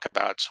to talk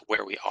about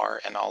where we are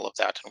and all of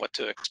that and what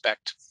to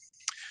expect.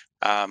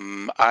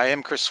 I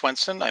am Chris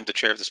Swenson. I'm the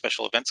chair of the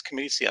Special Events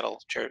Committee,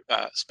 Seattle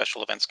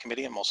Special Events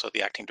Committee. I'm also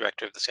the acting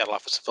director of the Seattle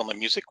Office of Film and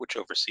Music, which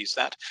oversees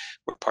that.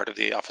 We're part of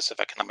the Office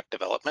of Economic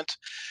Development.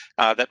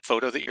 That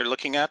photo that you're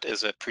looking at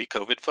is a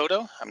pre-COVID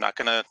photo. I'm not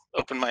going to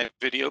open my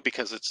video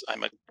because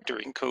I'm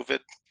during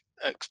COVID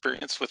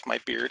experience with my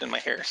beard and my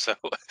hair, so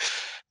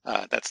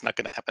that's not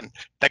going to happen.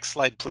 Next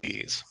slide,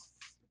 please.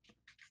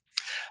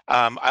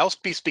 I'll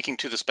be speaking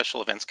to the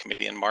Special Events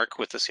Committee, and Mark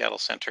with the Seattle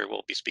Center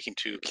will be speaking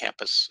to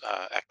campus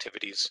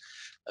activities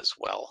as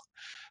well.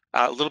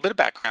 A little bit of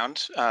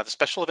background. The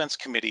Special Events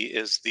Committee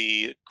is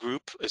the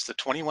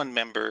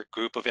 21-member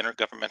group of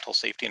intergovernmental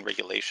safety and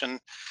regulation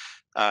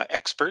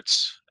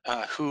experts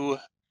who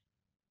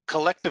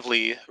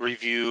collectively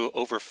review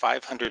over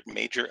 500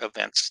 major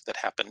events that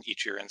happen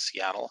each year in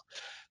Seattle.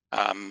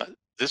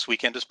 This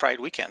weekend is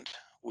Pride Weekend.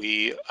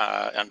 We,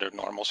 under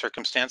normal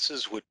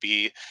circumstances, would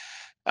be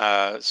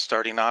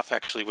starting off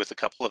actually with a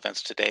couple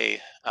events today.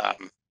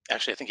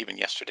 Actually, I think even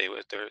yesterday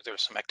there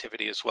was some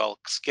activity as well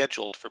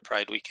scheduled for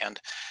Pride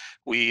Weekend.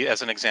 We,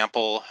 as an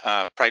example,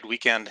 Pride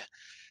Weekend,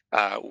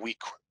 we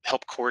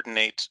help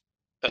coordinate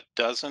a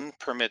dozen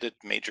permitted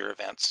major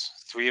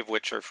events, 3 of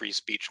which are free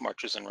speech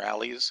marches and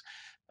rallies,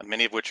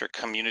 many of which are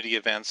community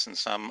events, and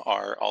some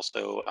are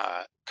also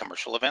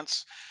commercial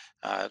events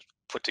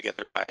put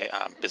together by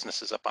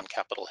businesses up on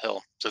Capitol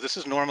Hill. So this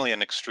is normally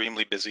an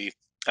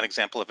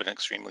example of an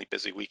extremely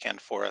busy weekend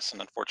for us, and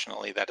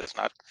unfortunately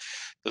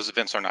those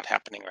events are not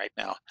happening right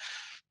now.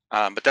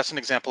 But that's an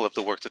example of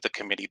the work that the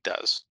committee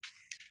does.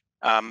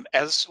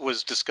 As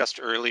was discussed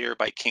earlier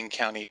by King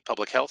County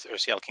Public Health, or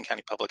Seattle King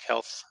County Public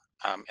Health,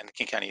 and the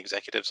King County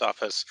Executive's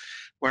Office,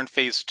 we're in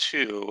phase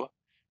 2,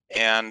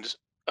 and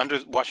under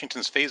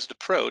Washington's phased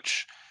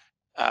approach,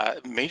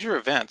 major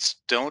events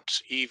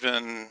don't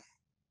even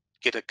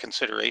get a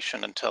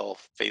consideration until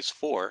phase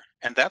 4,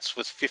 and that's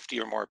with 50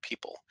 or more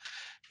people.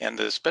 And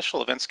the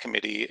Special Events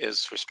Committee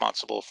is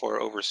responsible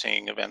for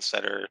overseeing events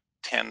that are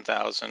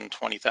 10,000,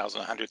 20,000,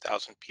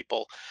 100,000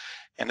 people.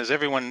 And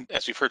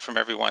as you've heard from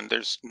everyone,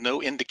 there's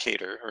no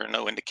indicator or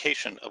no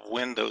indication of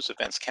when those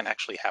events can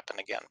actually happen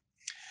again.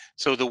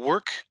 So the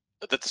work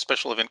that the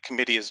Special Event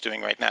Committee is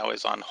doing right now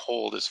is on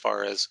hold as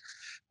far as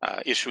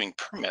issuing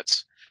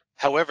permits.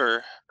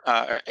 However,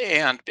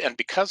 and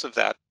because of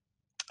that,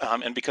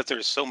 and because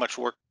there's so much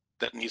work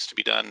that needs to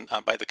be done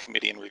by the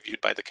committee and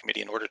reviewed by the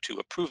committee in order to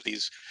approve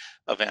these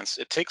events,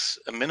 it takes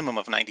a minimum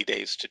of 90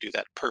 days to do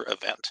that per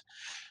event.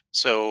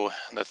 So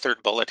the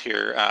third bullet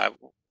here,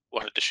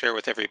 wanted to share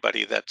with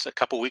everybody that a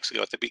couple weeks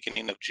ago at the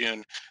beginning of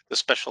June, the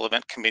Special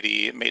Event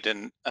Committee made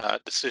a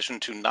decision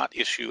to not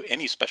issue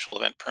any special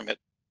event permit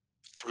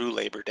through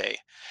Labor Day.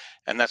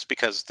 And that's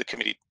because the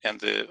committee and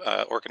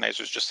the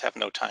organizers just have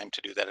no time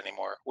to do that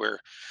anymore. We're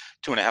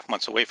 2.5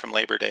 months away from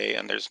Labor Day,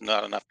 and there's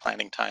not enough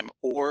planning time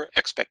or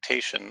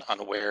expectation on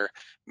where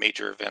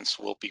major events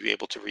will be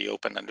able to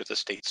reopen under the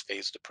state's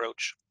phased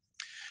approach.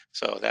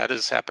 So that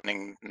is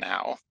happening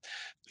now.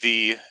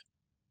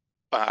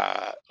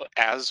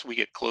 As we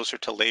get closer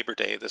to Labor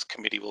Day, this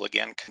committee will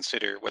again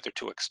consider whether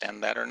to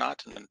extend that or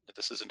not. And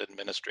this is an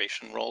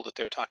administration role that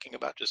they're talking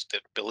about, just the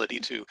ability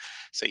to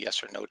say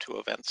yes or no to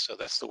events. So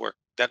that's the work,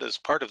 that is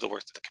part of the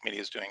work that the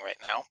committee is doing right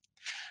now.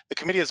 The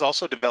committee is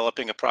also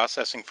developing a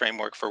processing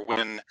framework for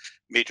when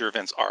major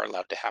events are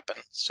allowed to happen.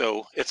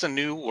 So it's a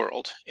new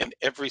world in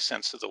every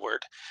sense of the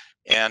word.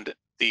 And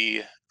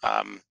the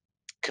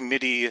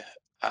committee,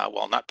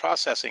 while not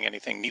processing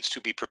anything, needs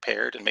to be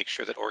prepared and make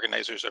sure that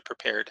organizers are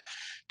prepared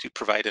to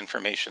provide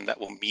information that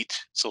will meet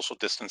social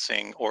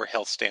distancing or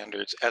health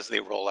standards as they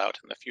roll out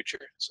in the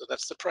future. So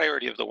that's the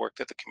priority of the work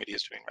that the committee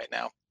is doing right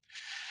now.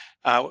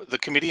 The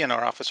committee and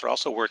our office are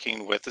also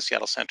working with the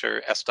Seattle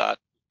Center, SDOT,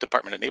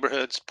 Department of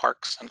Neighborhoods,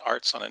 Parks, and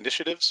Arts on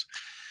initiatives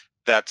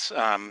that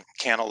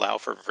can allow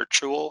for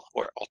virtual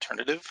or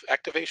alternative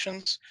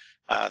activations.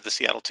 The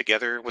Seattle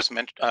Together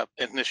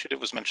initiative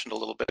was mentioned a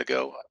little bit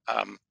ago.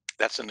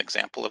 That's an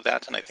example of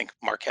that, and I think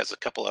Mark has a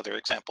couple other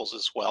examples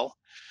as well.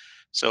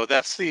 So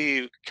that's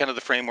the kind of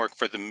the framework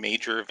for the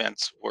major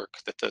events work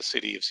that the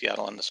City of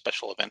Seattle and the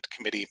Special Event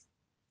Committee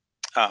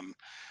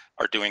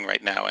are doing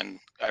right now, and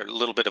a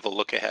little bit of a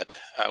look ahead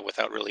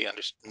without really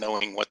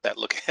knowing what that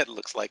look ahead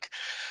looks like.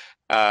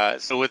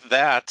 So with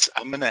that,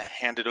 I'm going to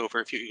hand it over.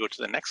 If you could go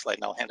to the next slide,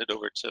 and I'll hand it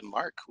over to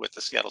Mark with the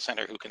Seattle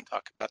Center, who can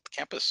talk about the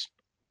campus.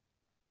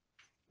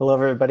 Hello,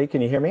 everybody.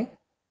 Can you hear me?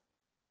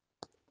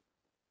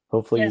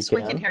 Hopefully yes, you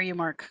can. We can hear you,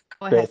 Mark.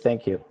 Go Great, ahead.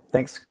 thank you.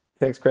 Thanks,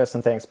 Chris,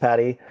 and thanks,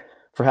 Patty,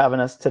 for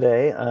having us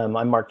today.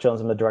 I'm Mark Jones.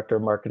 I'm the Director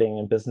of Marketing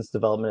and Business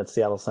Development at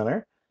Seattle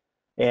Center.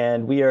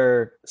 And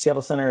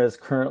Seattle Center is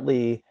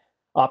currently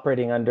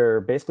operating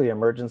under basically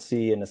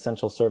emergency and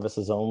essential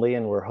services only,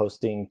 and we're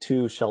hosting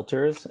 2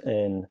 shelters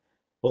in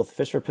both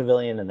Fisher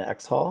Pavilion and the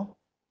X Hall.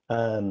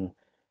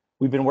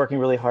 We've been working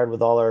really hard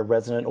with all our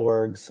resident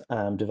orgs,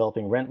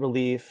 developing rent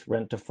relief,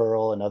 rent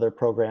deferral, and other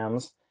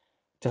programs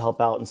to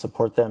help out and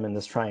support them in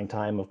this trying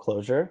time of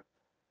closure.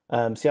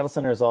 Seattle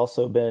Center has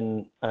also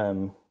been,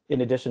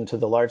 in addition to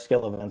the large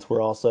scale events,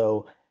 we're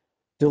also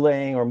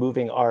delaying or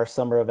moving our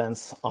summer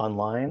events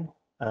online.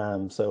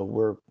 So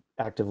we're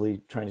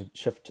actively trying to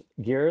shift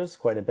gears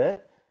quite a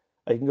bit.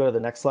 You can go to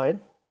the next slide.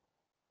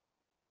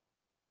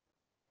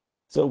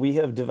 So we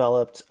have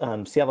developed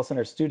Seattle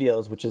Center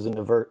Studios, which is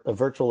a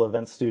virtual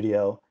event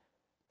studio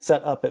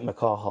set up at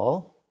McCaw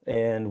Hall.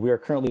 And we are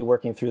currently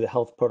working through the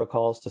health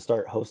protocols to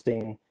start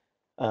hosting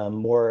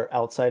more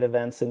outside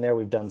events in there.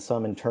 We've done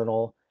some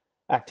internal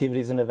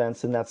activities and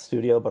events in that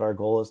studio, but our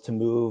goal is to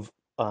move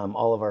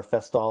all of our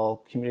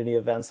Festal community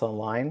events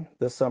online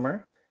this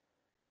summer.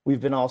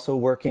 We've been also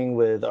working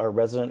with our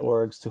resident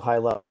orgs to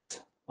highlight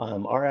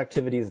our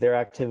activities, their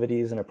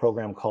activities, in a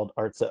program called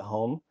Arts at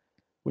Home,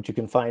 which you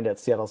can find at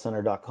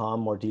seattlecenter.com,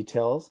 more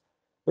details.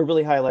 we're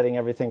really highlighting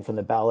everything from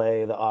the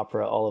ballet, the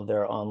opera, all of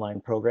their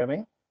online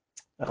programming.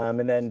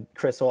 And then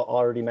Chris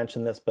already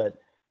mentioned this, but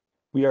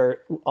we are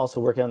also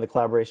working on the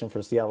collaboration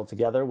for Seattle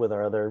Together with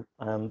our other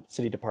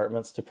city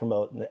departments to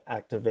promote and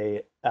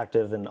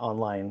active and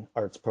online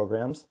arts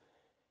programs.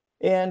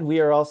 And we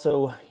are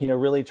also,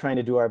 really trying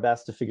to do our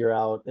best to figure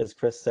out, as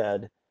Chris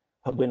said,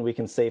 when we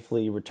can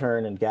safely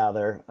return and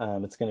gather.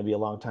 It's going to be a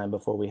long time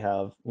before we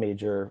have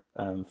major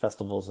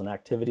festivals and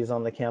activities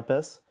on the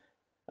campus.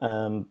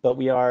 But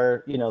we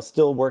are,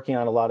 still working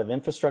on a lot of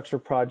infrastructure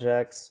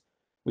projects.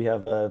 We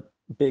have a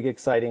big,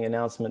 exciting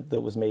announcement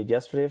that was made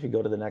yesterday. If you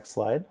go to the next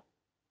slide.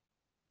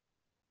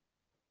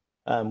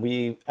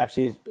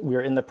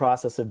 We're in the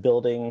process of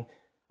building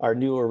our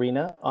new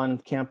arena on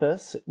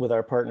campus with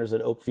our partners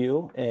at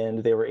Oakview,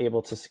 and they were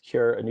able to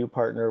secure a new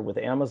partner with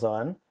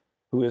Amazon,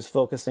 who is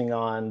focusing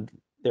on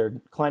their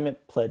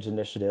Climate Pledge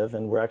initiative,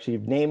 and we're actually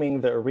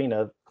naming the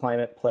arena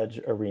Climate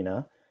Pledge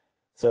Arena.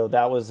 So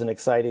that was an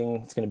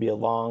exciting, it's going to be a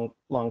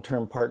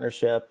long-term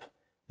partnership.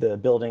 The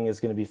building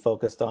is going to be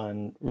focused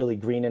on really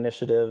green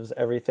initiatives,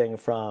 everything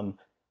from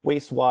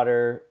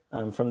wastewater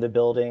from the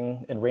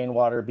building and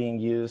rainwater being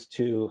used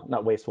to,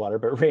 not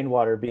wastewater, but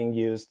rainwater being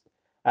used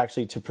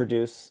actually to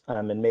produce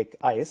and make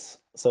ice.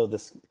 So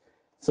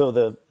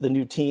the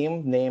new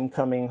team name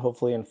coming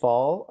hopefully in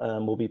fall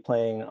will be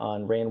playing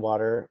on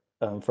rainwater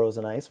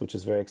frozen ice, which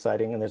is very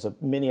exciting. And there's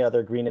many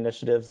other green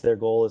initiatives. Their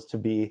goal is to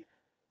be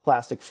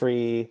plastic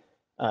free,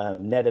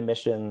 net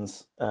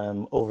emissions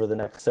over the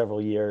next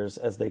several years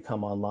as they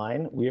come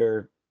online. We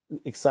are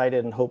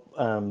excited and hope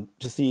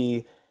to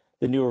see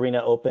the new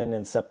arena open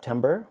in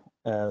September.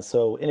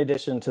 So in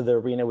addition to the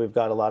arena, we've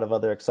got a lot of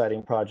other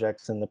exciting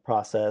projects in the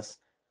process.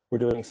 We're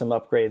doing some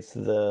upgrades to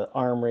the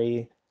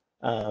Armory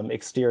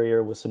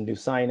exterior with some new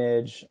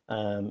signage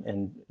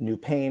and new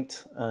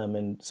paint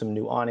and some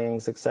new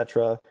awnings,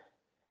 etc.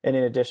 And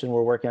in addition,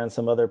 we're working on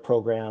some other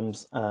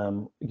programs,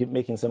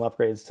 making some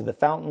upgrades to the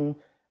fountain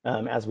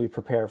as we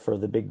prepare for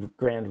the big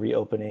grand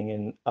reopening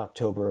in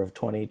October of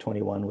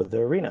 2021 with the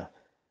arena.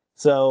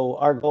 So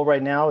our goal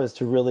right now is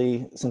to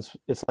really, since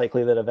it's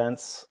likely that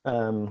events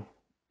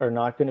are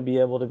not going to be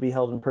able to be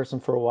held in person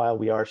for a while,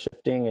 we are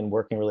shifting and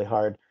working really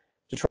hard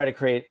to try to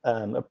create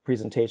a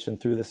presentation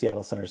through the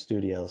Seattle Center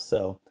studios.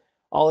 So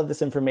all of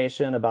this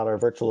information about our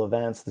virtual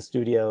events, the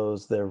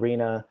studios, the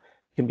arena,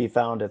 can be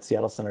found at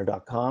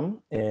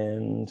seattlecenter.com.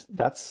 And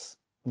I'm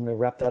going to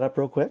wrap that up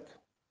real quick,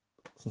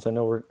 since I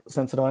know we're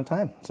sensitive on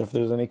time. So if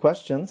there's any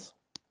questions.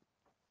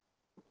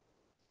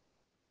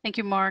 Thank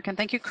you, Mark, and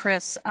thank you,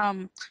 Chris.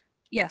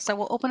 Yes, I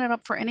will open it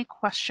up for any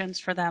questions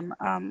for them.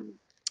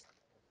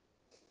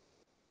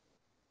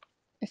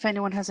 If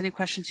anyone has any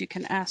questions, you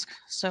can ask.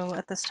 So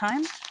at this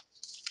time,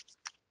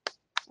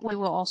 we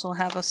will also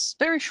have a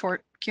very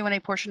short Q&A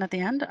portion at the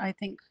end. I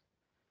think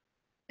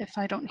if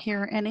I don't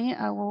hear any,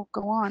 I will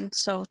go on.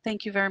 So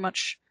thank you very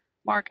much,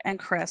 Mark and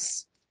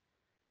Chris.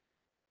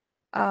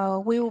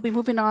 We will be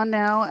moving on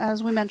now.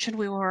 As we mentioned,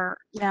 we were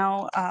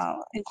now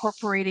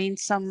incorporating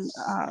some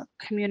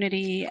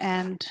community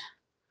and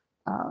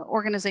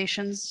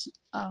organizations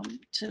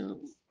to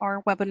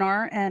our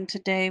webinar, and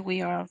today we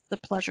have the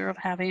pleasure of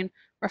having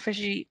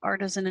Refugee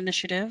Artisan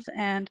Initiative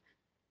and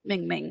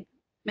Ming Ming.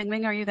 Ming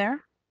Ming, are you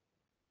there?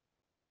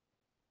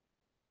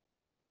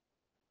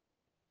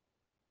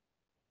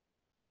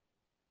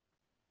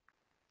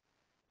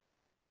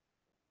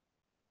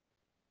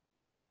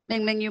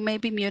 Ming Ming, you may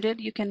be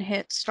muted. You can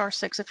hit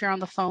 *6 if you're on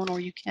the phone,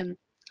 or you can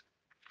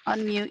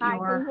unmute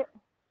your.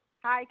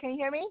 Hi, can you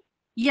hear me?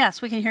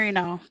 Yes, we can hear you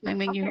now. Ming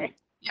Ming, Okay.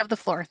 you have the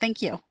floor.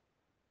 Thank you.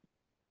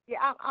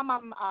 Yeah,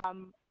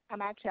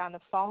 I'm actually on the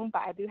phone,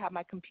 but I do have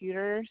my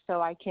computer,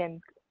 so I can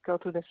go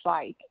through the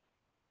slide.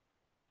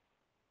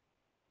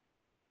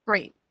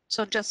 Great.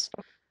 So just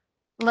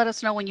let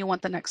us know when you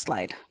want the next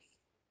slide.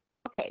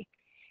 Okay.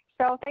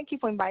 So thank you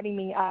for inviting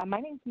me.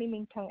 My name is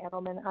Ming Tang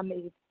Edelman. I'm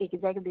the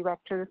Executive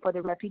Director for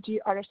the Refugee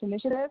Artists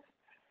Initiative.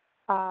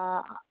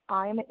 I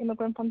am an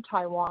immigrant from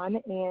Taiwan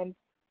and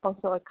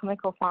also a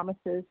clinical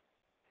pharmacist.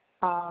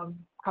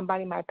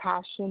 Combining my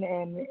passion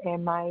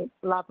and my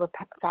love of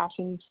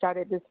fashion,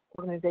 started this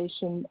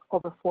organization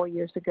over 4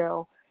 years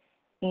ago.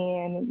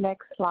 And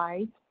next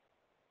slide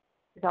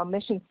is our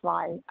mission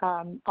slide.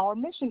 Our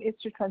mission is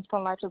to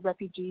transform lives of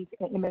refugees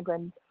and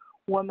immigrant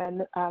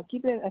women,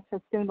 give them a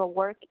sustainable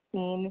work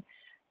in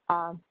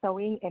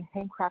sewing and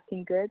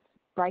handcrafting goods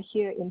right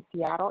here in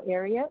Seattle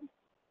area.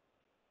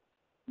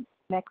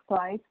 Next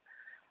slide.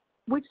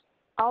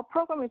 Our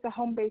program is a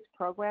home-based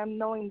program,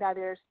 knowing that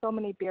there are so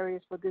many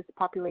barriers for this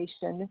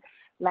population: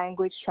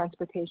 language,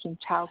 transportation,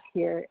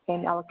 childcare,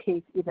 and in our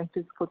case, even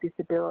physical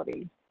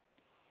disability.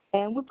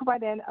 And we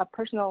provide them a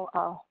personal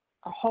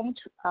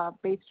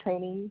home-based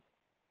training,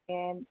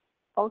 and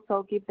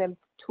also give them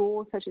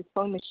tools such as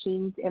sewing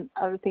machines and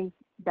other things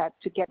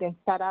to get them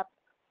set up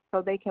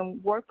so they can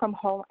work from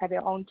home at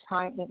their own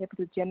time and able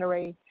to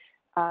generate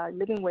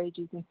living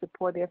wages and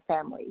support their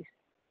families.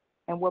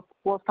 And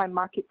we'll find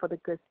market for the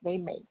goods they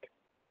make.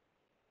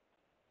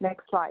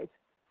 Next slide.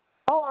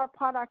 All our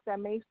products are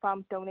made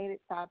from donated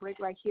fabric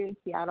right here in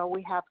Seattle.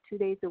 We have 2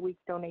 days a week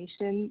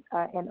donation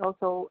and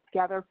also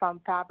gather from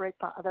fabric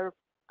from other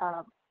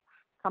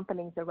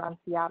companies around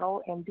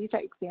Seattle. And these are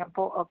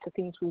examples of the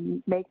things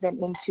we make them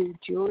into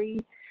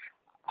jewelry,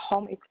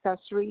 home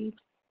accessories,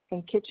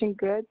 and kitchen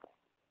goods.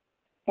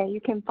 And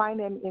you can find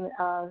them in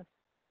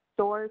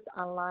stores,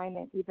 online,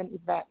 and even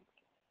events.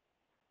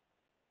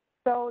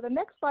 So the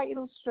next slide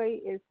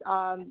illustrates is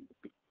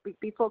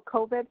before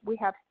COVID, we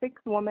have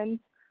 6 women.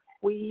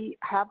 We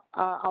have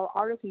our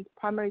artisans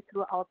primarily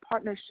through our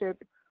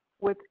partnership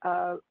with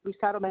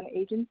resettlement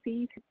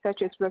agencies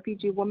such as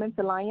Refugee Women's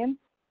Alliance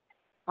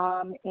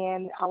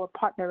and our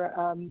partner,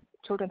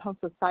 Children's Home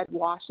Society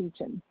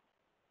Washington.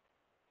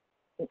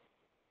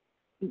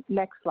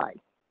 Next slide.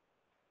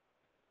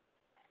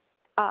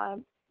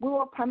 We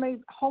were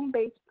primarily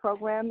home-based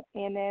program,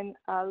 and then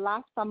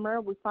last summer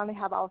we finally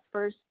have our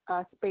first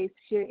space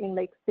here in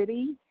Lake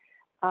City,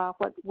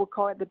 what we'll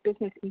call it the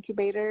business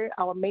incubator,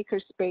 our maker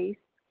space,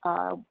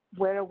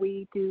 where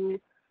we do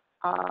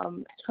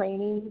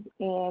trainings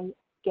and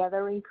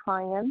gathering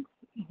clients.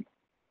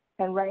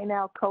 And right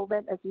now,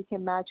 COVID, as you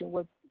can imagine,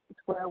 it's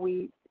where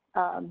we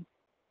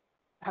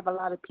have a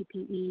lot of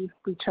PPE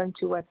returned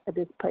to us at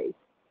this place.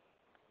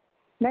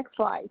 Next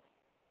slide.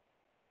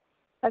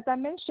 As I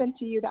mentioned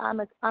to you that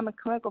I'm a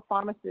clinical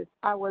pharmacist,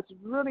 I was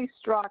really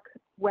struck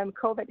when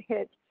COVID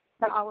hit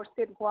that our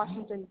state of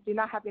Washington did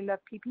not have enough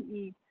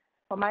PPE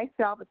for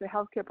myself as a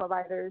healthcare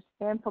provider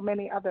and for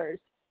many others.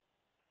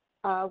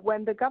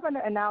 When the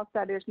governor announced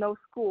that there's no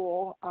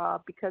school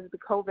because of the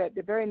COVID,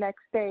 the very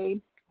next day,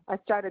 I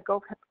started a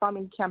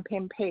GoFundMe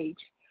campaign page,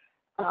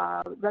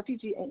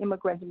 Refugee and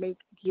Immigrants Make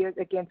Gears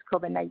Against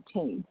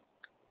COVID-19.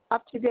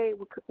 Up to date,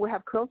 we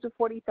have close to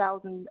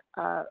 40,000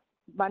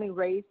 money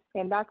raised,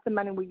 and that's the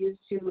money we use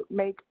to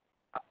make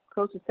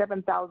close to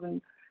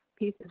 7,000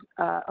 pieces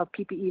of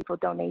PPE for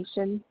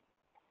donation.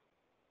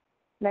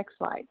 Next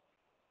slide.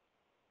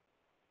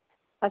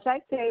 As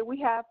I say, we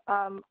have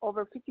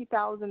over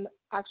 50,000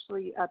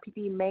 actually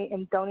PPE made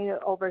and donated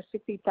over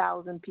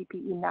 60,000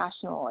 PPE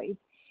nationally.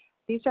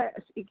 These are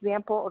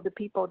examples of the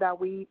people that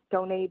we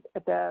donate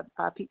the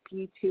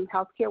PPE to: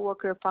 healthcare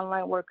workers,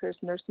 frontline workers,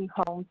 nursing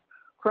homes,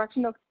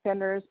 correctional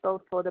centers,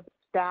 both for the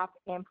staff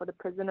and for the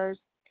prisoners,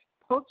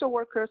 postal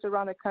workers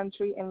around the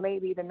country, and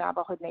lately the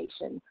Navajo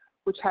Nation,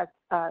 which has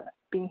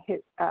been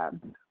hit,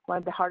 one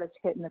of the hardest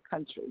hit in the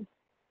country.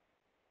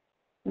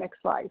 Next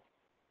slide.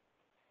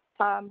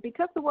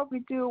 Because of what we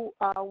do,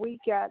 we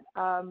get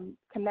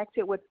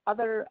connected with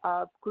other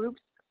groups.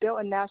 Bill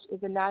and Nash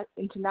is an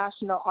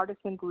international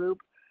artisan group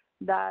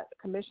that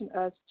commissioned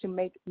us to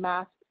make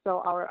masks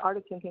so our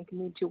artisans can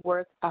continue to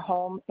work at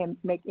home and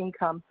make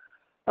income.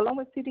 Along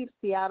with City of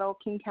Seattle,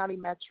 King County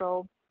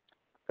Metro,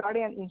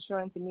 Guardian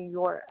Insurance in New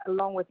York,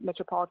 along with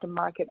Metropolitan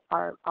Market,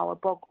 are our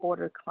bulk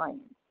order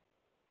clients.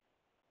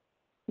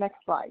 Next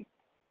slide.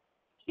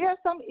 Here are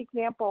some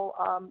examples.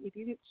 If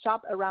you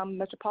shop around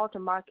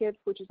Metropolitan Market,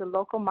 which is a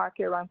local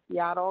market around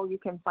Seattle, you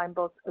can find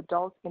both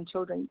adults and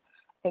children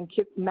and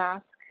kids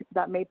masks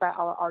that are made by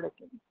our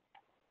artisans.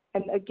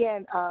 And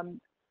again,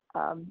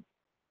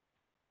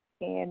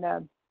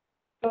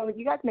 so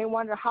you guys may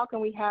wonder, how can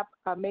we have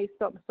made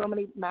so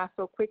many masks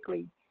so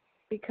quickly?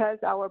 Because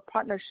our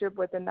partnership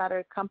with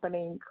another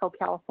company called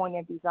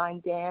California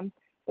Design Dam,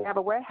 they have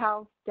a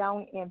warehouse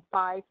down in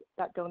 5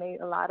 that donate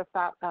a lot of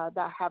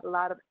that have a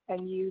lot of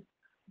unused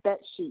bed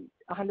sheets,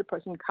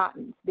 100%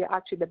 cotton. They're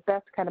actually the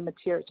best kind of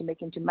material to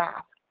make into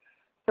masks.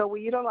 So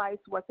we utilize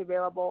what's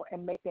available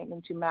and make them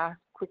into masks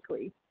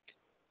quickly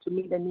to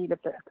meet the need of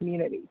the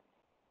community.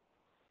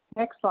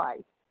 Next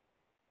slide.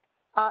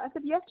 As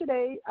of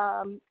yesterday,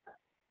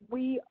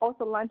 we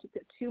also launched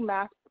 2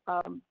 mask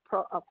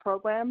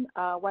program.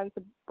 One's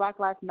the Black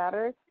Lives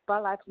Matter,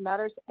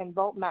 and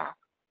Vote Mask.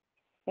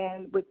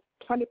 And with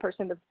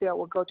 20% of sale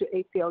will go to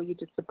ACLU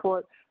to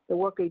support the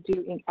work they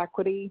do in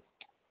equity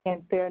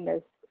and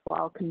fairness for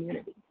our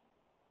community.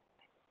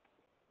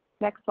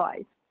 Next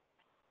slide.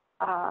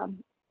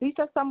 These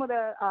are some of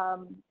the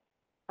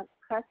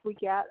press we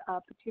get,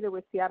 particularly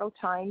with Seattle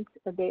Times.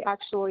 They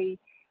actually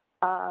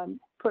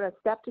put a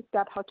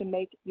step-to-step how to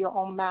make your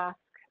own mask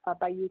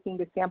by using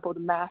the sample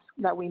mask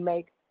that we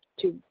make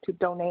to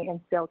donate and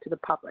sell to the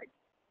public.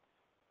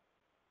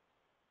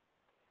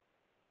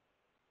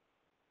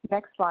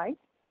 Next slide.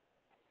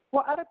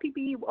 Well, other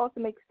PPE will also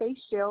make face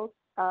shields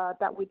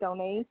that we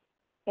donate.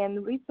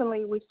 And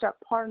recently we start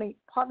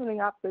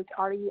partnering up with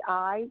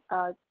REI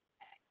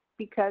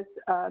because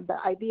the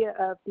idea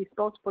of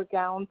disposable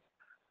gowns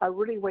are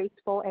really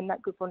wasteful and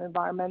not good for the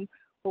environment.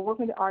 We're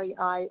working with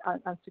REI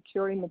on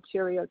securing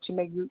material to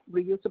make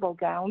reusable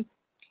gowns.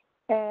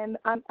 And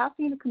I'm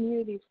asking the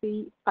community to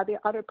see, are there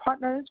other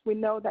partners? We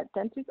know that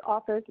dentist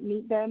office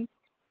need them,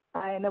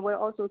 and we'll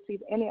also see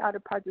if any other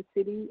parts of the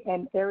city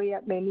and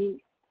area may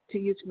need to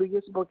use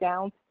reusable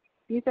gowns.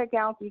 These are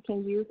gowns you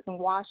can use and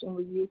wash and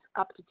reuse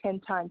up to 10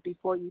 times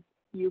before you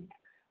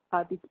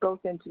dispose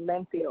them to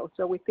landfill.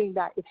 So we think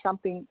that it's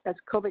something, as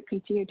COVID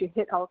continues to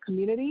hit our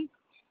community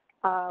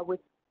with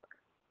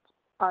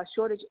a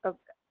shortage of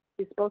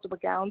disposable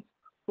gowns,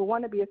 we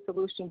want to be a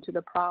solution to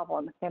the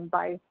problem, and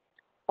by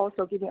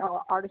also giving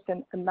our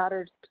artisans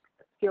another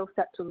skill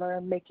set to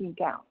learn making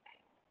gowns.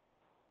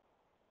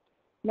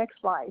 Next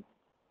slide.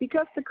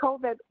 Because of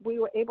COVID, we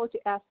were able to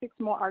add 6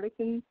 more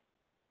artisans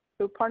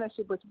through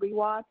partnership with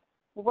REWAT.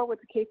 We work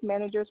with the case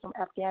managers from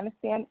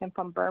Afghanistan and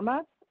from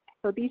Burma.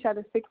 So these are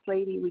the 6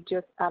 ladies we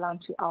just add on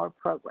to our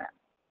program.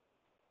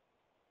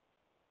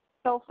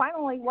 So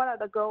finally, what are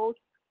the goals?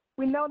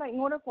 We know that in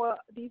order for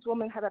these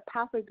women to have a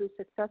pathway to be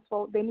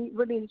successful, they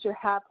really need to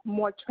have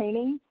more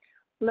training,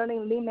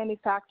 learning lean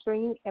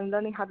manufacturing, and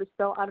learning how to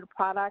sell other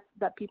products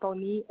that people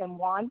need and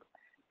want.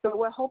 So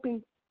we're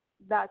hoping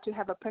that to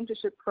have an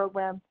apprenticeship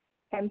program.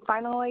 And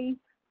finally,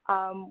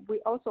 we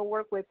also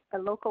work with a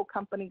local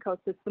company called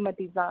Systema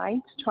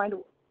Design to try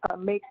to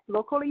make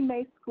locally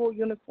made school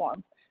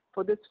uniforms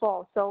for this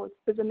fall. So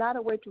it's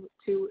another way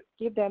to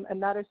give them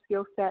another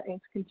skill set and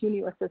to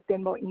continue a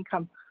sustainable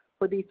income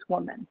for these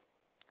women.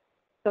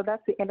 So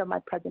that's the end of my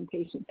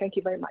presentation. Thank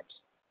you very much.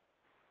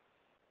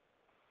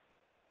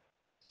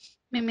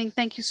 Ming,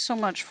 thank you so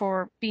much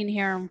for being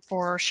here and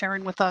for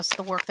sharing with us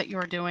the work that you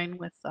are doing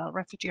with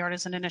Refugee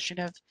Artisan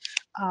Initiative.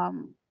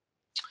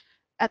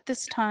 At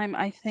this time,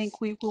 I think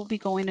we will be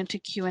going into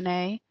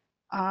Q&A.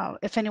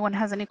 If anyone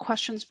has any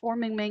questions for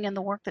Ming and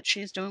the work that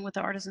she is doing with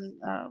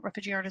the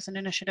Refugee Artisan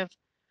Initiative,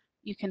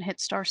 you can hit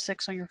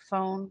 *6 on your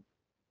phone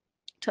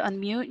to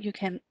unmute. You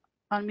can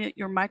unmute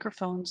your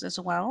microphones as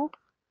well.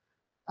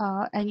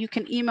 And you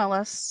can email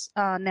us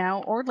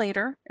now or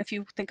later if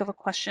you think of a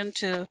question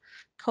to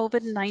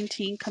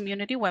COVID-19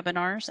 community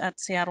webinars at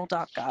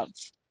seattle.gov.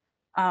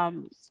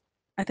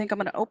 I think I'm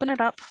going to open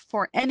it up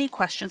for any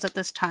questions at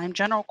this time,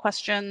 general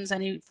questions,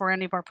 for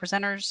any of our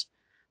presenters.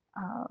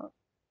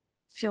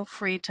 Feel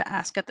free to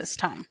ask at this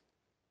time.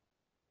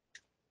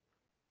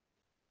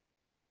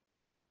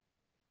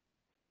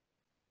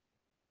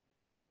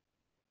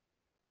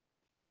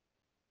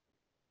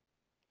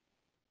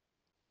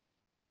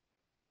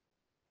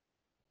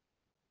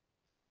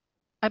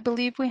 I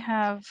believe we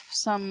have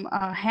some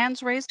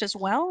hands raised as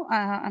well.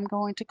 I'm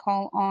going to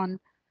call on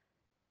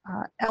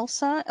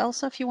Elsa.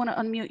 Elsa, if you want to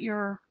unmute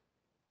your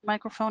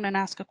microphone and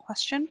ask a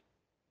question.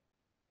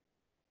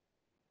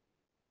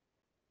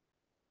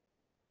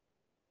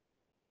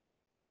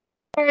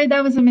 Sorry,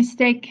 that was a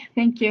mistake.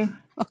 Thank you.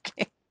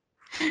 Okay,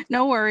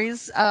 no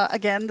worries.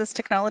 Again, this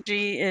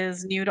technology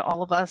is new to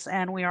all of us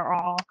and we are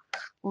all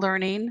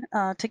learning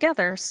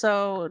together.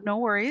 So no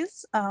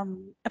worries.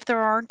 If there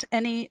aren't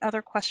any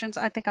other questions,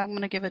 I think I'm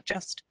going to give it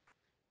just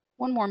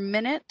one more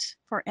minute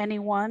for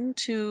anyone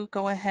to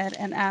go ahead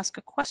and ask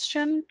a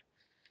question.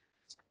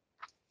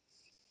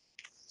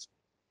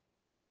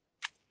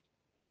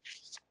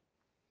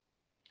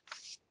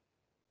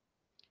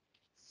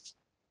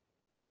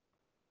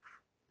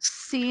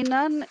 See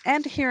none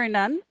and hearing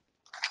none.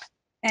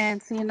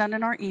 And seeing none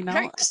in our email.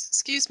 Hi,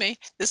 excuse me.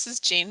 This is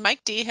Jean.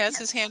 Mike D has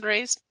his hand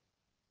raised.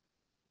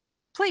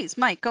 Please,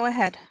 Mike, go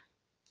ahead.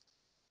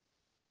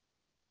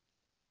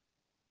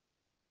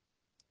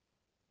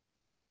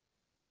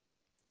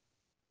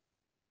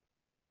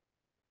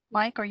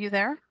 Mike, are you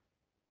there?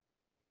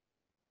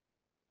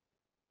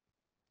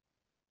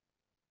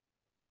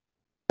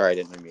 Sorry, I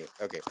didn't unmute.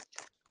 Okay.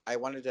 I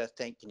wanted to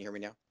thank, can you hear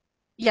me now?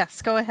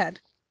 Yes, go ahead.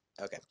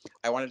 Okay.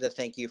 I wanted to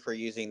thank you for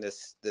using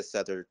this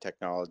other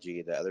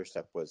technology. The other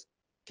stuff was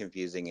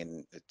confusing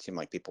and it seemed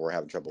like people were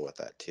having trouble with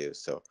that too.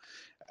 So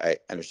I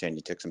understand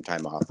you took some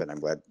time off and I'm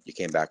glad you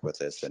came back with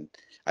this. And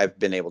I've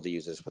been able to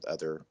use this with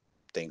other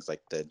things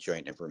like the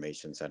Joint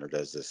Information Center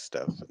does this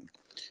stuff. And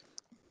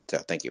so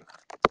thank you.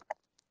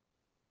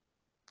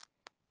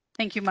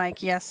 Thank you,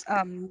 Mike. Yes,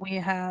 we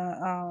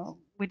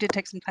did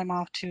take some time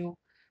off to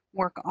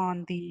work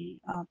on the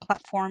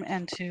platform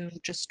and to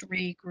just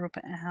regroup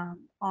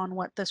on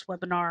what this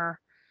webinar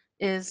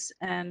is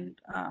and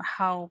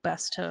how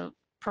best to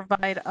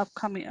provide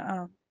upcoming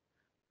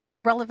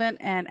relevant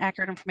and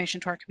accurate information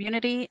to our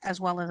community, as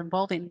well as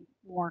involving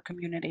more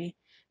community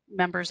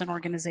members and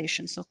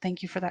organizations. So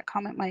thank you for that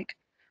comment, Mike.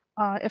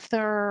 Are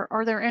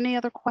there any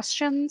other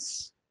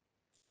questions?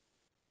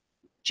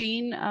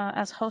 Jean,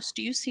 as host,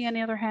 do you see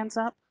any other hands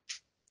up?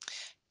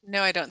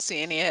 No, I don't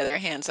see any other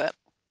hands up.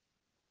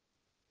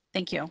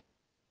 Thank you.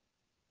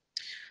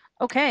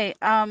 Okay,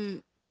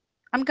 I'm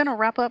going to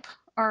wrap up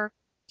our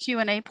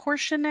Q&A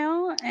portion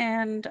now,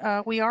 and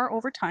we are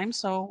over time,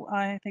 so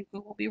I think we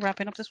will be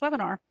wrapping up this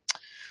webinar.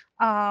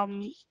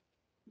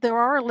 There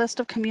are a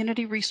list of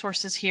community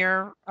resources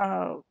here.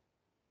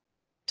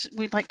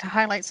 We'd like to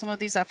highlight some of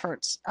these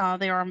efforts.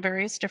 They are on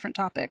various different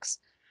topics.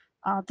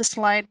 The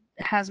slide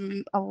has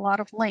a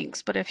lot of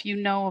links, but if you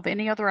know of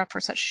any other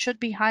efforts that should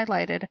be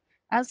highlighted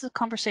as the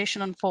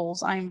conversation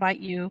unfolds, I invite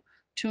you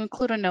to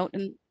include a note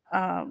and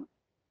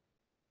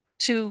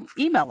to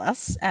email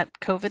us at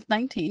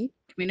COVID-19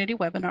 community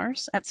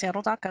webinars at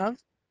seattle.gov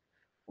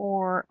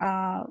or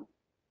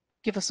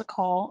give us a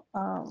call.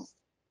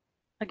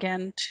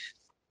 Again,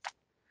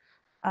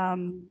 I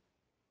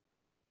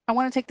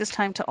want to take this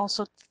time to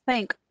also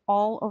thank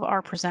all of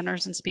our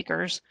presenters and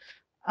speakers.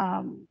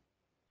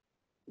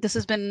 This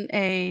has been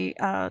a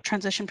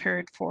transition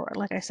period for,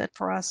 like I said,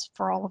 for us,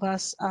 for all of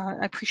us.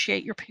 I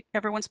appreciate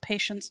everyone's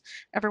patience,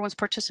 everyone's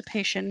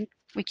participation.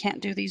 We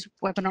can't do these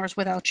webinars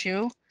without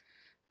you.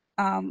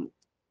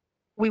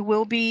 We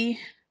will be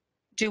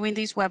doing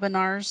these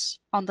webinars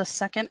on the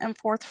 2nd and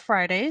 4th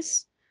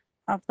Fridays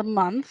of the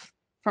month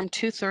from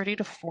 2:30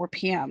 to 4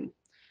 p.m.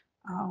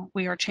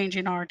 We are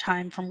changing our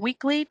time from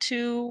weekly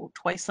to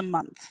twice a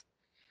month.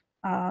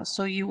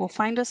 So you will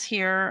find us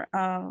here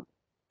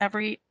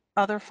every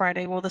other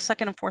Friday, well, the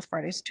 2nd and 4th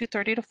Fridays,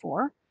 2:30 to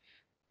 4.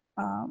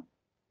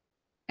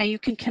 And you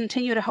can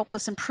continue to help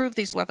us improve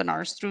these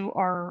webinars through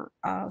our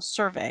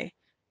survey.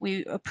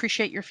 We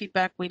appreciate your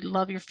feedback. We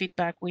love your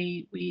feedback.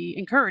 We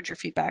encourage your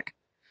feedback.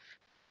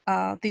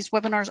 These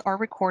webinars are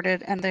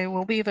recorded and they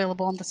will be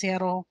available on the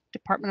Seattle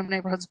Department of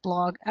Neighborhoods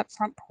blog at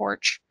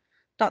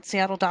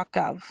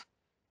frontporch.seattle.gov.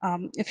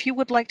 If you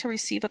would like to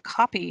receive a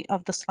copy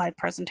of the slide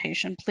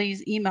presentation,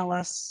 please email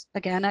us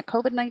again at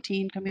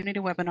COVID-19 community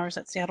webinars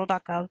at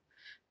seattle.gov.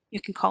 You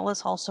can call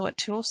us also at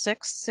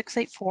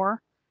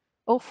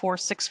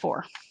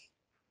 206-684-0464.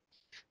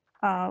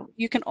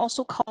 You can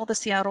also call the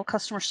Seattle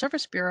Customer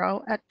Service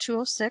Bureau at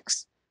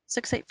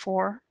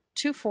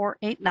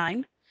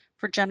 206-684-2489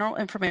 for general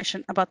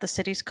information about the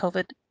city's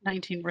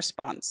COVID-19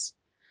 response.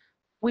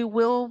 We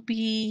will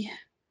be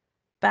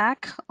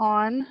back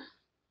on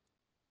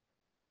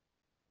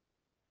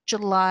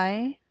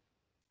July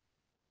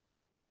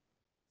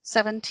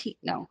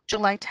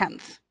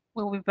 10th.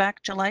 We'll be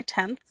back July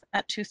 10th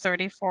at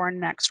 2:30 for our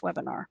next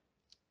webinar.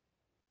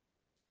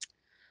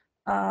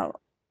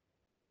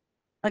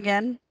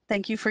 Again,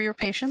 thank you for your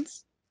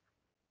patience.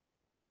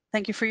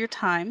 Thank you for your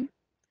time.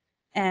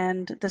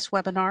 And this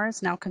webinar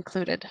is now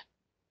concluded.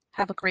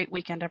 Have a great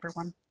weekend,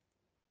 everyone.